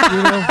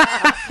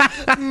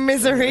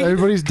 Misery.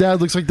 Everybody's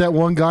dad looks like that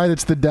one guy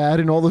that's the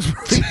dad in all this.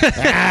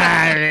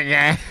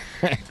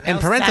 And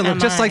Parento looked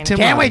just like Tim.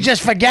 Can't we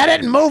just forget it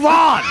and move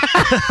on?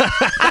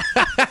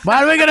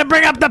 Why are we going to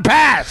bring up the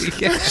past?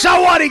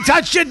 So what? He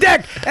touched your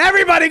dick.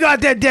 Everybody got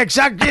their dick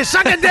sucked. You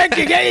suck a dick,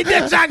 you get your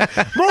dick sucked.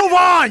 Move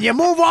on. You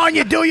move on.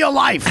 You do your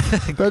life.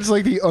 That's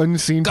like the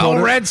unseen Go part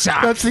of- Red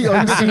Sox. That's the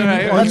unseen.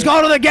 Let's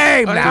go to the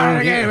game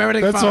now.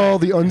 That's all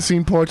the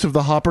unseen parts of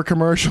the Hopper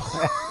commercial.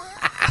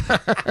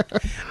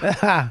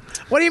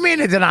 What do you mean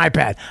it's an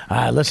iPad?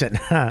 Listen,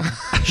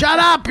 shut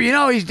up.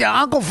 He's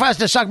Uncle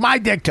Fester sucked my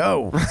dick too.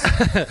 You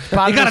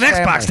got an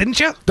Xbox, didn't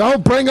you?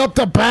 Don't bring up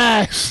the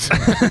past.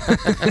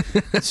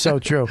 It's so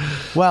true.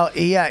 Well,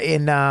 yeah,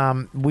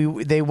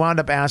 they wound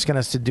up asking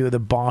us to do the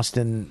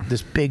Boston,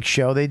 this big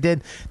show they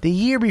did. The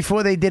year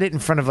before they did it in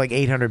front of like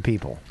 800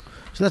 people.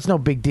 So that's no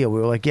big deal. We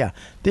were like, yeah.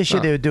 This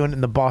year they were doing it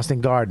in the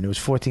Boston Garden. It was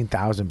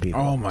 14,000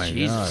 people. Oh, my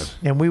God.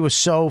 And we were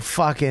so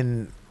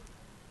fucking...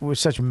 We were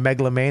such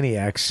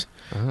megalomaniacs.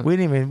 We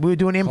were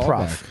doing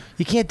improv. Callback.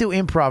 You can't do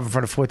improv in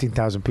front of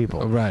 14,000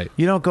 people. Right.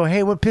 You don't go,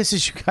 hey, what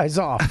pisses you guys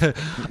off?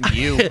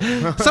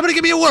 Somebody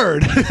give me a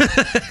word.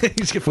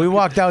 We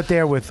walked out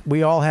there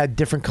we all had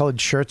different colored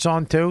shirts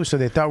on too, so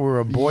they thought we were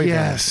a boy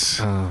Yes.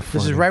 band.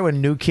 This is right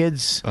when New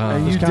Kids.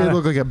 And you did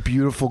look like a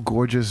beautiful,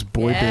 gorgeous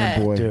boy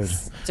band boy. Dude.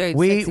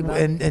 Dude,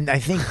 And I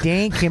think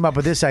Dane came up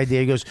with this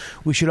idea. He goes,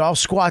 we should all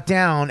squat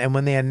down, and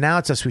when they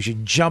announce us, we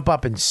should jump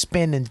up and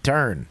spin and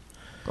turn.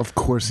 Of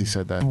course he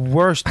said that.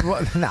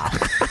 No.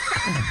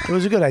 It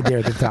was a good idea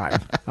at the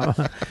time.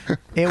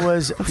 It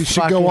was You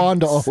should go on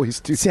to always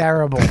do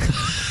terrible.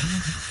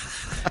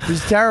 It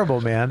was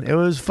terrible, man. It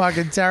was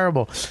fucking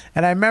terrible.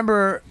 And I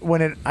remember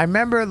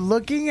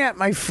looking at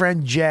my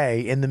friend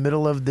Jay in the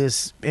middle of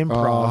this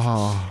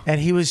improv,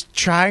 and he was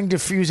trying to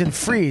fuse and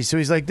freeze. So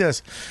he's like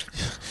this,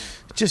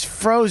 just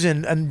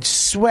frozen and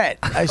sweat.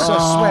 I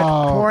saw sweat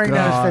pouring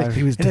down his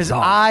face, and his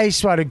eyes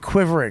started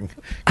quivering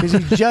because he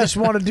just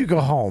wanted to go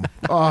home.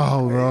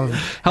 Oh, bro.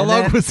 How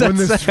long was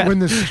that when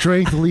the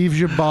strength leaves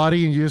your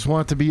body and you just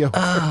want it to be over?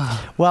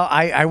 Well,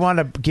 I wound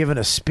up giving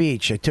a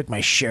speech. I took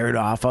my shirt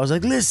off. I was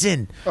like,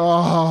 "Listen,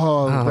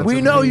 that's we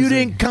know you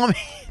amazing. didn't come.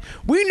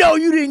 We know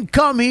you didn't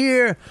come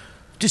here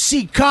to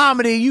see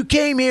comedy. You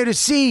came here to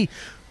see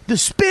the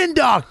Spin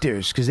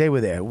Doctors because they were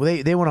there.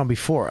 They went on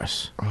before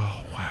us.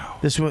 Oh wow!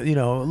 This was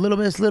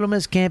Little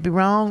Miss can't be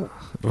wrong.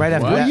 Right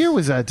after What that. year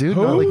was that, dude?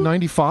 Who? Like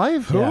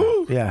 95?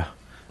 Yeah.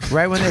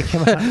 Right when they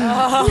came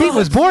out. Pete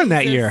was born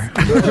that year.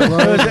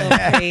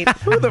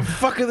 Who the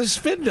fuck are the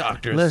Spin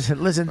Doctors?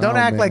 Listen. Don't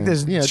act like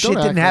this shit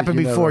didn't happen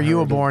before you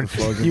were born.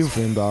 You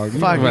Spin Dog.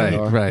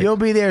 fucking Right. You'll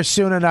be there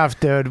soon enough,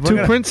 dude.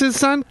 Two princes,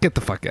 son? Get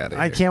the fuck out of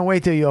here. I can't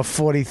wait till you're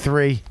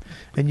 43.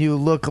 and you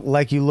look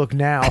like you look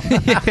now.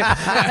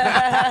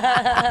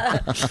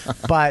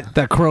 But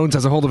that Crohn's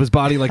has a hold of his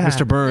body like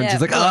Mr. Burns. Yeah.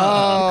 He's like,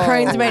 oh.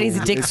 Crohn's made his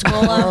dick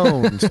smaller.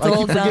 Crohn's. It's I all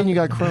keep forgetting done. you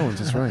got Crohn's.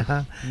 That's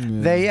right.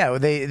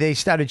 They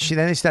started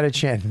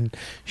chanting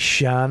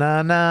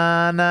Shana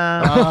na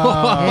na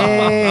Oh.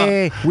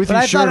 hey With But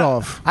your I shirt thought-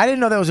 off. I didn't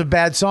know that was a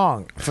bad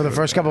song for the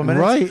first couple of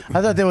minutes. Right.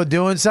 I thought they were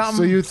doing something.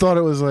 So you thought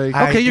it was like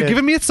I Okay, you're did.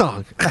 giving me a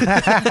song.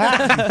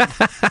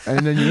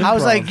 and then you I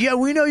was improv. like, yeah,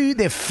 we know you.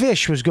 The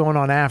fish was going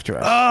on after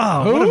us.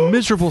 Oh, what a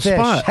miserable Fish.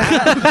 spot.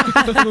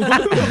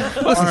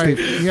 all right,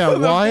 yeah,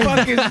 why?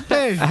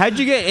 How'd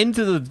you get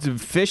into the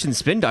fish and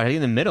spin doctor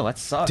in the middle? That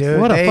sucks. Dude,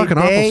 What a fucking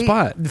awful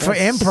spot. for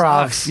That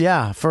improv. sucks.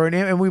 Yeah,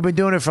 and we've been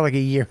doing it for like a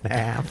year and a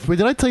half. Wait,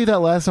 did I tell you that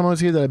last time I was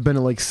here that I've been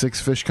to like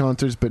 6 Fish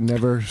concerts but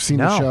never seen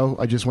No. the show?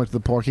 I just went to the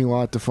parking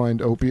lot to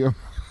find opium.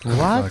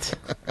 What?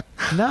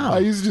 No. I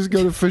used to just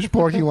go to Fish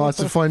parking lots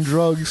to find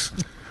drugs.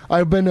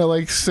 I've been to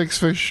like 6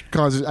 Fish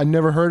concerts. I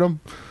never heard them.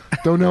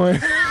 Don't know it.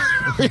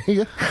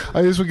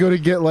 I just would go to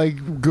get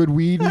like good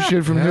weed and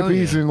shit from Hell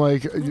hippies yeah. and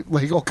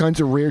like all kinds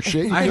of rare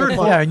shit. I heard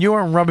Yeah, and you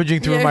weren't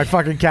rummaging through my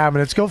fucking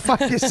cabinets. Go fuck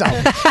yourself.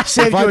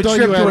 Saved If I you a thought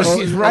trip you to had,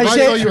 a. if I I thought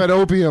saved you had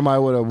opium, I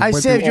would have. I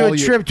saved you a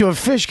trip to a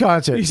Fish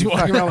concert. He's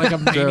walking around like a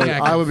Dude,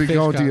 maniac. I would be Fish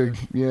going to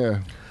concert. yeah.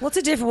 What's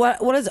the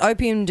difference? What does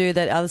opium do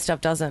that other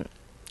stuff doesn't?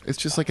 It's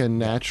just like a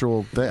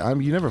natural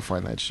thing. You never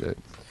find that shit.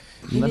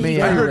 Let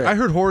me. I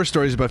heard horror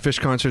stories about Fish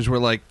concerts where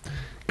like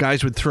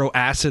guys would throw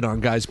acid on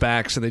guys'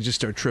 backs and they just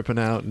start tripping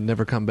out and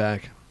never come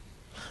back.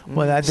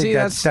 Well, I think See,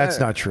 that's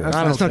not true.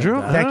 That's not true.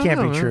 I That don't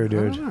can't know, be true, man.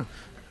 I dude. don't know.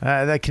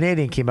 That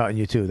Canadian came out in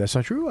you too. That's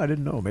not true. I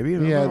didn't know. Maybe.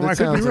 Yeah, I that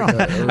could be sounds wrong.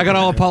 like I got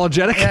all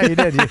apologetic. Yeah, you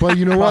did. But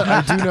you know what?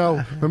 I do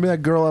know. Remember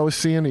that girl I was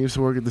seeing that used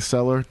to work at the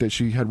cellar that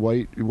she had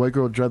white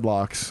girl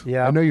dreadlocks?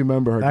 Yeah. I know you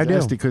remember her. I do.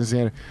 Esty couldn't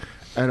stand it.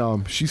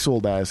 And she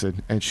sold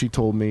acid, and she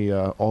told me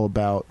all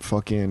about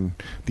fucking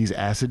these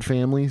acid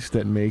families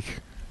that make.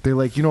 They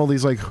like all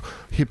these like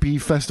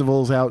hippie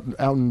festivals out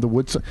in the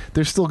woods.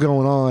 They're still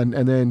going on,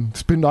 and then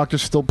Spin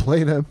Doctors still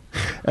play them,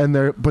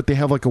 but they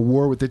have like a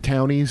war with the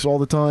townies all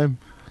the time.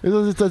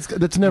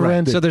 That's never Right.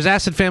 ended. So there's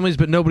acid families,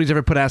 but nobody's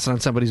ever put acid on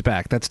somebody's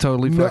back. That's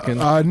totally fucking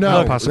no. no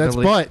That's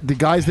possibility. but the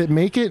guys that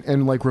make it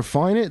and like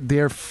refine it,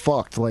 they're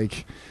fucked.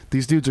 Like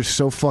these dudes are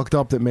so fucked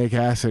up that make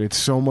acid. It's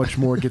so much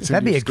more. Gets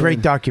That'd be into a your great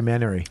skin.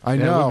 documentary. I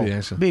Yeah, it know. would be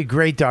acid. It'd be a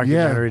great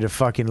documentary to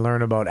fucking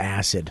learn about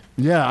acid.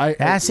 Yeah,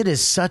 Acid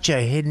is such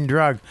a hidden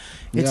drug.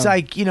 It's Yeah.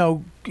 like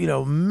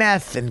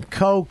meth and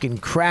coke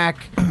and crack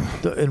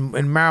and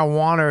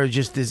marijuana are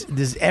just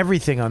there's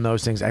everything on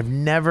those things. I've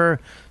never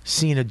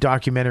seen a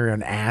documentary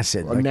on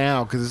acid. Like,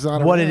 now because it's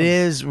not what around. it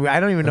is. I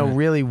don't even know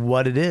really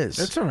what it is.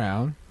 It's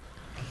around.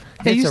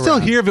 Yeah, you It's still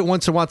around. hear of it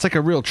once in a while. It's like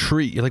a real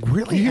treat. You're like,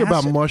 really? You hear about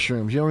acid?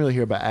 mushrooms. You don't really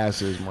hear about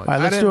acid as much. All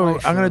right, let's do.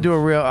 I'm going to do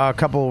a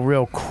couple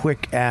real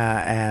quick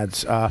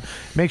ads.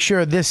 Make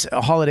sure this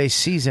holiday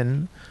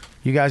season,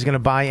 you guys going to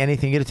buy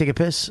anything? You going to take a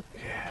piss?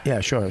 Yeah,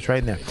 sure. It's right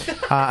in there.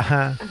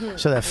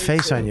 So that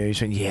face on you, you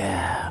said,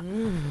 yeah.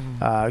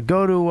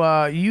 Go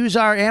to use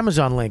our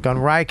Amazon link on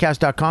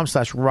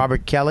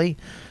riotcast.com/Robert Kelly.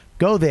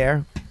 Go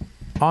there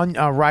on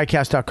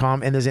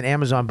riotcast.com, and there's an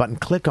Amazon button.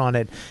 Click on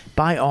it.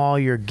 Buy all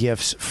your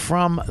gifts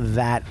from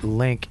that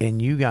link,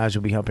 and you guys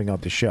will be helping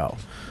out the show.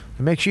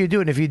 Make sure you do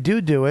it. And if you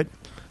do it,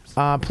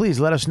 please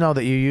let us know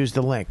that you use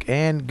the link.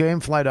 And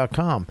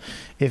Gamefly.com.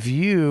 If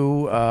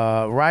you,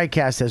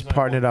 Riotcast has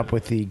partnered up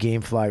with the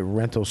Gamefly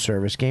rental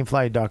service.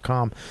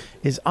 Gamefly.com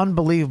is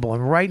unbelievable.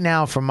 And right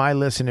now, for my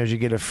listeners, you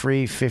get a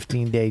free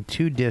 15-day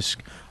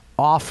 2-disc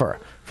offer.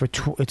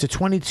 It's a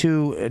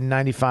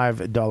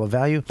 $22.95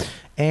 value,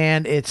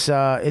 and it's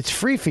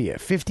free for you.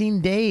 15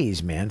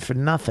 days, man, for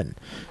nothing.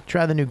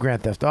 Try the new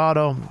Grand Theft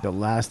Auto, The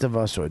Last of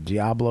Us, or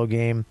Diablo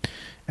game.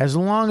 As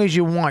long as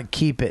you want,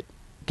 keep it.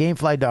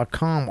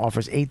 Gamefly.com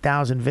offers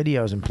 8,000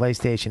 videos in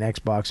PlayStation,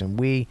 Xbox, and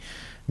Wii.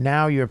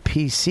 Now your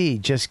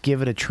PC, just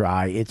give it a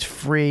try. It's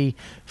free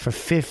for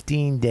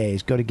 15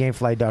 days. Go to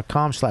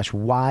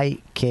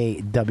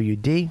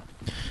Gamefly.com/YKWD.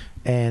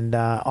 And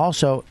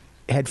also,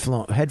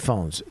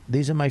 headphones.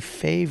 These are my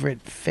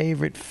favorite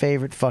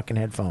fucking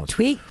headphones.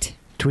 Tweaked.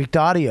 Tweaked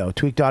Audio.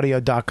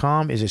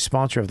 TweakedAudio.com is a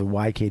sponsor of the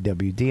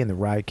YKWD and the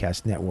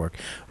Riotcast Network.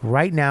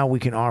 Right now, we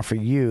can offer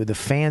you, the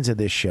fans of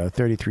this show,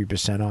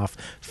 33% off,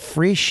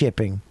 free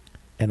shipping,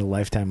 and a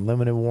lifetime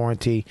limited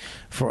warranty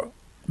for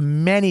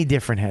many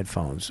different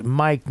headphones.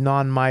 Mic'd,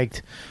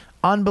 non-mic'd,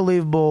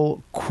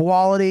 unbelievable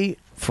quality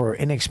for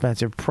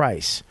inexpensive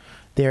price.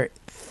 They're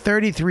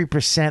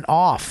 33%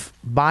 off.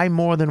 Buy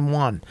more than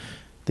one.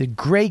 The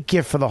great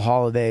gift for the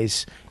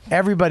holidays.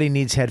 Everybody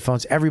needs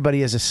headphones.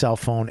 Everybody has a cell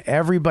phone.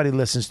 Everybody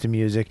listens to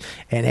music,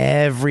 and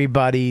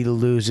everybody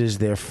loses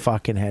their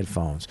fucking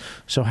headphones.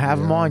 So have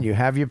them on you.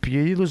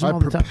 You lose them I all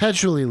the time.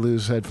 perpetually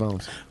lose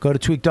headphones. Go to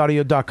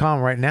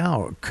tweakedaudio.com right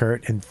now,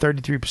 Kurt, and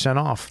 33%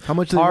 off. How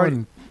much do they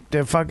run?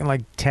 They're fucking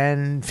like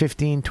 10,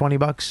 15,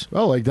 $20.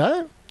 Oh, like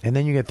that? And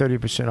then you get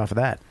 30% off of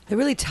that. They're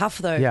really tough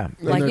though. Yeah.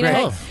 Like And you they're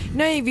know, tough. if you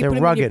They're put them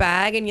in rugged. your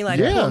bag and you like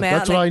Yeah, pull them out.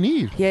 that's what I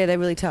need. Yeah, they're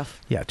really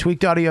tough. Yeah,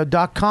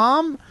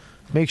 tweakedaudio.com.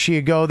 Make sure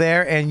you go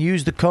there and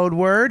use the code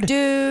word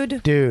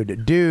dude.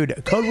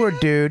 Code word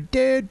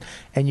dude,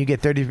 and you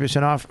get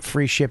 30% off,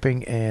 free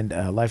shipping, and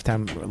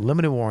lifetime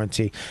limited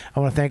warranty. I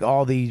want to thank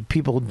all the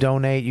people who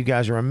donate. You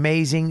guys are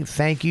amazing.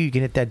 Thank you. You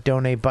can hit that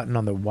donate button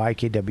on the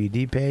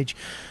YKWD page.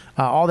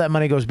 All that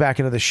money goes back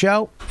into the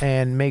show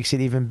and makes it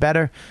even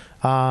better.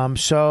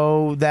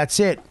 So that's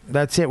it.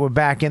 We're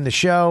back in the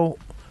show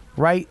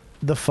right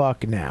the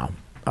fuck now.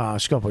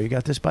 Scopo, you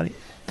got this, buddy?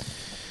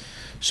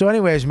 So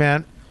anyways,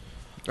 man.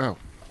 Oh.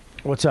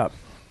 What's up?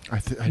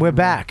 We're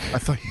back. I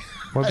thought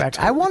We're back.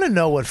 I want to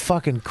know what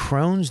fucking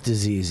Crohn's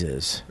disease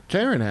is.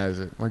 Karen has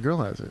it. My girl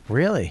has it.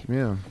 Really?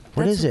 Yeah.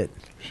 What is it?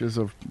 She has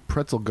a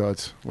pretzel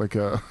guts, like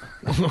a.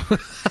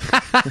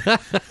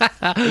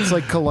 It's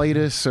like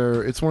colitis,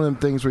 or it's one of them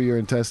things where your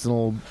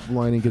intestinal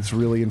lining gets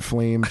really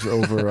inflamed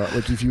over.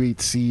 Like if you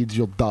eat seeds,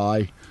 you'll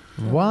die.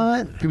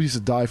 What? People used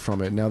to die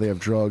from it. Now they have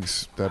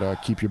drugs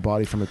that keep your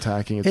body from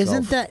attacking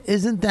itself.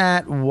 Isn't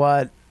that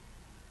what?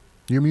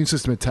 Your immune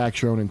system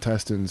attacks your own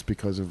intestines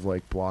because of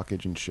like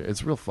blockage and shit.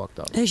 It's real fucked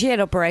up. Has she had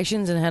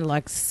operations and had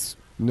like?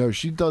 No,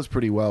 she does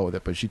pretty well with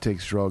it, but she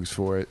takes drugs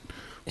for it.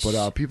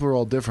 But people are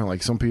all different.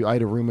 Like some people, I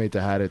had a roommate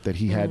that had it that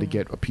he had to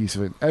get a piece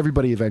of it.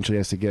 Everybody eventually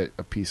has to get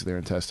a piece of their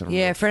intestine.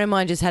 Yeah, a friend of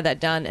mine just had that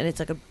done, and it's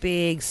like a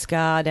big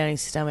scar down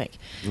his stomach.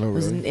 Oh,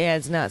 really? Yeah,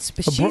 it's nuts.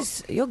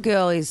 But your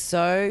girl is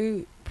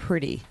so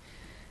pretty.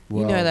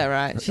 Well, you know that,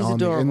 right? She's on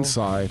adorable. The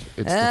inside,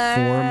 it's deformed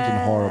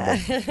and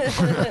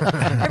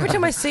horrible. Every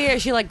time I see her,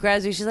 she like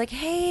grabs me. She's like,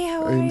 "Hey,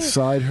 how are you?"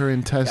 Inside her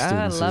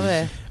intestines. I love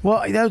it.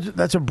 Well,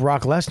 that's what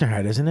Brock Lesnar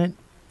had, isn't it?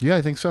 Yeah,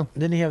 I think so.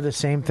 Didn't he have the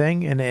same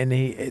thing? And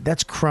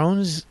that's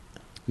Crohn's.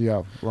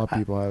 Yeah, a lot of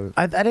people have it.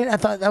 I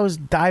thought that was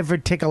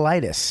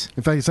diverticulitis.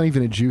 In fact, it's not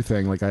even a Jew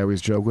thing. Like I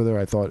always joke with her.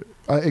 I thought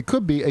it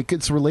could be.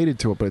 It's related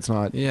to it, but it's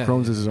not. Yeah.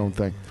 Crohn's is his own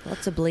thing.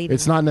 Lots of bleeding.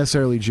 It's not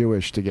necessarily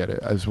Jewish to get it,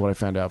 is what I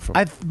found out from.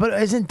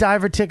 But isn't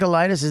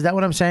diverticulitis? Is that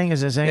what I'm saying?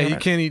 Is it saying? Yeah, you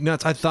can't eat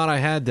nuts. I thought I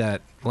had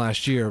that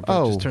last year, but it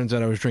Oh. just turns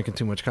out I was drinking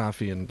too much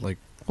coffee and like.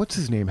 What's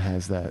his name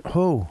has that?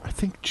 Who? I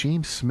think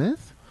James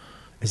Smith.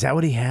 Is that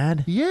what he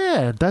had?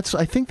 Yeah,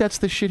 I think that's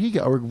the shit he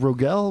got. Or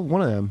Rogel,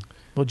 one of them.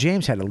 Well,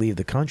 James had to leave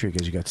the country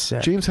because he got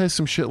sick. James has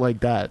some shit like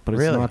that, but it's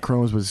Really? not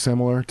Crohn's, but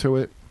similar to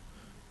it.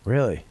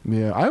 Really?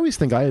 Yeah, I always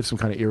think I have some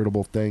kind of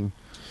irritable thing.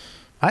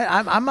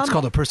 It's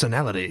called a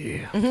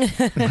personality.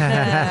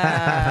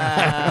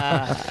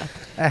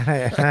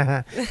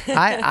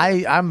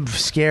 I'm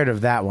scared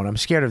of that one. I'm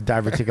scared of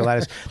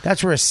diverticulitis.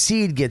 That's where a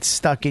seed gets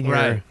stuck in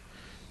Right.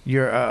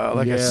 your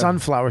like a Yeah.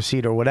 sunflower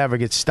seed or whatever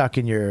gets stuck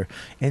in your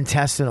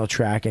intestinal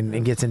tract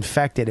and gets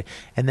infected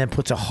and then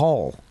puts a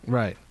hole.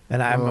 Right. And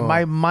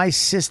my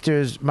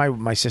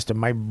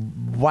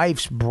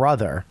wife's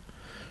brother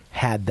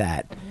had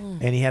that,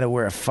 and he had to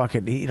wear a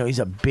fucking. He's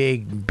a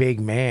big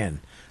man.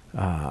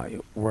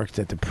 Worked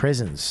at the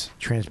prisons,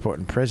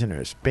 transporting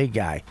prisoners. Big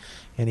guy,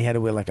 and he had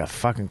to wear like a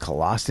fucking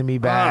colostomy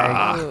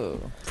bag.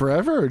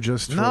 Forever or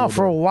just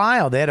For a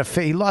while. They had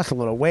he lost a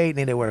little weight, and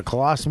he had to wear a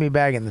colostomy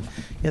bag, and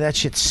that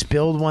shit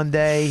spilled one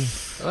day.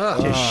 Just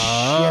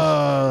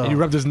shit. He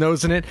rubbed his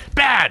nose in it.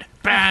 Bad.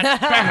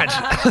 Bad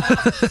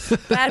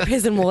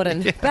prison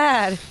warden.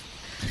 Bad.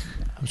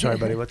 I'm sorry,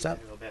 buddy. What's up?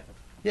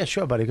 Yeah,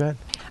 sure, buddy. Go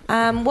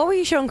ahead. What were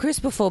you showing Chris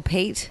before,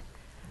 Pete?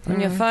 On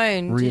your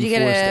phone? Did you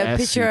get a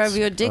picture of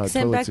your dick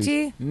sent back to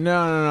you?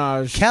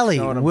 No. Kelly,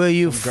 will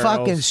you some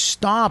fucking girls.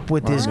 stop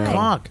with this Why?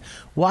 cock?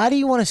 Why do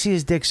you want to see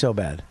his dick so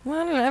bad?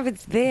 Well, I don't know if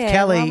it's there.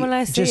 Kelly, Why would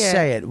I see just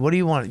say it. What do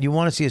you want? You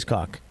want to see his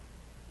cock?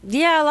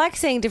 Yeah, I like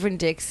seeing different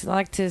dicks. I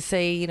like to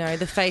see,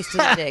 the face to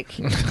the dick.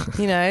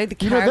 The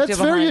character that's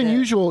very behind it.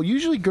 unusual.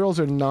 Usually girls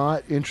are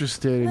not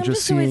interested in I'm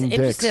just always seeing dicks.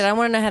 interested. I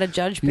want to know how to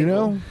judge people. You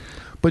know?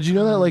 But you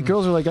know that like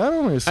girls are like, I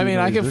don't want to see I mean,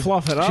 I can these.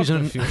 fluff it up. She's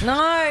if you-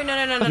 No.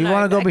 You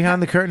want to go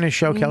behind the curtain and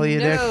show Kelly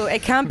your dick? No,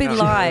 it can't be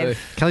live.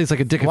 Kelly's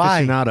like a dick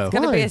Why? aficionado. It's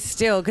gonna be a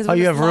still. Cause Oh, when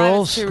you it's have live,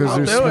 rules? it's too Because raw.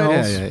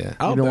 there's smells.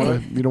 Yeah. You don't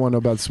want to know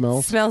about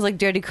smells. Smells like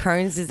dirty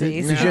Crohn's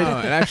disease. No, it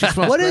actually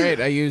smells What is-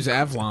 great. I use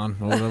Avlon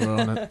or whatever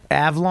on it.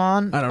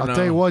 Avlon? I don't know. I'll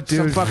tell you what,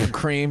 dude. Some fucking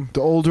cream.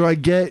 The older I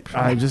get,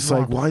 I'm just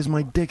like, why is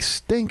my dick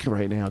stink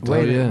right now?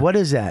 Wait, yeah. what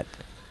is that?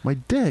 My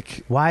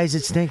dick. Why is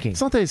it stinking? It's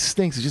not that it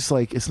stinks. It's just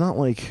like it's not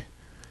like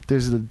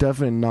there's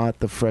definitely not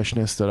the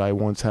freshness that I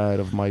once had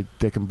of my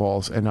dick and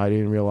balls, and I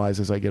didn't realize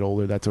as I get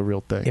older that's a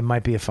real thing. It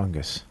might be a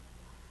fungus.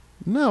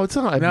 No, it's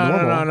not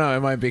abnormal. No.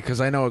 It might be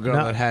because I know a girl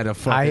No, that had a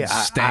fucking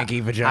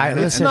stanky vagina.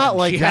 it's and not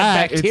like she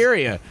that. Had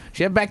bacteria.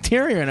 She had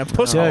bacteria in a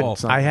puss Dude, hole.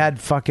 I had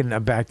fucking a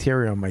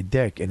bacteria on my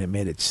dick, and it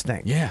made it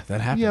stink. Yeah,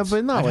 that happens. Yeah,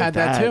 but not I've like had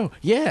that that. too.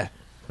 Yeah,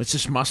 it's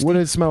just musty. What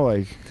did it smell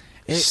like?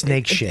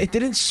 Snake shit. It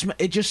didn't.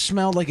 It just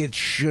smelled like it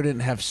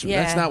shouldn't have.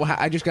 Yeah. That's not what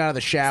I just got out of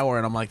the shower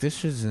and I'm like,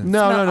 this isn't.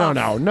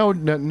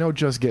 No,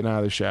 just getting out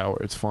of the shower.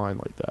 It's fine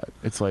like that.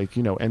 It's like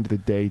end of the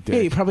day dick.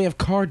 Yeah, you probably have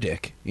car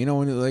dick. When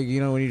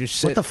when you just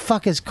sit. What the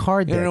fuck is car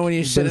dick? You don't know when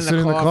you sit in sit the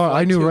in the car. car. for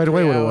like I knew 2-3 right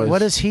away what it hours. was.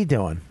 What is he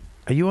doing?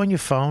 Are you on your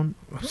phone?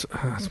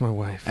 That's my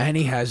wife. And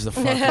he has the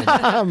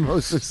fucking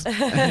Moses.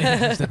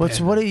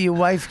 What are your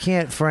wife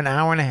can't for an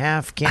hour and a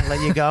half can't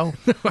let you go?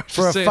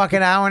 For a saying-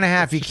 fucking hour and a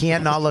half you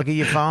can't not look at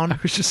your phone?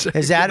 was just saying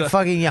Is that that.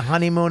 fucking your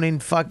honeymooning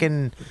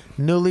fucking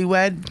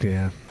newlywed?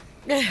 Yeah.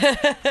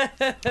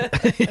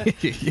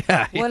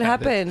 What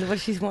happened? What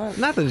did she want?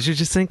 Nothing. She was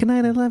just saying, good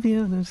night, I love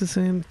you. And I was just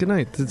saying, good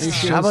night.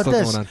 How about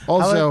this?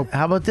 Also,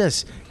 how about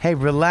this? Hey,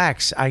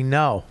 relax. I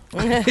know.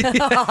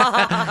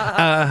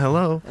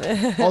 Hello.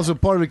 Also,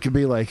 part of it could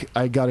be like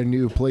I got a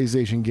new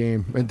PlayStation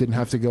game and didn't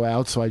have to go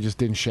out, so I just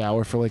didn't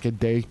shower for like a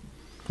day,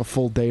 a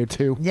full day or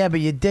two. Yeah, but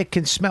your dick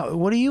can smell.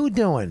 What are you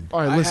doing? All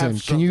right, listen.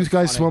 Can you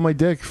guys smell my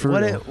dick? For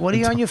What are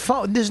you on your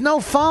phone? There's no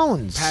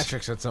phones.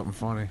 Patrick said something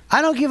funny.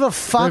 I don't give a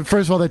fuck.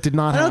 First of all, that did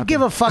not I happen. don't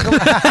give a fuck.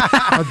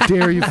 How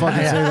dare you fucking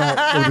say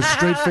that with a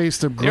straight face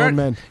to grown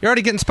men? You're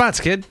already getting spots,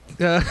 kid.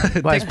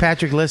 Why, is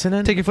Patrick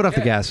listening? Take your foot off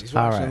the gas. He's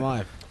watching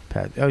live.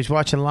 Pat. Oh, he's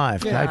watching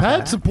live. Yeah, Hi,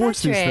 Pat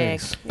supports these Patrick.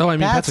 things. Oh, I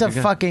mean, Pat's a Patrick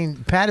again.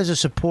 fucking. Pat is a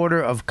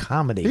supporter of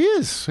comedy. He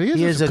is.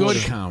 He is a Good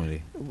tr-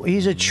 comedy.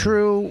 He's a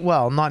true.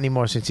 Well, not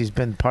anymore since he's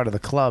been part of the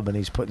club and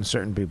he's putting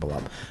certain people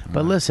up.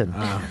 But listen,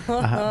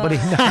 but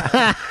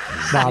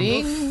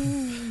he.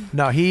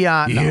 No, he.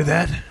 You hear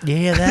that? You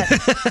hear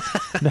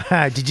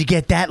that? Did you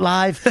get that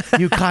live?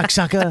 You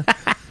cocksucker.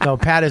 No,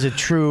 Pat is a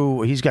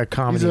true. He's got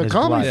comedy. He's in a his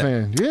comedy blood.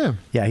 fan. Yeah.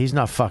 Yeah, he's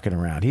not fucking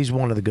around. He's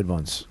one of the good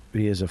ones.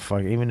 He is a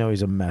fucking. Even though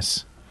he's a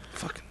mess.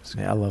 Fucking.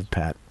 Yeah, I love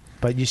Pat.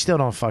 But you still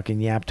don't fucking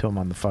yap to him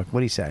on the fuck.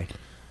 What'd he say?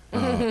 You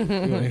want to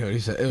hear what he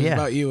said? It was Yeah.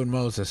 about you and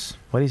Moses.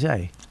 What'd he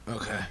say?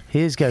 Okay. He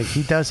is good.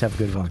 He does have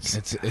good ones.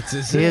 It's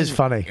a He is zing.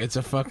 funny. It's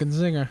a fucking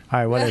zinger. All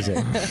right, what is it?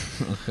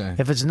 Okay.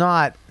 If it's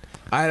not,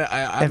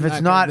 I'm if it's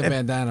not not, getting the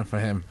bandana for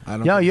him. I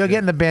don't. yo, you're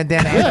getting the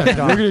bandana. Yeah,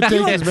 you're gonna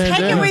take his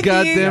bandana. with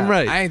Goddamn you.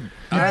 right.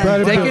 I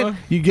better Take be- it.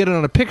 You get it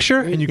on a picture,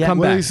 and you Yeah, come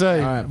What did back. he say?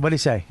 All right. What'd he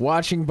say?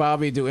 Watching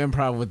Bobby do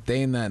improv with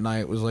Dane that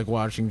night was like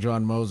watching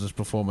John Moses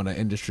perform at an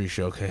industry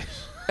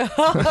showcase.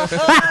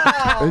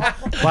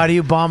 Why do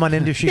you bomb on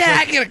industry? Yeah,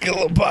 I shows? get a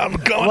little bomb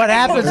going. What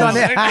happens on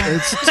it?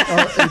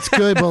 It's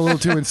good, but a little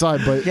too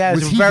inside. But Yeah,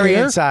 it's was he very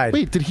there? inside.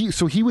 Wait, did he?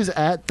 So he was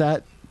at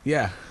that?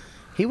 Yeah.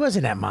 He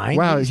wasn't at mine.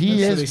 Wow, That's he what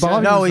is. he said.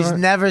 Bobby No, was he's not-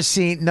 never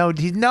seen.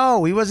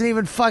 No, he wasn't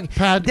even fucking.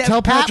 Pat,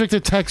 tell Patrick to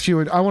text you,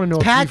 and I want to know.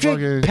 If he Patrick.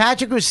 fucking,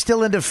 Patrick was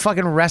still into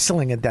fucking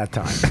wrestling at that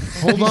time.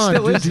 hold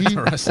on. Did he,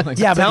 Wrestling.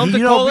 Yeah, Tell but him to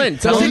you call know, in.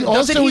 well, Tell he him.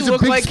 also was a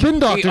big Spin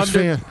Doctors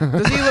fan.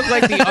 Does he look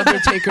like the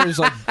Undertaker's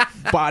like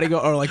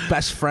bodyguard or like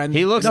best friend?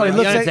 He looks No, he like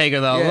looks the like-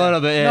 Undertaker, though. Yeah. A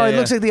little bit. No, he yeah.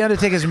 looks like the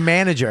Undertaker's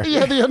manager.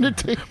 Yeah, the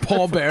Undertaker.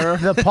 Paul Bearer.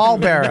 The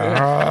pallbearer.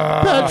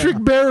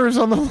 Patrick Bearer's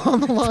on the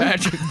line.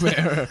 Patrick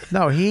Bearer.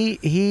 No,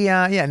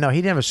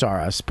 he never saw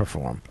us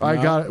perform. I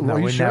got it. No, Are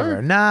you we sure?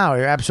 never. No,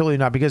 absolutely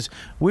not. Because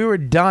we were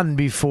done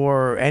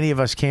before any of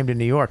us came to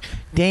New York.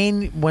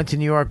 Dane went to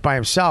New York by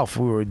himself.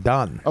 We were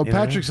done. Oh, You know what I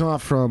mean? Patrick's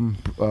not from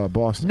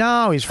Boston.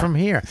 No, he's from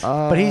here.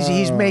 But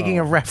he's making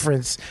a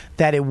reference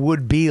that it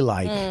would be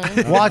like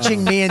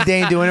watching me and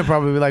Dane doing it.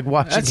 Probably like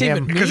watching That's him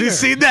even Because he's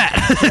seen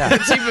that.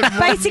 That's even more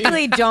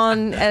Basically,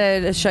 John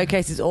at a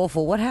showcase is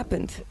awful. What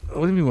happened?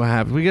 What do you mean? What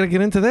happened? We got to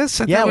get into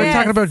this? I Yeah, thought we were Yes.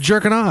 talking about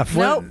jerking off.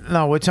 Nope.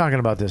 No, we're talking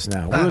about this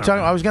now. We were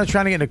talking. I was going to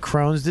try to get into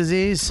Crohn's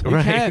disease. You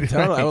can,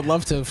 totally. I would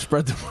love to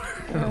spread the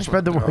word.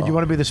 Spread the word. You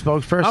want to be the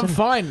spokesperson? I'm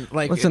fine.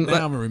 Like Listen,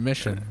 now I'm in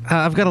remission.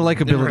 I've got a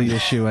likability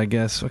issue, I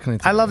guess. What can I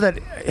tell I love that.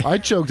 I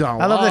choked on.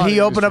 I love that he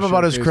a lot opened up of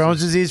about his showcases. Crohn's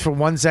disease for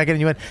 1 second, and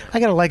you went, "I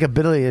got a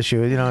likability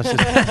issue." You know, it's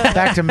just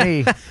back to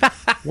me.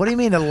 What do you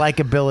mean a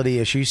likability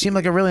issue? You seem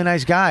like a really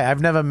nice guy.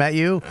 I've never met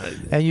you,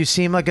 and you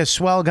seem like a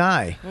swell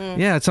guy.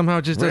 Yeah, it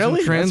somehow just doesn't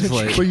Really? That's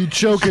what translate. But you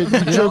choke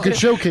at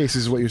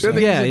showcases, is what you're saying.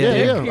 Yeah,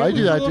 yeah. I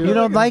do that too. You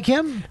don't like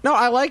him? No,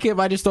 I like him.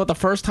 I just thought the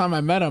first time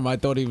I met him, I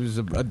thought he was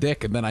a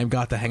dick, and then I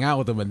got to hang out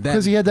with him, and then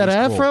Because he had that he's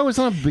cool. afro. It's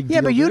not a big deal.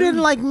 Yeah, but you dude.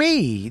 didn't like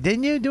me,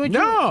 didn't you? Do it?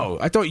 No,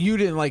 I thought you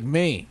didn't like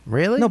me.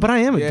 Really? No, but I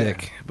am a Yeah.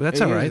 dick. But that's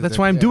He all is right. a That's dick,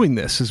 why I'm yeah. doing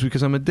this, is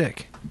because I'm a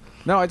dick.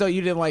 No, I thought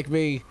you didn't like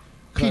me.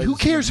 Pete, who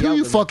 'cause cares who yelled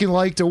you at me. fucking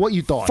liked or what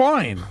you thought?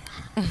 Fine.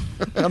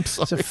 I'm It's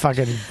a sorry.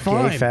 fucking gay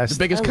Fine. fest. The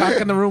biggest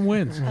cock in the room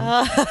wins.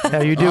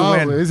 Yeah, you do Oh,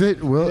 win. is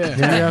it? Well, Yeah.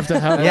 do we have to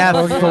have? Yeah,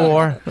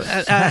 Thor.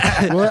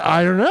 Well,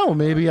 I don't know.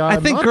 Maybe I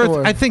I'm think not girth.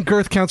 Thor. I think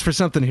girth counts for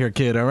something here,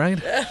 kid. All right.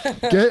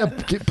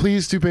 Get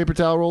please 2 paper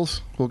towel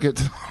rolls. We'll get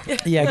to,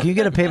 Yeah, can you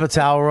get a paper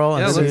towel roll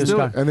and Yeah, see let's who's do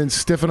got- and then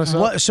stiffen us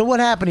up. So what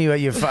happened to you at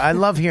your? I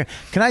love hearing.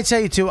 Can I tell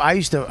you too?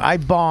 I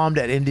bombed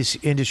at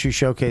industry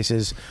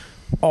showcases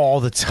all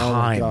the Oh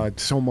my time. god,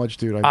 so much,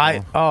 dude.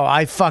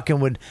 I fucking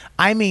would.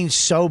 I mean,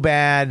 so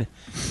bad.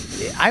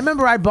 I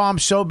remember I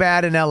bombed so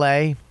bad in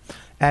L.A.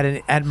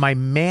 at my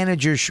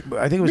manager's.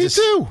 I think it was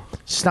Me too.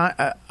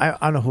 I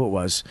don't know who it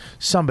was.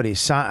 Somebody.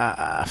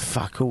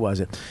 Fuck. Who was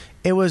it?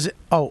 It was.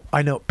 Oh,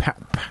 I know.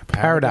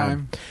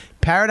 Paradigm.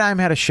 Paradigm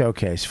had a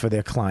showcase for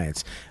their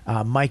clients.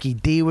 Mikey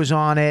D was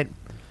on it.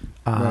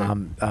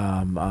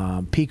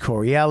 Pete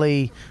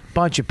Corielli.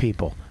 Bunch of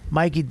people.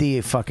 Mikey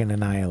D fucking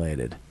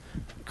annihilated.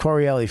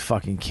 Corielli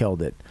fucking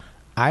killed it.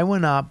 I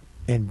went up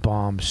and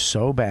bombed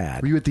so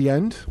bad. Were you at the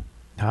end?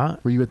 Huh?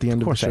 Were you at the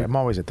end Of course of the I show? am.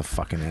 Always at the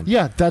fucking end.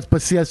 Yeah,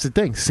 but see, that's the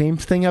thing. Same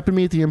thing happened to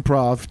me at the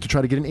Improv to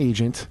try to get an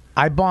agent.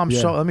 I bombed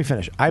Yeah. let me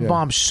finish. I Yeah.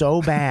 bombed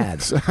so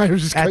bad. So I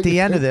was just at the cutting-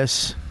 end of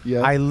this,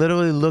 Yeah. I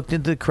literally looked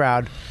into the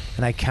crowd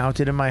and I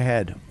counted in my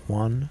head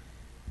 1,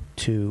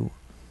 2,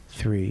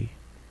 3,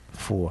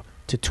 4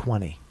 to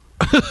 20.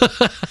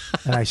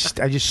 And I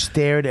just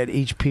stared at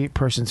each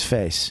person's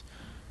face.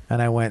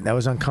 And I went, that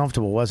was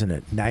uncomfortable, wasn't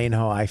it? Now you know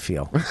how I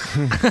feel.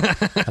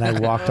 And I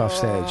walked off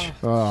stage.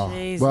 Oh,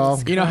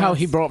 Jesus You know how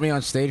he Christ. brought me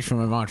on stage for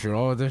my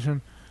Montreal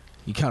audition?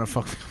 He kind of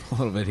fucked me up a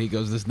little bit. He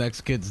goes, "This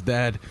next kid's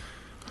dad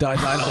died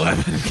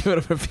 9/11. Give it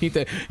up for Pete."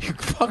 You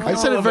fucking I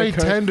said it very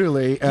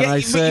tenderly, and yeah, I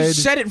but said, you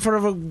said it in front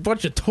of a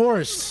bunch of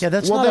tourists. Yeah,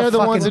 that's Well, not they're a the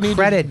fucking ones that need to-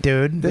 credit,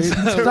 dude. They-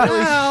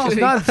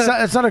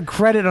 It's not a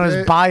credit on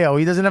his bio.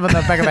 He doesn't have on the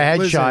back of a headshot.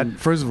 Listen,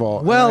 first of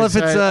all, Well, and I if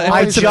it's said-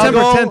 if it's September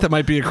 10th, it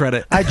might be a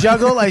credit. I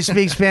juggle, I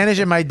speak Spanish,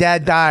 and my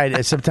dad died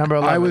at September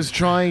 11th. I was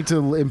trying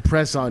to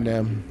impress on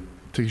them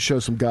to show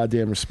some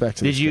goddamn respect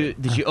to Did this you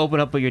kid. did you open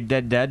up with your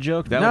dead dad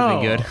joke? That would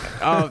have been good.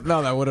 Oh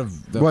no, that would have.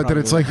 What, that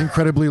it's like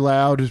incredibly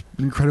loud,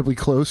 incredibly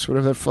close,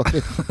 whatever that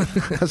fucking...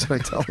 That's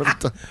what I tell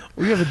them.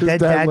 We have a His dead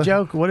dad le-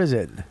 joke? What is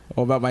it?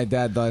 Well, about my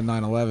dad died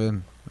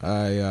 9/11.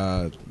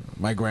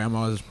 My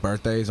grandma's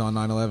birthday is on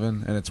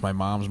 9/11, and it's my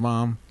mom's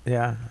mom.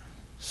 Yeah.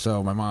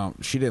 So my mom,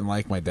 she didn't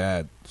like my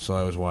dad, so I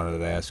always wanted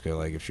to ask her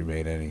like if she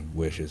made any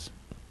wishes.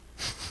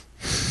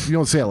 You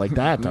don't say it like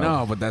that, though.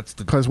 No, but that's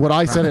the... Because what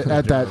I said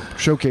at that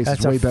showcase That's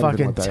is way a better than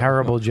fucking what that.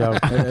 terrible joke.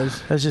 It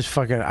is. That's just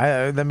fucking.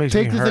 That makes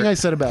Take me the hurt. thing I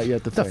said about you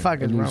at the The thing. fuck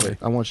is and wrong use with it.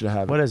 I want you to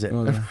have What it. is it?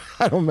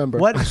 I don't remember.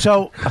 What?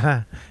 So,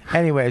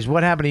 anyways,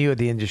 what happened to you at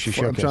the industry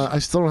I'm showcase? trying, I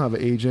still don't have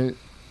an agent.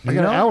 I You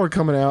got an don't? hour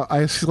coming out.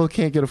 I still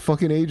can't get a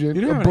fucking agent.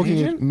 You don't a have an booking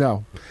agent?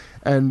 No.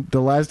 And the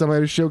last time I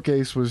had a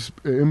showcase was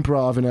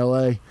Improv in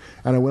L.A.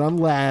 And I went on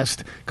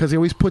last because they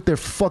always put their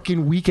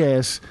fucking weak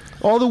ass.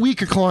 All the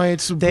weaker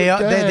clients. They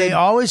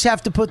always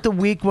have to put the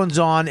weak ones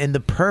on in the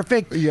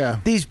perfect. Yeah.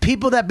 These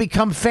people that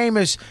become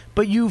famous,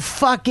 but you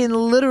fucking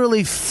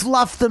literally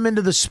fluff them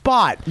into the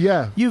spot.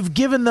 Yeah. You've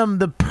given them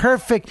the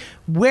perfect.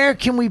 Where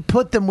can we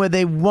put them where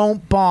they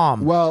won't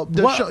bomb? Well,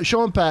 What-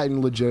 Sean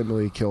Patton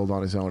legitimately killed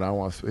on his own. I don't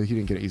want. He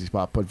didn't get an easy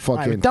spot, but All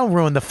fucking. right, don't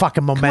ruin the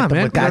fucking momentum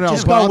man. with that. No,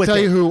 Just but go I'll with tell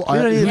it. you who.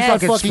 don't need That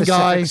fucking fucking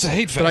guy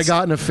specifics. that I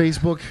got in a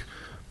Facebook.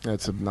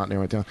 That's not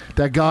narrowing it down.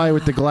 That guy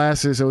with the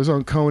glasses that was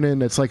on Conan.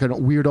 That's like a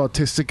weird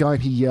autistic guy.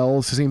 And he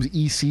yells. His name's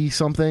EC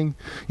something.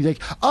 He's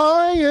like,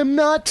 "I am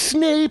not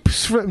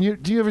Snape's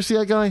friend." Do you ever see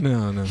that guy?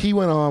 No. He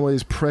went on with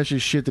his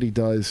precious shit that he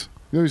does.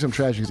 The only reason I'm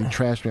trashing because he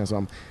trashed me on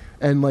something.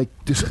 And like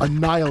just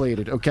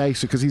annihilated. Okay,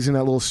 so because he's in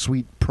that little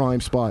sweet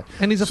prime spot.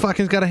 And he's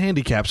got a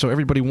handicap, so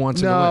everybody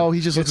wants him to No, win. he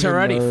just It's looks like a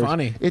already nerd.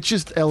 funny. It's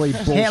just LA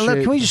bullshit. Yeah, look,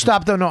 can we just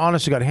stop though? No,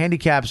 honest to God,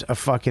 handicaps are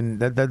fucking.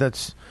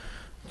 That's.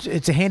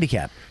 It's a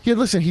handicap. Yeah,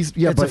 listen, he's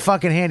It's but a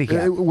fucking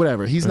handicap.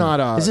 Whatever. He's not.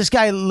 Is this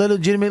guy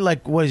legitimate?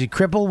 Like, what is he?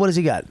 Crippled? What does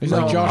he got? He's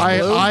like Josh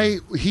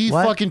Blue? He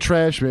What? fucking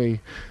trashed me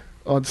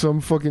on some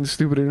fucking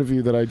stupid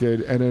interview that I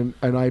did, and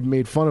I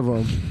made fun of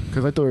him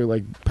because I thought we were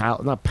like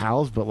not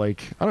pals, but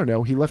like I don't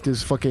know. He left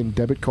his fucking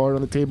debit card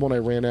on the table, and I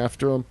ran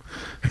after him.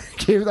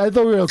 I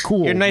thought we were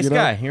cool. You're a nice you know?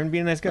 guy. You're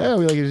being a nice guy.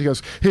 Yeah, he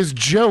goes, his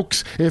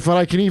jokes, if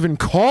I can even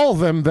call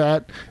them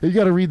that, you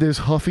got to read this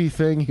huffy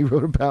thing he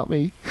wrote about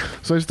me.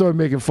 So I started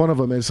making fun of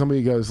him, and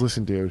somebody goes,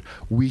 "Listen, dude,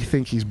 we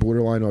think he's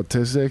borderline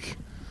autistic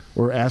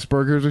or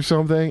Asperger's or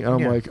something." And I'm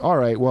Yeah. like, all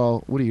right,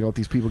 well, what do you let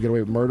these people get away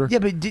with murder? Yeah,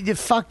 but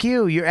fuck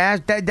you. You're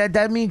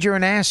that means you're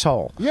an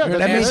asshole. Yeah, You're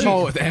that an means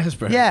asshole with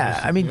Asperger's. Yeah,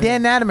 I mean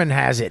Dan Natterman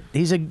has it.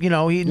 He's a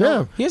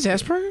Yeah. He has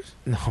Asperger's?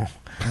 No.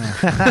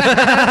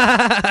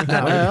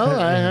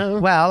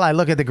 Well, I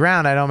look at the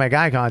ground. I don't make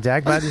eye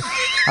contact, but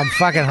I'm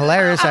fucking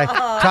hilarious. I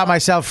taught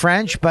myself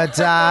French, but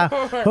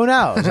who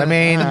knows? I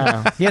mean,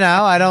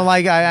 I don't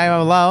like.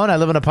 I'm alone. I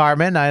live in an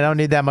apartment. I don't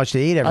need that much to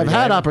eat every I've day.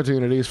 had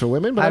opportunities for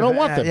women, but I don't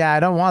want them. Yeah, I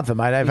don't want them.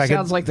 If He I could,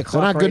 sounds like the They're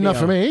clock not good enough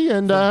for radio me,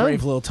 and from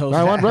Brave Little Toaster.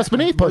 I want rest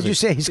beneath What'd pussy. you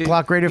say? He's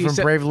clock radio he from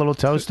said- Brave Little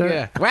Toaster.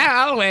 Yeah.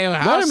 Well,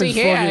 That I'll was see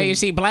here. fucking- You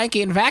see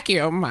Blanky and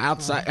Vacuum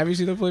outside. Have you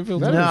seen the Brave Little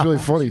That Toaster?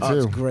 was really funny Oh,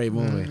 it's too. a great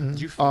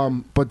movie.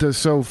 But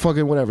so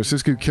fucking whatever.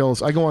 Cisco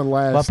kills. I go on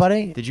last. What,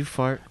 buddy? Did you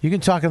fart? You can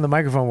talk in the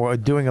microphone. We're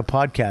doing a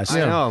podcast. I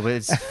know, but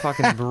it's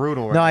fucking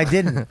brutal. No, I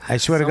didn't. I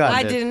swear to God.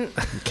 I didn't.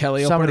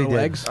 Kelly Somebody opened her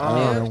did. legs.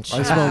 I don't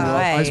know.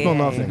 I smell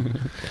nothing.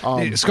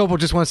 Scopo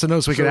just wants to know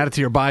so we can add it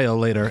to your bio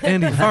later.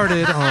 And he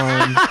farted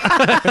on.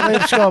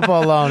 Leave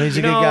Scopo alone. He's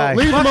a good guy.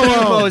 Leave him Fuck you,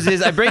 alone.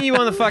 Moses. I bring you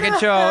on the fucking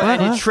show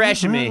and you're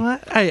trashing me.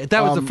 Hey,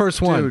 that was the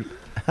first one.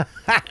 Dude.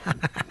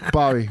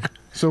 Bobby.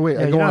 So wait, Yeah,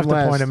 I you go don't on have to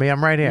last. point at me.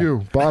 I'm right here.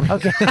 You, Bobby.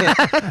 Okay.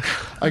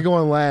 I go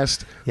on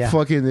last. Yeah.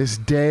 Fucking this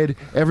dead.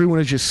 Everyone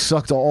has just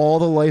sucked all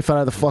the life out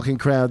of the fucking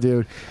crowd,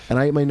 dude. And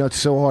I ate my nuts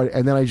so hard.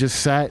 And then I just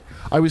sat.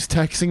 I was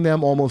texting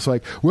them almost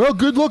like, "Well,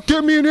 good luck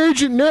getting me an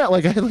agent now."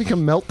 Like I had like a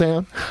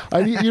meltdown.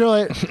 You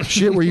know that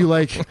shit where you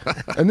like.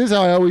 And this is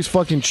how I always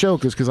fucking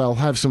choke is because I'll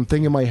have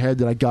something in my head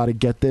that I got to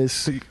get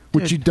this.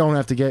 Which you don't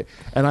have to get.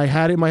 And I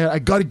had it in my head, I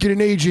got to get an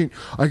agent.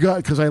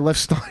 Because I left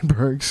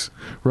Steinberg's,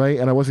 right?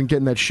 And I wasn't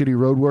getting that shitty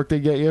road work they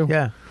get you.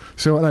 Yeah.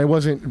 So, and I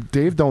wasn't.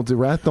 Dave don't do.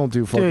 Rath don't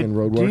do fucking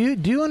road work.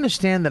 Do you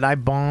understand that I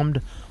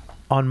bombed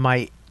on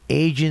my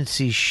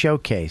agency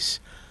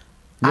showcase?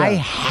 Yeah. I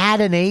had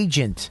an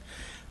agent.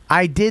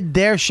 I did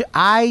their.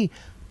 I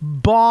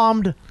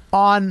bombed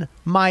on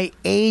my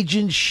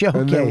agent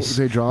showcase.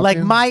 They dropped like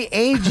you? my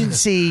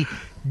agency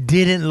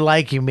didn't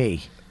like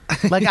me.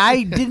 Like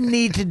I didn't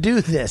need to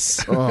do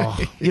this. Oh.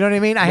 You know what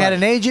I mean? I had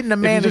an agent and a If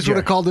manager. you just would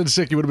have called in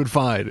sick, you would have been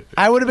fine.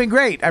 I would have been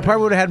great. I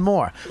probably would have had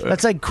more.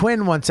 That's like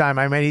Quinn one time.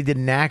 I mean, he did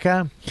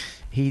NACA.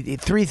 He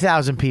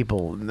 3,000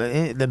 people.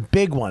 The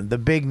big one, the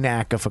big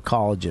NACA for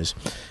colleges.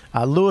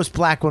 Lewis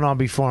Black went on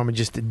before him and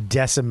just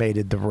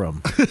decimated the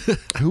room.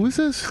 Who is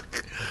this?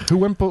 Who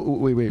went?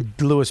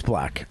 Wait. Lewis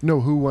Black. No,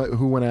 who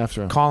went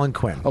after him? Colin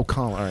Quinn. Oh,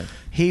 Colin. All right.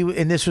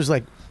 And this was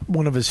like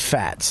one of his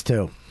fats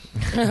too.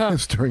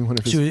 It's during one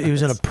of his. He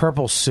was in a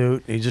purple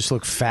suit. He just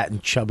looked fat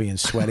and chubby and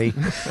sweaty.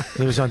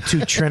 He was on 2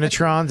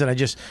 Trinitrons, and I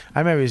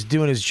remember he was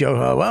doing his joke.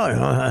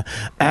 Well,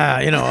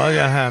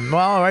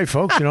 all right,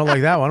 folks,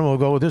 like that one. We'll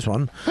go with this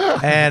one,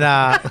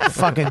 and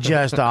fucking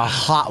just a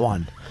hot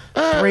one.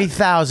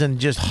 3,000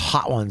 just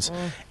hot ones.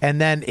 And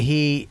then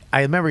I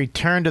remember he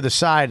turned to the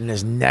side and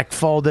his neck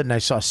folded, and I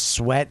saw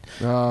sweat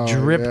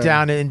drip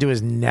down into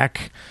his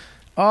neck.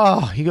 Oh,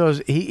 he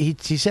goes. He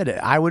said it.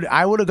 I would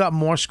have got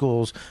more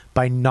schools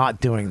by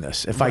not doing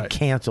this. If I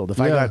canceled,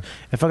 if I got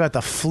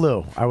the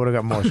flu, I would have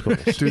got more schools.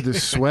 Dude, the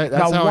sweat.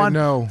 That's how I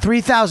know.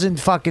 3,000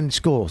 fucking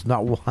schools,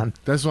 not one.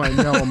 That's why I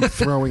know I'm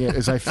throwing it.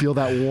 Is I feel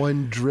that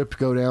one drip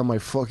go down my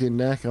fucking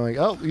neck. I'm like,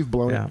 oh, you've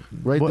blown it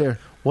right there.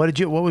 What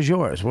was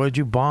yours? What did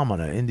you bomb on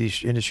an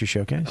industry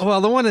showcase? Well,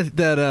 the one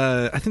that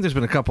I think there's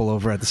been a couple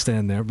over at the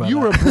stand there. But you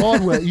were at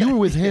Broadway. You were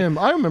with him.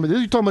 I remember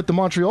this. You talking about the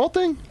Montreal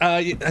thing?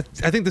 I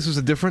think this was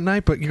a different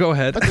night, but you go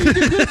ahead. I think you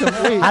did good.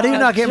 Wait, how do you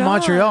not get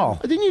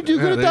Montreal? Didn't you do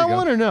good at that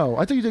one or no?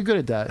 I think you did good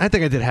at that. I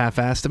think I did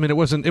half-assed. I mean, it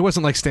wasn't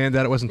like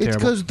standout. It wasn't It's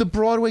terrible. because the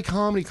Broadway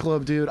Comedy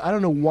Club, dude. I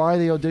don't know why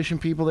they audition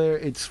people there.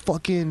 It's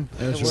fucking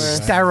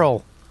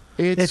sterile.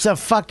 It's a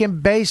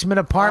fucking basement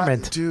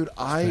apartment, dude.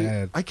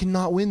 I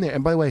cannot win there.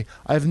 And by the way,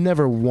 I've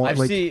never won.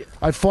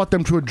 I've fought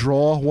them to a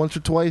draw once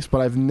or twice,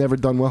 but I've never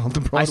done well on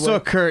the Broadway. I saw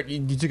Kurt.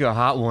 You took a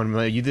hot one.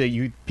 But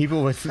you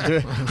people with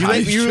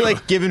you were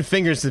like giving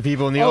fingers to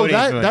people in the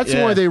audience. That's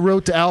why they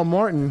wrote to Al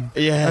Martin.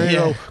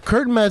 Yeah.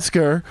 Kurt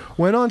Metzger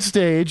went on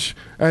stage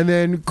and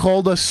then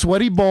called us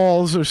sweaty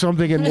balls or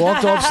something and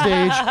walked off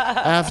stage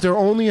after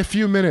only a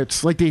few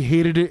minutes. Like they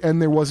hated it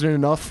and there wasn't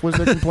enough. Was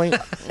their complaint?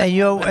 And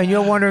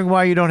you're wondering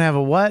why you don't have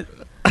a what?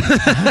 Well,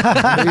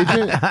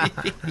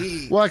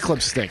 that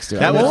clip stinks, dude.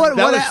 That was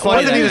funny.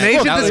 Wasn't even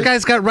agent. This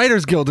guy's got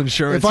Writers Guild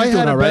insurance. If I He's had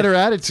doing a all right. better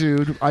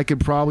attitude, I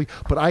could probably.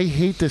 But I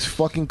hate this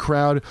fucking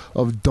crowd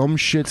of dumb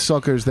shit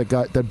suckers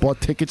that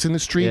bought tickets in the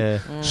street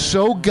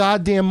so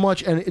goddamn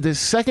much. And the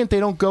second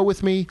they don't go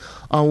with me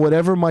on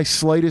whatever my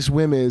slightest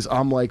whim is,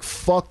 I'm like,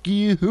 fuck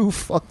you,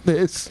 fuck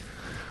this.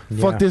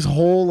 Fuck this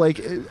whole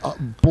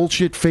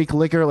bullshit fake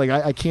liquor. Like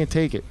I can't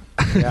take it.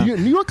 Yeah.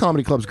 New York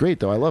Comedy Club's great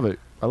though. I love it.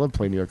 I love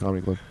playing New York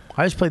Comedy Club.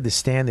 I just played the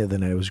Stand the other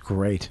night. It was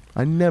great.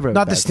 I never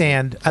not the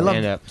Stand. I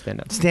love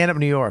Stand Up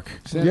New York.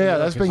 Yeah,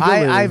 that's been good.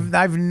 I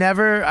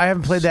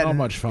haven't played that in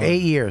much fun.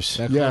 8 years.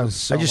 Yeah, I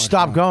just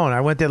stopped going.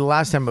 I went there the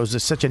last time. It was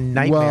just such a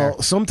nightmare.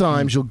 Well,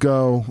 sometimes you'll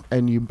go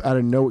and you out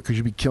of nowhere because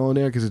you'll be killing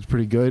there because it's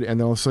pretty good, and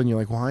then all of a sudden you're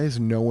like, why is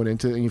no one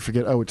into it? And you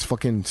forget, it's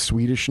fucking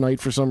Swedish night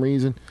for some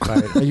reason.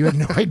 Right. And you had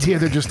no idea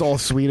they're just all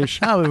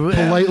Swedish.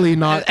 Politely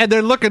not. And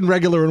they're looking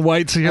regular and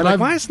white, so you're like,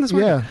 why isn't this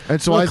working? Yeah,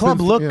 and so the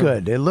club looked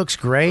good. It looks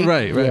great.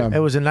 Right. It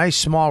was a nice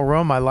small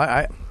room.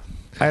 I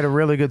had a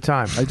really good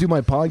time. I do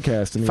my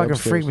podcast in the fucking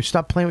upstairs. freak me.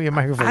 Stop playing with your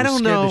microphone. I don't It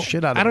scared know. the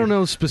shit out of I don't me.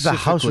 know The house was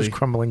specifically.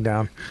 crumbling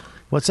down.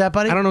 What's that,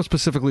 buddy? I don't know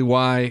specifically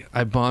why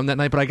I bombed that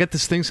night, but I get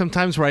this thing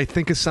sometimes where I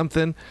think of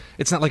something.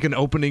 It's not like an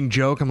opening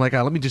joke. I'm like,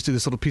 let me just do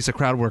this little piece of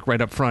crowd work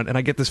right up front, and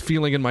I get this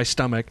feeling in my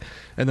stomach,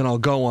 and then I'll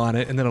go on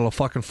it, and then it'll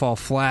fucking fall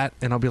flat,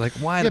 and I'll be like,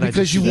 why did I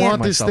because just you do want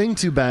that to this myself? thing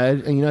too bad,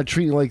 and you're not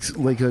treating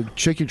like a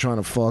chick you're trying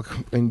to fuck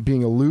and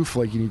being aloof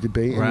like you need to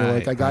be, and you're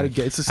like, I gotta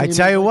get. It's the same. I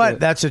tell you like what, that.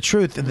 that's the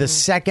truth. The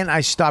second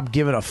I stopped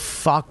giving a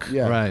fuck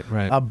Right.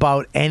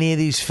 about any of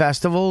these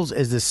festivals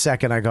is the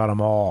second I got them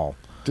all.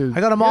 Dude,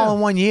 I got them all in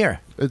 1 year.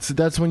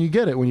 That's when you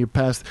get it. When you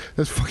pass,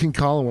 that's fucking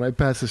Colin. When I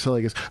pass this hill,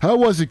 he goes, "How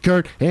was it,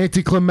 Kurt?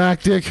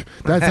 Anticlimactic.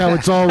 That's how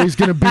it's always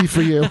going to be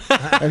for you."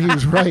 And he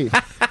was right.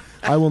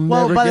 I will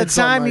never. Well, by get the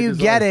time something I you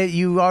desire. get it,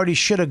 you already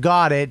should have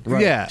got it.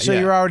 Right. Yeah, So yeah.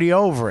 you're already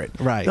over it.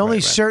 Right, Only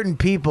right. certain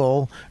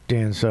people,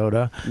 Dan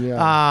Soda,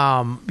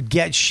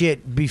 get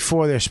shit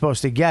before they're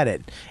supposed to get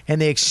it,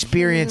 and they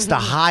experience the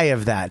high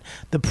of that.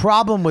 The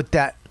problem with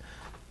that,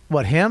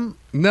 what him?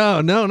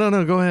 No. Go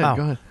ahead. Oh.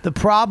 Go ahead. The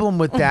problem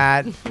with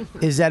that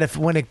is that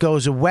when it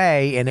goes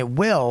away, and it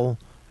will,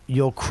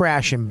 you'll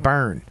crash and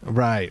burn.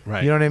 Right.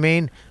 You know what I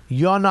mean?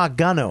 You're not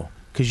gonna.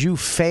 because you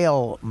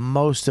fail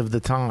most of the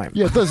time.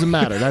 Yeah, it doesn't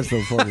matter. That's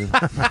the funny.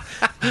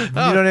 You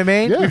know what I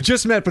mean? We've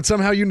just met, but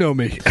somehow you know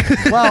me.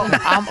 Well,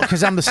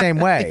 because I'm the same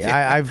way.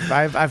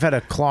 I've had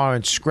a claw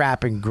and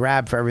scrap and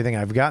grab for everything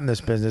I've got in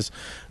this business.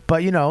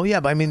 But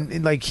but I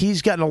mean, like,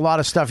 he's gotten a lot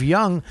of stuff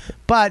young.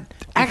 But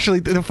actually,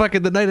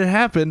 the night it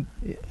happened,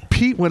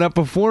 Pete went up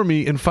before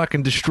me and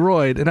fucking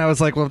destroyed, and I was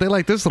like, well, if they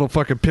like this little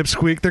fucking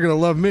pipsqueak, they're gonna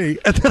love me.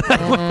 And then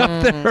I went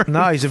up there.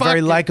 No, he's a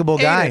very likable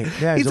guy.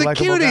 Yeah, he's a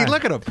likable cutie. guy.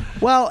 Look at him.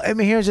 Well, I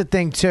mean, here's the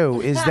thing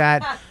too: is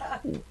that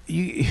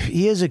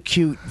he is a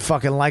cute,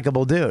 fucking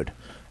likable dude.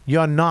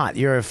 You're not.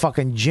 You're a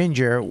fucking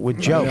ginger with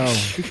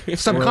jokes.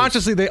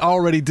 Subconsciously, they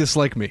already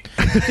dislike me.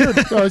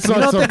 No, it's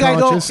not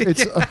subconscious.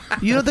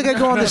 You don't think I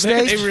go on the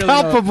stage? Really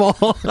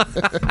palpable.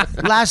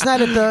 Last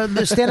night at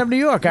the stand-up New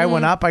York, I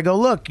went up. I go,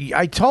 look.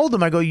 I told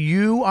them, I go,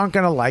 you aren't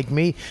gonna like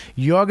me.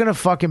 You're gonna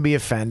fucking be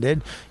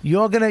offended.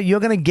 You're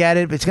gonna get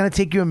it. It's gonna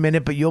take you a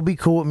minute, but you'll be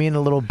cool with me in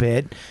a little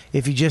bit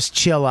if you just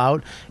chill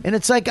out. And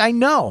it's like, I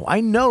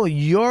know,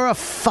 you're a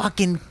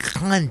fucking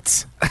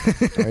cunt,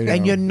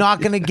 and you're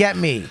not gonna get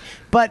me.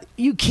 But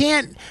you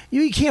can't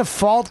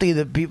fault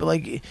either people.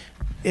 Like,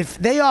 if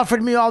they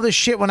offered me all this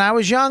shit when I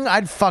was young,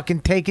 I'd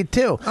fucking take it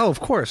too. Oh, of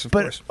course.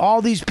 But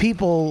all these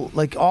people,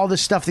 like all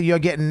this stuff that you're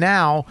getting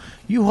now,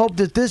 you hope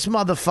that this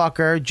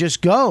motherfucker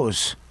just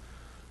goes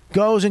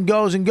and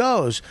goes and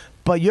goes.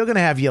 But you're gonna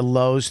have your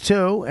lows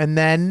too, and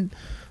then,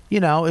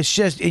 it's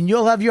just, and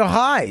you'll have your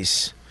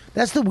highs.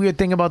 That's the weird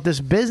thing about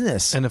this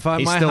business. And if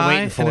my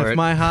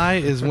high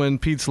is when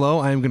Pete's low,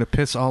 I am going to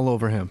piss all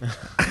over him.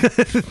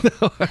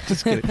 No, I'm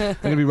just kidding. I'm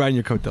going to be riding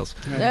your coattails.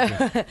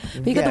 But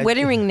you got the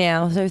wedding ring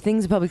now, so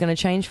things are probably going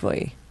to change for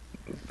you.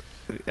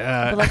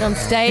 But like on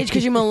stage,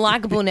 because you're more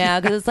likable now.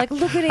 Because it's like,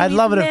 look at him. I'd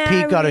love it if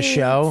married. Pete got a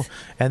show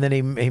and then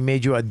he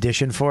made you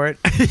audition for it,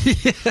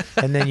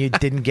 and then you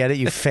didn't get it.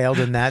 You failed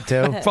in that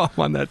too. I'm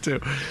on that too.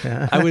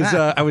 Yeah.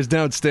 I was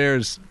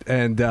downstairs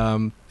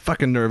and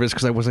fucking nervous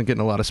because I wasn't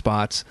getting a lot of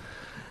spots,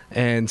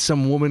 and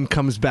some woman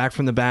comes back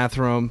from the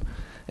bathroom,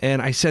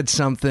 and I said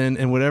something,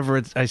 and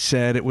whatever I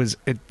said,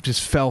 it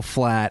just fell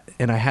flat,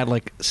 and I had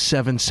like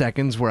 7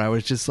 seconds where I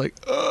was just like,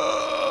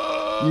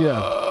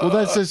 yeah. Well,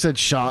 that's just that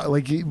shock.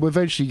 Like,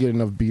 eventually you get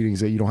enough beatings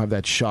that you don't have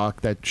that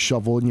shock, that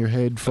shovel in your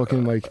head,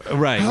 fucking like,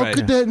 how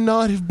could that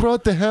not have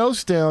brought the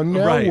house down?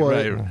 Now what?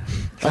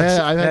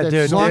 I've had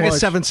that longest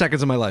 7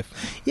 seconds of my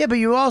life. Yeah, but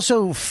you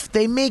also,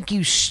 they make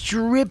you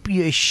strip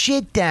your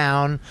shit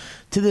down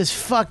to this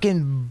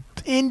fucking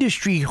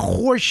industry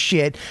horse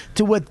shit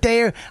to what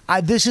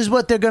this is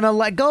what they're gonna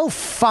like. Go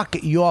fuck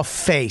your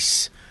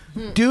face.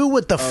 Do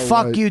what the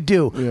fuck you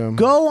do. Yeah.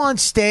 Go on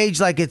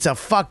stage like it's a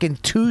fucking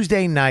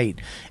Tuesday night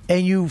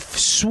and you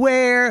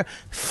swear,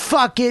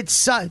 fuck it,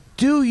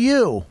 do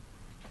you.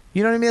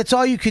 You know what I mean? That's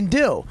all you can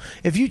do.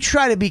 If you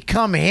try to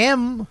become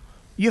him,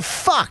 you're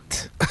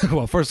fucked.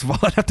 Well, first of all,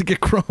 I'd have to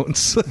get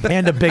Crohn's.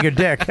 And a bigger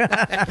dick.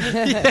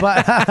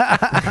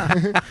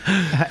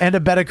 And a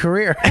better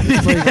career.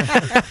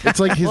 It's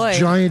like his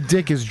giant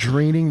dick is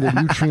draining the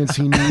nutrients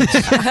he needs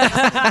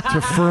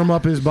to firm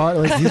up his body.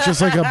 Like, he's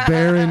just like a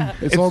barren.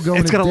 It's all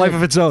going. It's got a life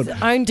of its own.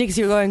 Own dicks,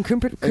 you're going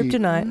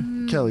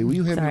kryptonite. Kelly, will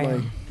you hand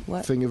me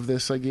my thing of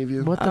this I gave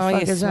you? What the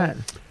fuck is that?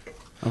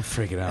 I'm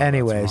freaking out.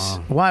 Anyways,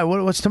 why?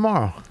 What's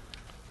tomorrow?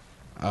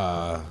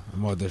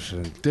 I'm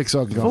auditioning. Dick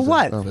sucking. For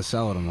what? The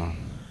cellar tomorrow.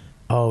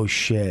 Oh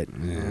shit.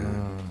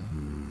 Yeah.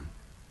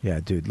 Yeah,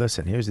 dude.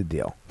 Listen. Here's the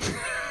deal.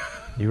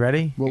 You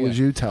ready? What would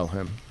you tell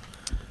him?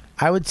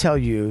 I would tell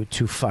you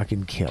to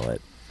fucking kill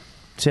it.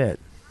 That's it.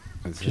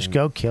 Just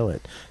go kill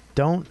it.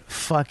 Don't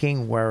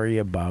fucking worry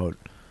about.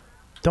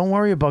 Don't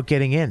worry about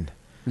getting in.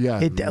 Yeah.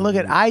 Look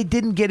I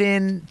didn't get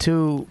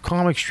into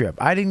comic strip.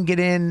 I didn't get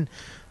in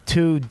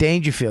to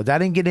Dangerfield. I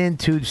didn't get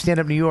into Stand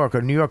Up New York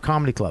or New York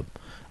Comedy Club.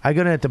 I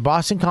got in at the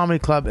Boston Comedy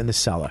Club in the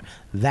Cellar.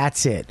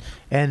 That's it.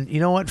 And you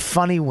know what?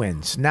 Funny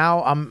wins.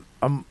 Now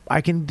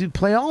I can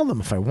play all of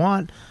them if I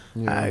want.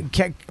 Yeah.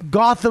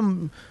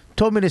 Gotham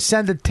told me to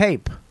send a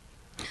tape.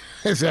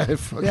 Yeah,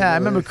 I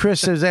remember Chris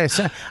says,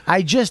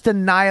 I just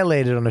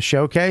annihilated on a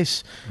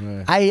showcase.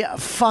 Yeah. I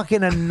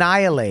fucking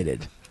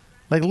annihilated.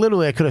 Like,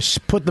 literally, I could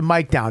have put the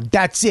mic down.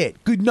 That's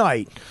it. Good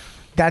night.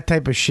 That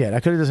type of shit. I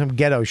could have done some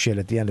ghetto shit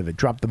at the end of it.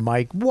 Drop the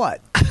mic. What?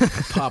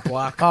 Pop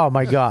lock. Oh,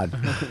 my God.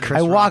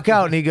 I walk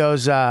out, and he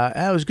goes, it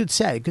was a good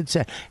set. Good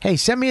set. Hey,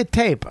 send me a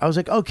tape. I was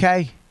like,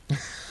 okay.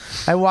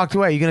 I walked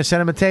away. You going to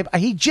send him a tape?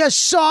 He just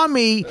saw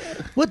me.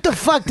 What the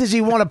fuck? Does he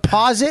want to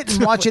pause it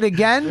and watch it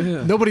again?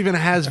 Yeah. Nobody even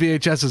has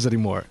VHSs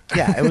anymore.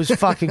 Yeah, it was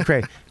fucking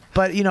crazy.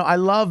 But, I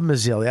love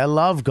Mazzilli. I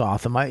love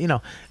Gotham.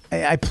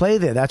 I play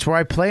there. That's where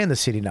I play in the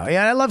city now.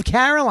 Yeah, I love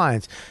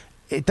Caroline's.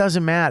 It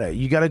doesn't matter.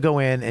 You got to go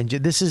in and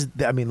this is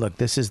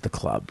the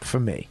club for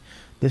me.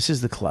 This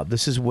is the club.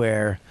 This is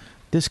where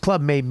this club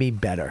made me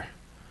better.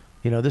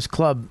 This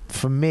club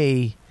for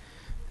me,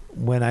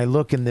 when I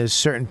look and there's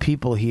certain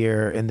people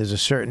here and there's a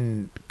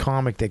certain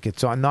comic that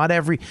gets on,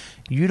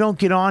 you don't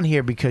get on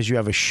here because you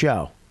have a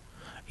show.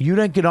 You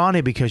don't get on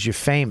here because you're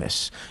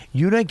famous.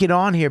 You don't get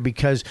on here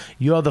because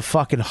you're the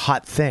fucking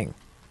hot thing.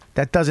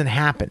 That doesn't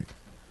happen.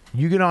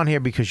 You get on here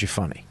because you're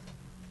funny.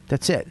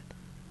 That's it.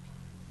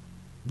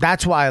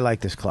 That's why I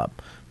like this club.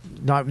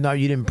 No,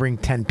 you didn't bring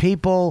 10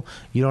 people.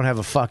 You don't have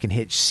a fucking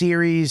hit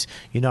series.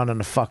 You're not on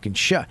a fucking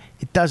show.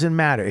 It doesn't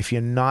matter. If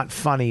you're not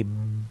funny,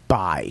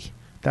 bye.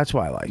 That's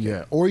why I like it.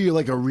 Yeah, or you're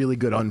like a really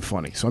good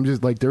unfunny. So I'm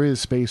just like, there is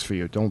space for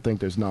you. Don't think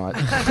there's not.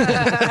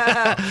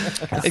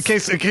 in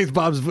case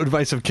Bob's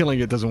advice of killing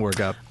it doesn't work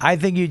out. I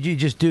think you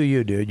just do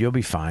you, dude. You'll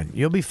be fine.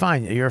 You'll be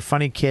fine. You're a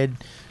funny kid.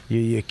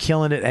 You're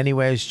killing it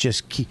anyways.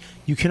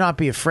 You cannot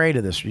be afraid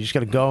of this. You just got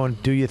to go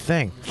and do your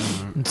thing.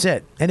 That's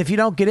it. And if you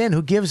don't get in,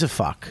 who gives a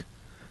fuck?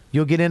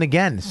 You'll get in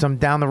again some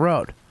down the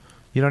road.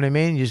 You know what I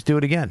mean? You just do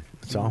it again.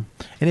 That's all.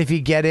 And if you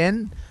get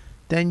in,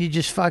 then you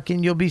just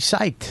you'll be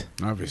psyched.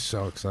 I'll be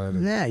so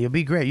excited. Yeah, you'll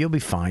be great. You'll be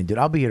fine, dude.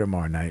 I'll be here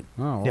tomorrow night.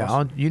 Oh, yeah,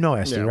 awesome. you know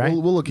Esty, Yeah, right?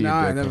 we'll look at your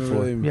dick I never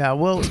before. really. Yeah,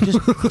 well, just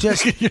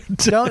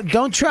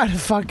don't try to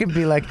fucking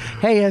be like,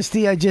 hey,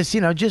 Esty, I just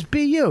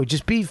be you.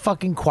 Just be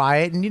fucking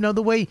quiet and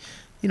the way,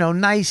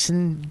 nice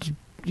and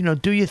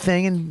do your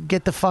thing and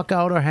get the fuck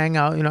out or hang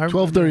out.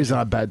 12:30 is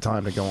not a bad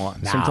time to go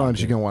on. Nah, Sometimes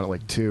dude. you can want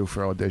like 2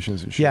 for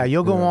auditions and shit. Yeah,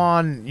 you'll go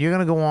on. You're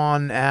gonna go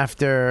on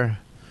after.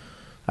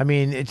 I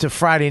mean, it's a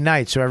Friday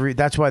night, so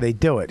that's why they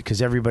do it,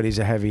 because everybody's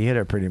a heavy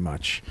hitter, pretty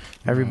much.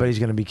 Everybody's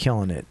gonna be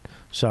killing it,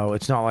 so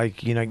it's not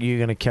like you're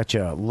gonna catch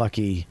a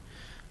lucky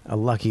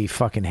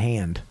fucking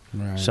hand.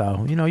 Right.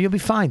 So you'll be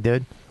fine,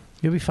 dude.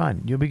 You'll be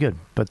fine. You'll be good.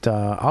 But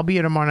I'll be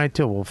here tomorrow night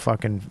too.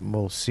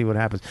 We'll see what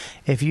happens.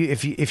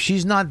 If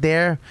she's not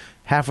there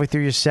halfway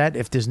through your set,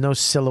 if there's no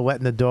silhouette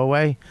in the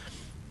doorway,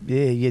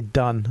 yeah, you're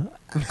done.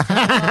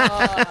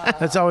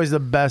 That's always the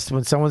best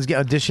when someone's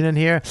auditioning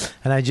here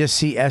and I just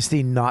see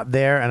Esty not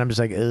there and I'm just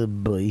like, oh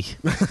boy,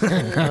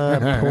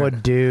 poor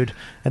dude.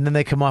 And then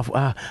they come off,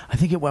 I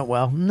think it went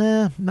well.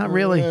 Nah, not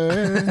really.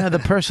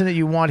 The person that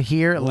you want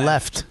here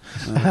left.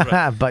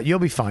 But you'll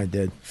be fine,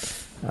 dude.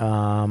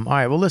 All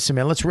right, well, listen,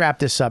 man, let's wrap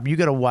this up. You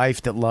got a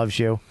wife that loves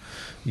you.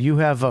 You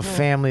have a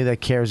family that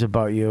cares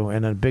about you,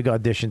 and a big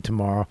audition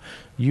tomorrow.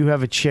 You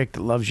have a chick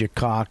that loves your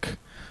cock.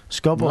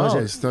 Scopo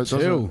has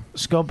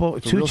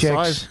two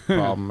chicks.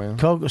 Problem, man.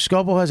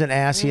 Scopo has an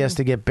ass. He has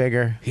to get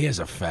bigger. He has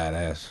a fat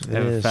ass.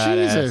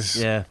 Jesus.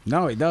 Yeah.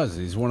 No, he does.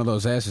 He's one of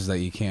those asses that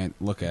you can't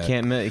look at.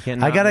 You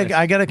can't. I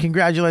gotta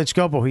congratulate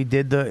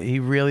Scopo. He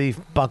really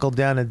buckled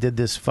down and did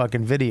this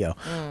fucking video.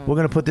 We're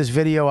gonna put this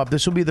video up.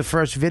 This will be the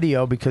first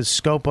video because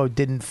Scopo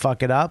didn't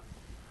fuck it up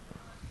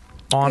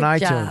on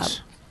Good iTunes.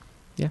 job.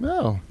 Yeah.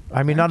 No.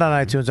 I mean, not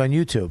on iTunes, on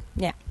YouTube.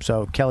 Yeah.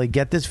 So Kelly,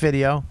 get this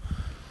video.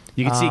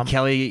 You can see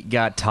Kelly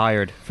got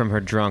tired from her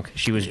drunk.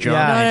 She was drunk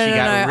Yeah. and she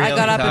got No. really I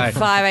got up tired. at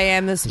 5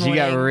 a.m. this morning. She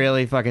got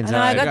really fucking And then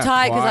I tired. got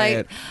tired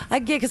quiet.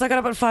 because I got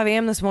up at 5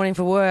 a.m. this morning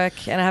for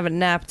work and I haven't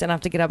napped and I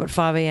have to get up at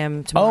 5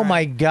 a.m. tomorrow. Oh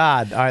my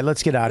God! All right,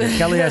 let's get out of here.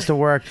 Kelly has to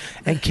work.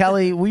 And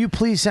Kelly, will you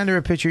please send her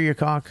a picture of your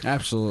cock?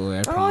 Absolutely. I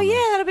Oh promise.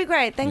 yeah, that'll be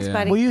great. Thanks, Yeah.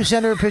 buddy. Will you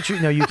send her a picture?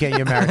 No, you can't.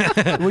 You're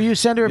married. Will you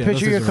send her a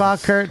picture of your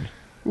cock, Kurt?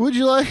 Would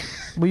you like?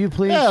 Will you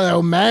please?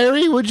 Hello,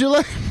 Mary. Would you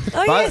like?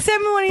 Oh yeah,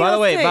 send me one of yours By the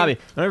way, too. Bobby,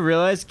 I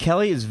realized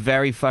Kelly is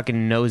very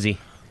fucking nosy.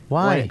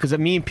 Why? Because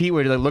me and Pete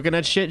were like looking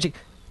at shit. She's like,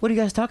 what are you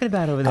guys talking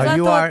about over there? Oh,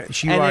 you are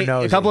And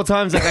nosy. a couple of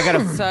times, like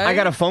So? I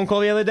got a phone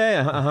call the other day.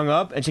 I hung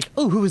up, and she's like,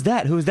 "Oh, who was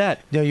that? Who was that?"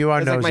 No, you are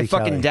It's nosy, like my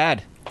fucking Kelly.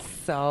 dad.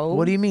 So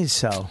What do you mean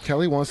so?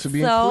 Kelly wants to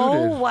be So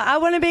included. I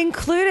want to be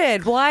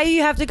included. Why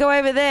you have to go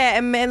over there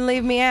and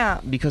leave me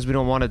out? Because we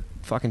don't want to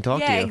fucking talk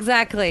to Yeah, you.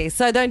 exactly.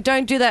 So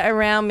don't do that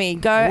around me.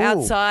 Go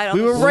outside. on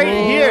We the were right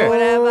street, here.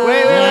 Whatever.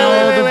 Wait.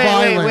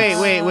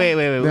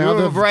 We Now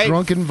the were right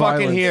drunken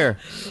fucking violence.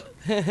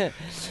 here.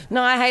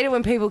 No, I hate it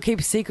when people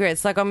keep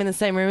secrets. Like I'm in the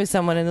same room with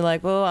someone and they're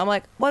like, "Well," I'm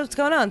like, "What's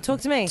going on?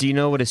 Talk to me." Do you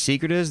know what a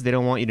secret is? They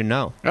don't want you to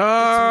know. No.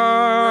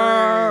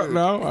 All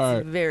right.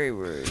 It's very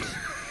rude.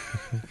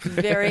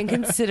 Very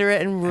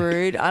inconsiderate and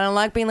rude. I don't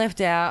like being left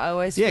out. I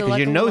always Yeah, feel 'cause like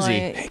you're I'm nosy.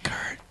 alone. Hey,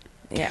 Kurt.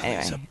 Yeah.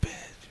 Anyway.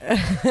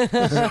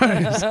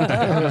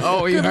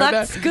 Oh, you Good heard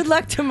luck. that? Good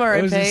luck tomorrow,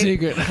 That was a Pete.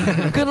 secret.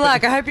 Good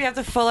luck. I hope you have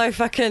to follow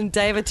fucking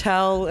David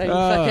Tell and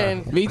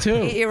fucking Me too.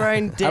 eat your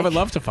own dick. I would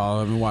love to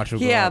follow him and watch him.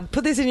 grow Yeah, up.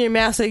 put this in your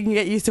mouth so you can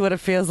get used to what it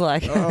feels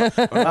like.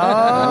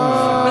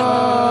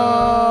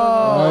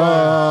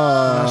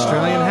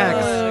 Australian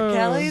hacks.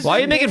 Kelly's Why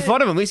are you making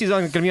fun of him? At least he's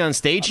going to be on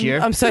stage here.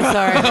 I'm so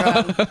sorry,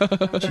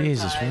 everyone.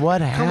 Jesus,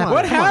 what happened?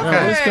 What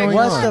happened? What's going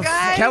What on? the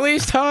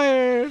Kelly's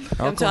tired.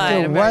 I'm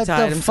tired. I'm very What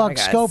tired. the I'm fuck,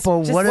 sorry, guys.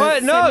 Scopo? Just What? What?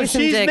 send No, me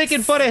some she's dicks.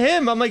 making fun of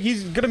him. I'm like,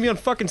 he's going to be on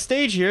fucking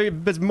stage here.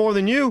 It's more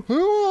than you. Who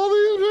are all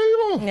these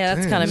people? Yeah,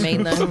 that's kind of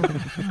mean though.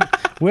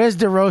 Where's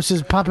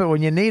DeRosa's puppet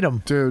when you need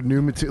him? Dude,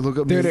 new material. Look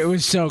up. Dude, it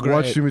was so great.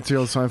 Watch new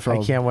material.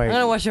 Seinfeld. I can't wait. I'm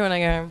gonna watch it when I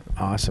go home.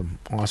 Awesome.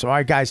 All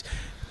right, guys.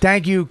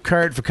 Thank you,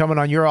 Kurt, for coming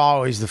on. You're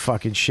always the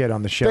fucking shit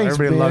on the show. Thanks,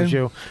 Everybody man. loves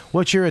you.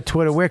 What's your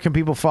Twitter? Where can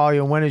people follow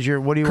you? And when is your?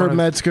 What do you Kurt want?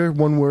 Metzger,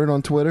 one word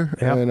on Twitter,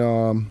 Yep.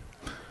 and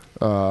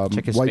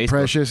Check his White Facebook.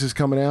 Precious is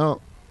coming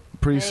out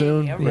pretty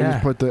soon. all I right.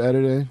 just put the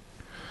edit in.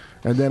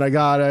 And then I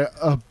got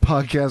a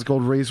podcast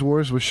called Race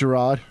Wars with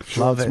Sherrod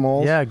Love it.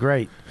 Smalls. Yeah,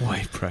 great.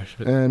 White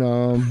pressure.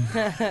 And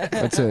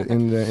that's it.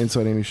 In the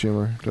Inside Amy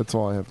Schumer. That's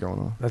all I have going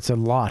on. That's a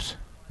lot.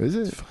 Is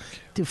it?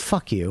 Dude,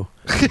 fuck you.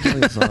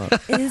 It's not.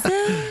 Is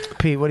it?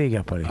 Pete, what do you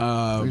got, buddy?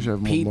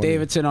 Pete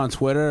Davidson on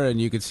Twitter,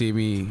 and you can see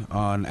me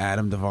on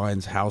Adam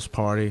Devine's house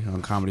party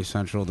on Comedy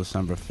Central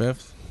December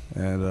 5th.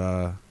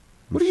 And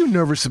what are you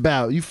nervous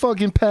about? You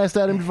fucking passed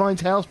Adam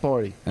Devine's house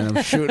party. And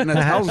I'm shooting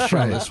a house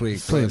show this week.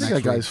 Please,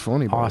 that guy's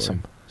funny. by the way.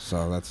 Awesome.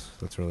 So that's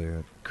really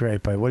it.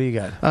 Great, buddy. What do you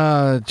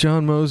got?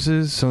 John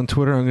Moses on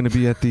Twitter. I'm going to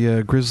be at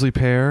the Grizzly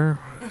Pear.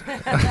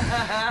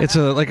 It's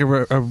a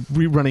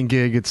rerunning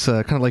gig. It's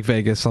kind of like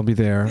Vegas. I'll be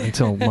there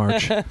until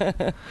March. I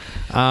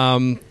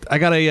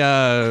got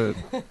a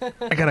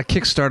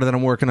Kickstarter that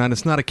I'm working on.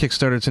 It's not a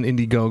Kickstarter. It's an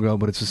Indiegogo,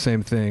 but it's the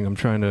same thing. I'm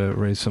trying to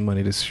raise some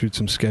money to shoot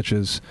some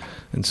sketches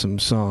and some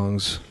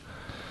songs.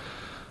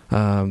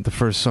 The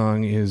first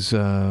song is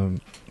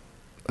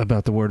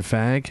about the word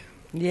fag.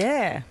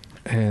 Yeah.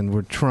 And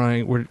we're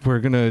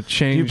gonna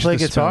change. Do you play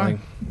the guitar?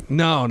 spelling.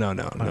 No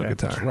Okay.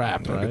 guitar. It's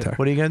rap, No right? guitar.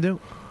 What are you gonna do?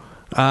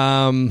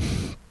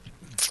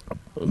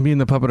 Me and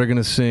the puppet are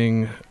gonna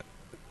sing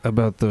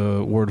about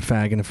the word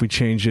fag, and if we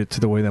change it to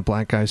the way that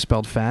black guys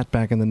spelled fat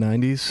back in the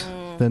 90s,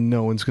 then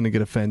no one's gonna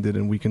get offended,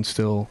 and we can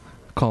still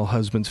call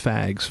husbands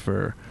fags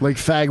for Like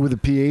fag with a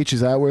PH.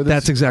 Is that where this?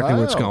 That's exactly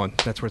where it's Oh. going.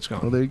 That's where it's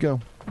going. Well, there you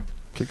go.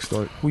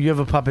 Kickstart. Well, you have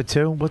a puppet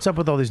too? What's up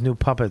with all these new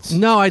puppets?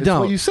 No, I That's don't.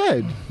 what you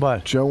said.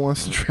 What? Joe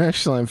wants to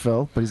trash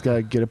Seinfeld, but he's got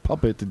to get a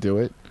puppet to do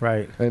it.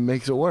 Right. And it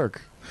makes it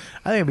work.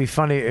 I think it'd be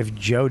funny if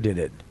Joe did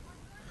it.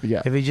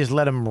 Yeah. If he just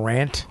let him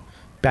rant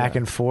back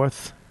and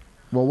forth.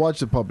 Well, watch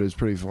the puppet. It's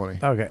pretty funny.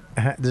 Okay.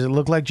 Does it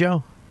look like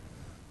Joe?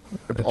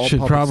 It All should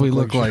puppets probably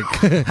look like.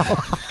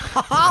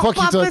 Fuck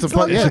you, it's a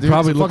It yeah, should dude,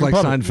 probably it's a look like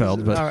fucking puppet.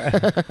 Seinfeld, but All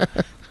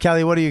right.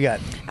 Kelly, what do you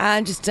got?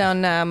 Just on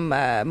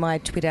my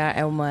Twitter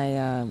and my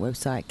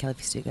website,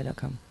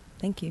 kellyfastuca.com.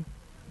 Thank you.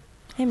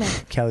 Hey, man.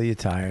 Kelly, you're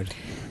tired.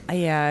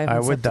 Yeah, All right,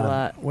 we're slept a done.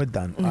 lot. We're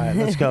done. All right,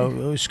 let's go.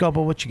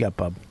 Scopo, what you got,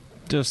 bub?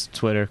 Just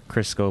Twitter,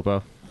 Chris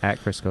Scopo, at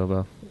Chris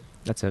Scopo.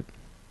 That's it.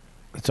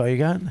 That's all you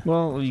got?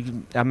 Well,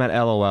 I'm at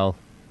LOL.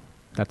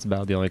 That's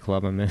about the only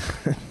club I'm in.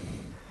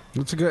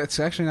 It's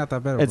actually not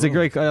that bad. It's a room.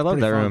 great. I love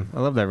Pretty that fun. room. I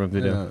love that room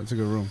to do. Yeah, it's a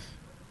good room.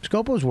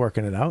 Scopo's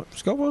working it out.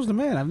 Scopo's the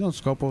man. I've known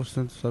Scopo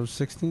since I was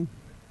 16.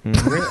 And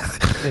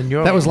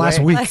that was last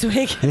week. Last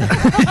week.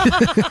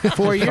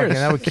 4 years. Fucking,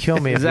 that would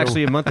kill me. It was if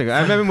actually a month ago.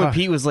 I remember when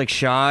Pete was like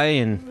shy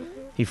and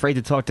he afraid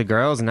to talk to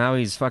girls, and now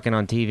he's fucking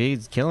on TV.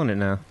 He's killing it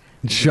now.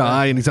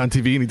 Shy, and he's on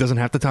TV, and he doesn't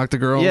have to talk to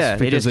girls. Yeah,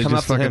 they because just come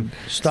up to fucking him.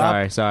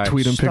 Stop. Sorry.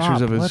 tweet him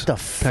pictures of his What the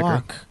pecker.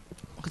 fuck?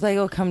 They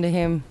all come to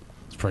him.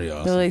 It's pretty All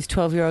awesome. these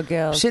 12-year-old I'm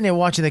girls. sitting there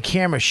watching the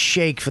camera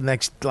shake for the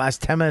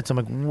last 10 minutes. I'm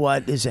like,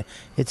 what is it?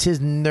 It's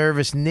his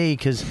nervous knee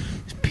because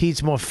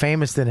Pete's more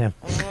famous than him.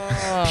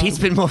 Pete's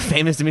been more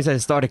famous to me since I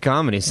started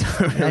comedy. So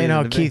Now you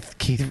know how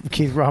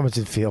Keith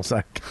Robinson feels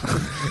like.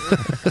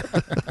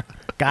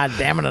 God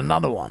damn it,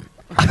 another one.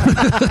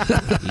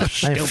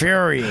 I'm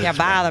furious. You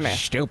bother me.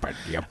 Stupid.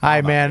 All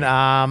right, man.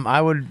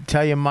 I would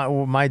tell you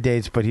my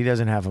dates, but he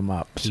doesn't have them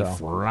up. So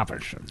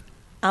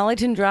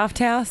Arlington Draft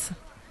House.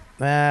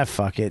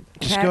 fuck it.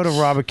 Just go to Catch.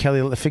 Robert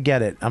Kelly.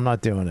 Forget it. I'm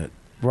not doing it.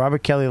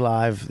 Robert Kelly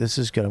Live. This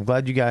is good. I'm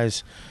glad you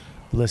guys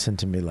listened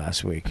to me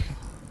last week.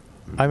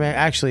 I mean,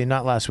 actually,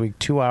 not last week.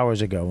 2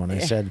 hours ago when I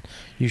said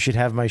you should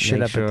have my shit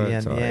Make up sure at the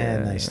it's end. all right. Yeah,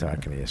 Yeah, nice yeah.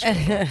 talking to you.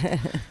 Scott.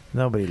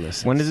 Nobody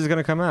listens. When is this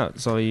gonna come out?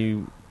 So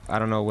I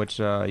don't know which.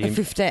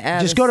 15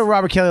 hours. Just go to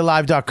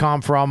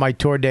robertkellylive.com for all my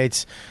tour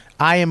dates.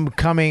 I am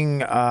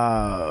coming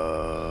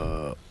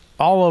all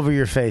over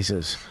your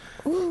faces.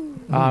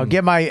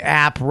 Get my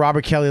app,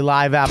 Robert Kelly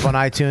Live app on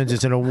iTunes.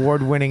 It's an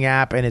award-winning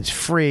app, and it's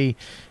free.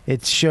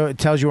 It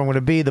tells you where I'm going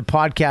to be. The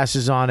podcast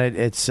is on it.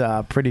 It's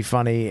pretty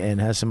funny and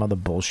has some other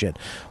bullshit.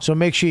 So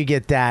make sure you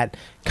get that.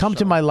 Come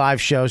to my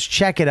live shows.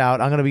 Check it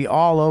out. I'm going to be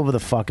all over the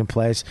fucking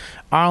place.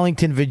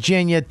 Arlington,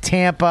 Virginia,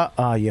 Tampa.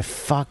 Oh, you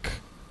fuck.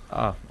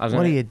 Oh, What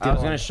are you I was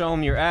doing? gonna show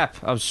them your app.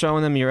 I was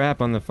showing them your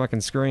app on the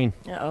fucking screen.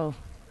 Uh-oh.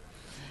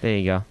 There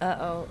you go.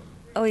 Uh-oh.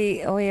 Are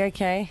we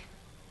okay?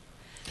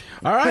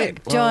 All right.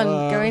 Quick, John,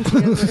 well, go into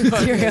the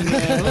material.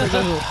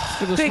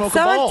 Quick, smoke a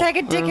someone bowl. take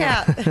a dick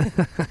out.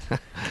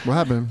 What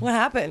happened? What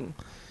happened?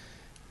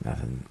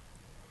 Nothing.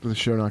 Did the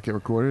show not get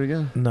recorded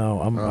again? No,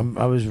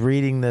 I was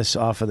reading this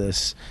off of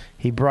this.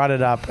 He brought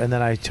it up, and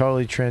then I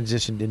totally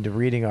transitioned into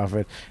reading off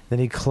it. Then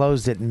he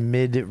closed it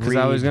mid-read. Because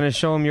I was gonna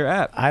show them your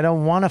app. I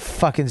don't want to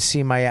fucking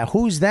see my app.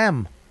 Who's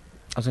them?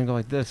 I was gonna go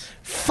like this.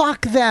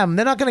 Fuck them.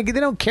 They're not gonna. They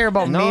don't care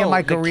about me and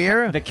my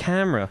career. The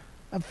camera.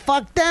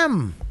 Fuck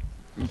them.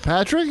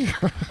 Patrick?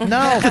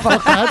 No,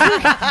 fuck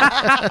Patrick.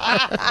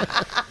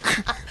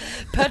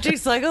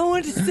 Patrick's like, I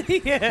want to see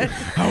it.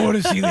 I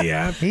want to see the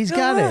app. He's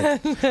got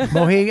it.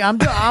 Well,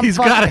 I'm He's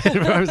got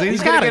it.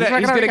 He's gonna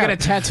get a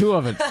tattoo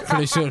of it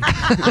pretty soon.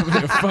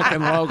 A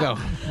fucking logo.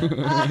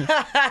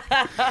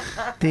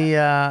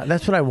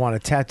 That's what I want. A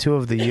tattoo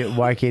of the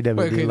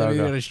YKWd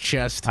logo on his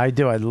chest. I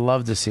do. I'd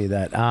love to see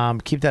that.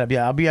 Keep that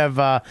up.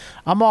 Yeah,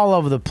 I'm all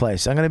over the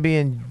place. I'm going to be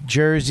in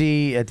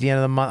Jersey at the end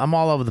of the month. I'm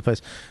all over the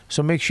place.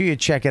 So make sure you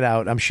check it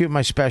out. I'm shooting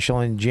my special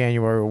in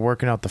January. We're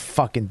working out the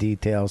fucking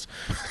details.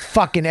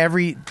 Fucking every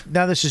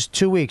now this is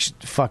 2 weeks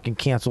fucking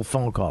cancel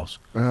phone calls.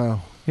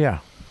 Oh. Yeah.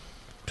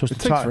 It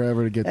takes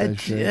forever to get that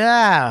shit.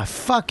 Yeah,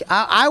 fuck.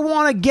 I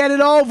want to get it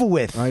over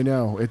with. I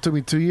know. It took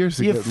me 2 years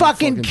to You're get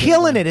fucking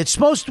killing it. It's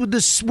supposed to,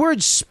 the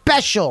word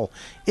special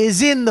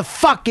is in the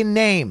fucking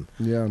name.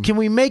 Yeah. Can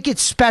we make it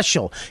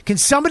special? Can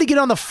somebody get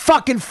on the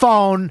fucking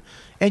phone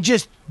and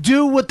just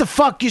do what the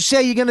fuck you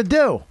say you're going to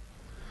do?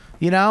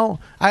 You know?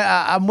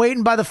 I'm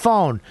waiting by the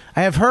phone.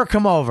 I have her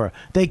come over.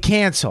 They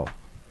cancel.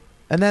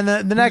 And then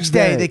the next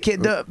day,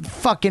 the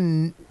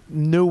fucking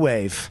new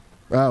wave.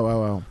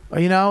 Oh.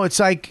 You know, it's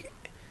like...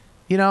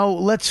 You know,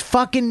 let's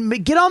fucking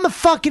get on the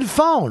fucking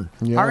phone.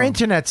 Yeah. Our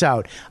internet's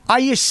out. Are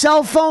your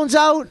cell phones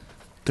out?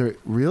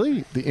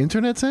 Really? The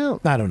internet's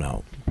out? I don't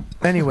know.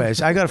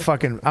 Anyways, I got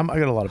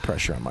a lot of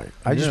pressure on my.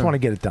 I just want to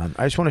get it done.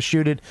 I just want to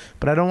shoot it,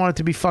 but I don't want it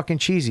to be fucking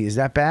cheesy. Is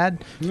that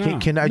bad? No.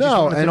 Can I just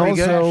want it and to be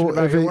good?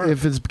 also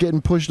if it's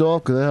getting pushed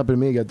off, because that happened to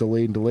me, it got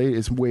delayed,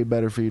 it's way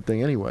better for your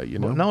thing anyway. You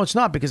know? Well, no, it's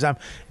not, because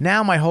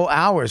now my whole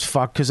hour is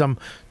fucked because I'm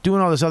doing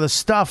all this other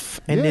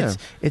stuff, and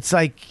it's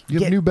like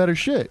you have new better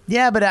shit.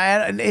 Yeah, but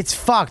it's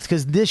fucked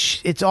because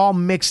it's all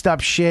mixed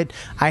up shit.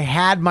 I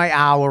had my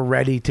hour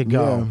ready to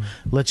go. Yeah.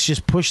 Let's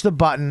just push the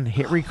button,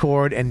 hit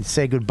record, and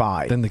say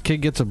goodbye. Then the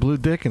kid gets a blue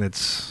dick, and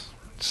it's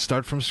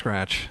start from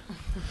scratch.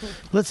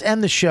 Let's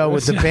end the show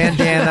with the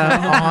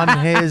bandana on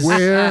his.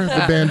 Where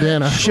the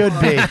bandana should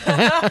be.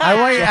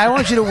 I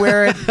want you to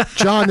wear it,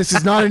 John. This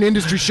is not an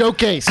industry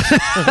showcase.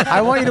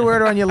 I want you to wear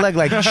it on your leg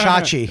like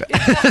Chachi.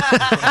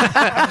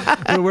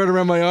 I wear it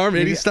around my arm,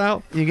 80s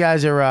style. You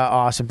guys are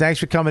awesome. Thanks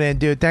for coming in,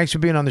 dude. Thanks for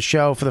being on the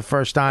show for the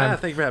first time. Yeah,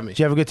 thank you for having me. Did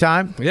you have a good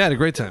time? Yeah, I had a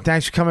great time.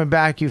 Thanks for coming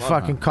back, you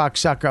fucking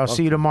cocksucker. I'll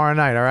see you tomorrow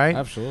night, all right?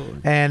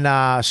 Absolutely. And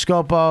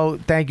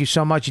Scopo, thank you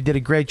so much. You did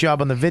a great job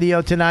on the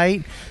video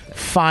tonight.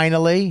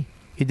 Finally.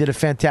 You did a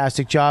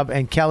fantastic job.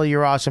 And Kelly,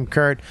 you're awesome.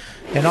 Kurt.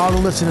 And all the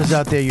listeners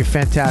out there, you're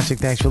fantastic.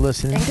 Thanks for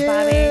listening. Thanks,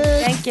 Bobby.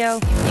 Thank you.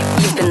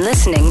 You've been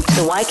listening to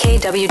the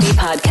YKWD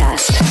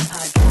podcast.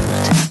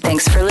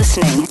 Thanks for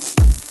listening.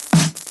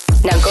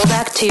 Now go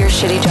back to your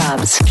shitty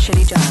jobs.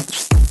 Shitty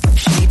jobs.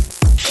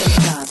 Shitty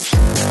jobs.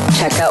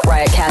 Check out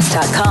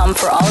riotcast.com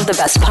for all of the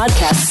best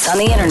podcasts on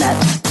the internet.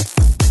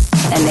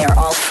 And they are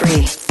all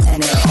free.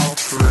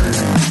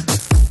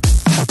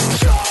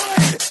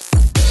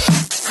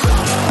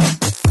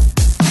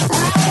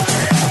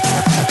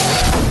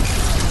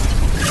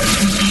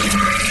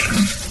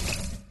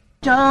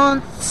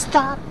 Don't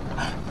stop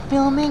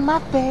filming my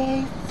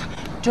face.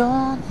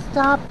 Don't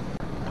stop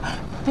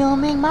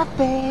filming my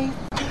face.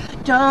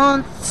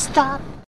 Don't stop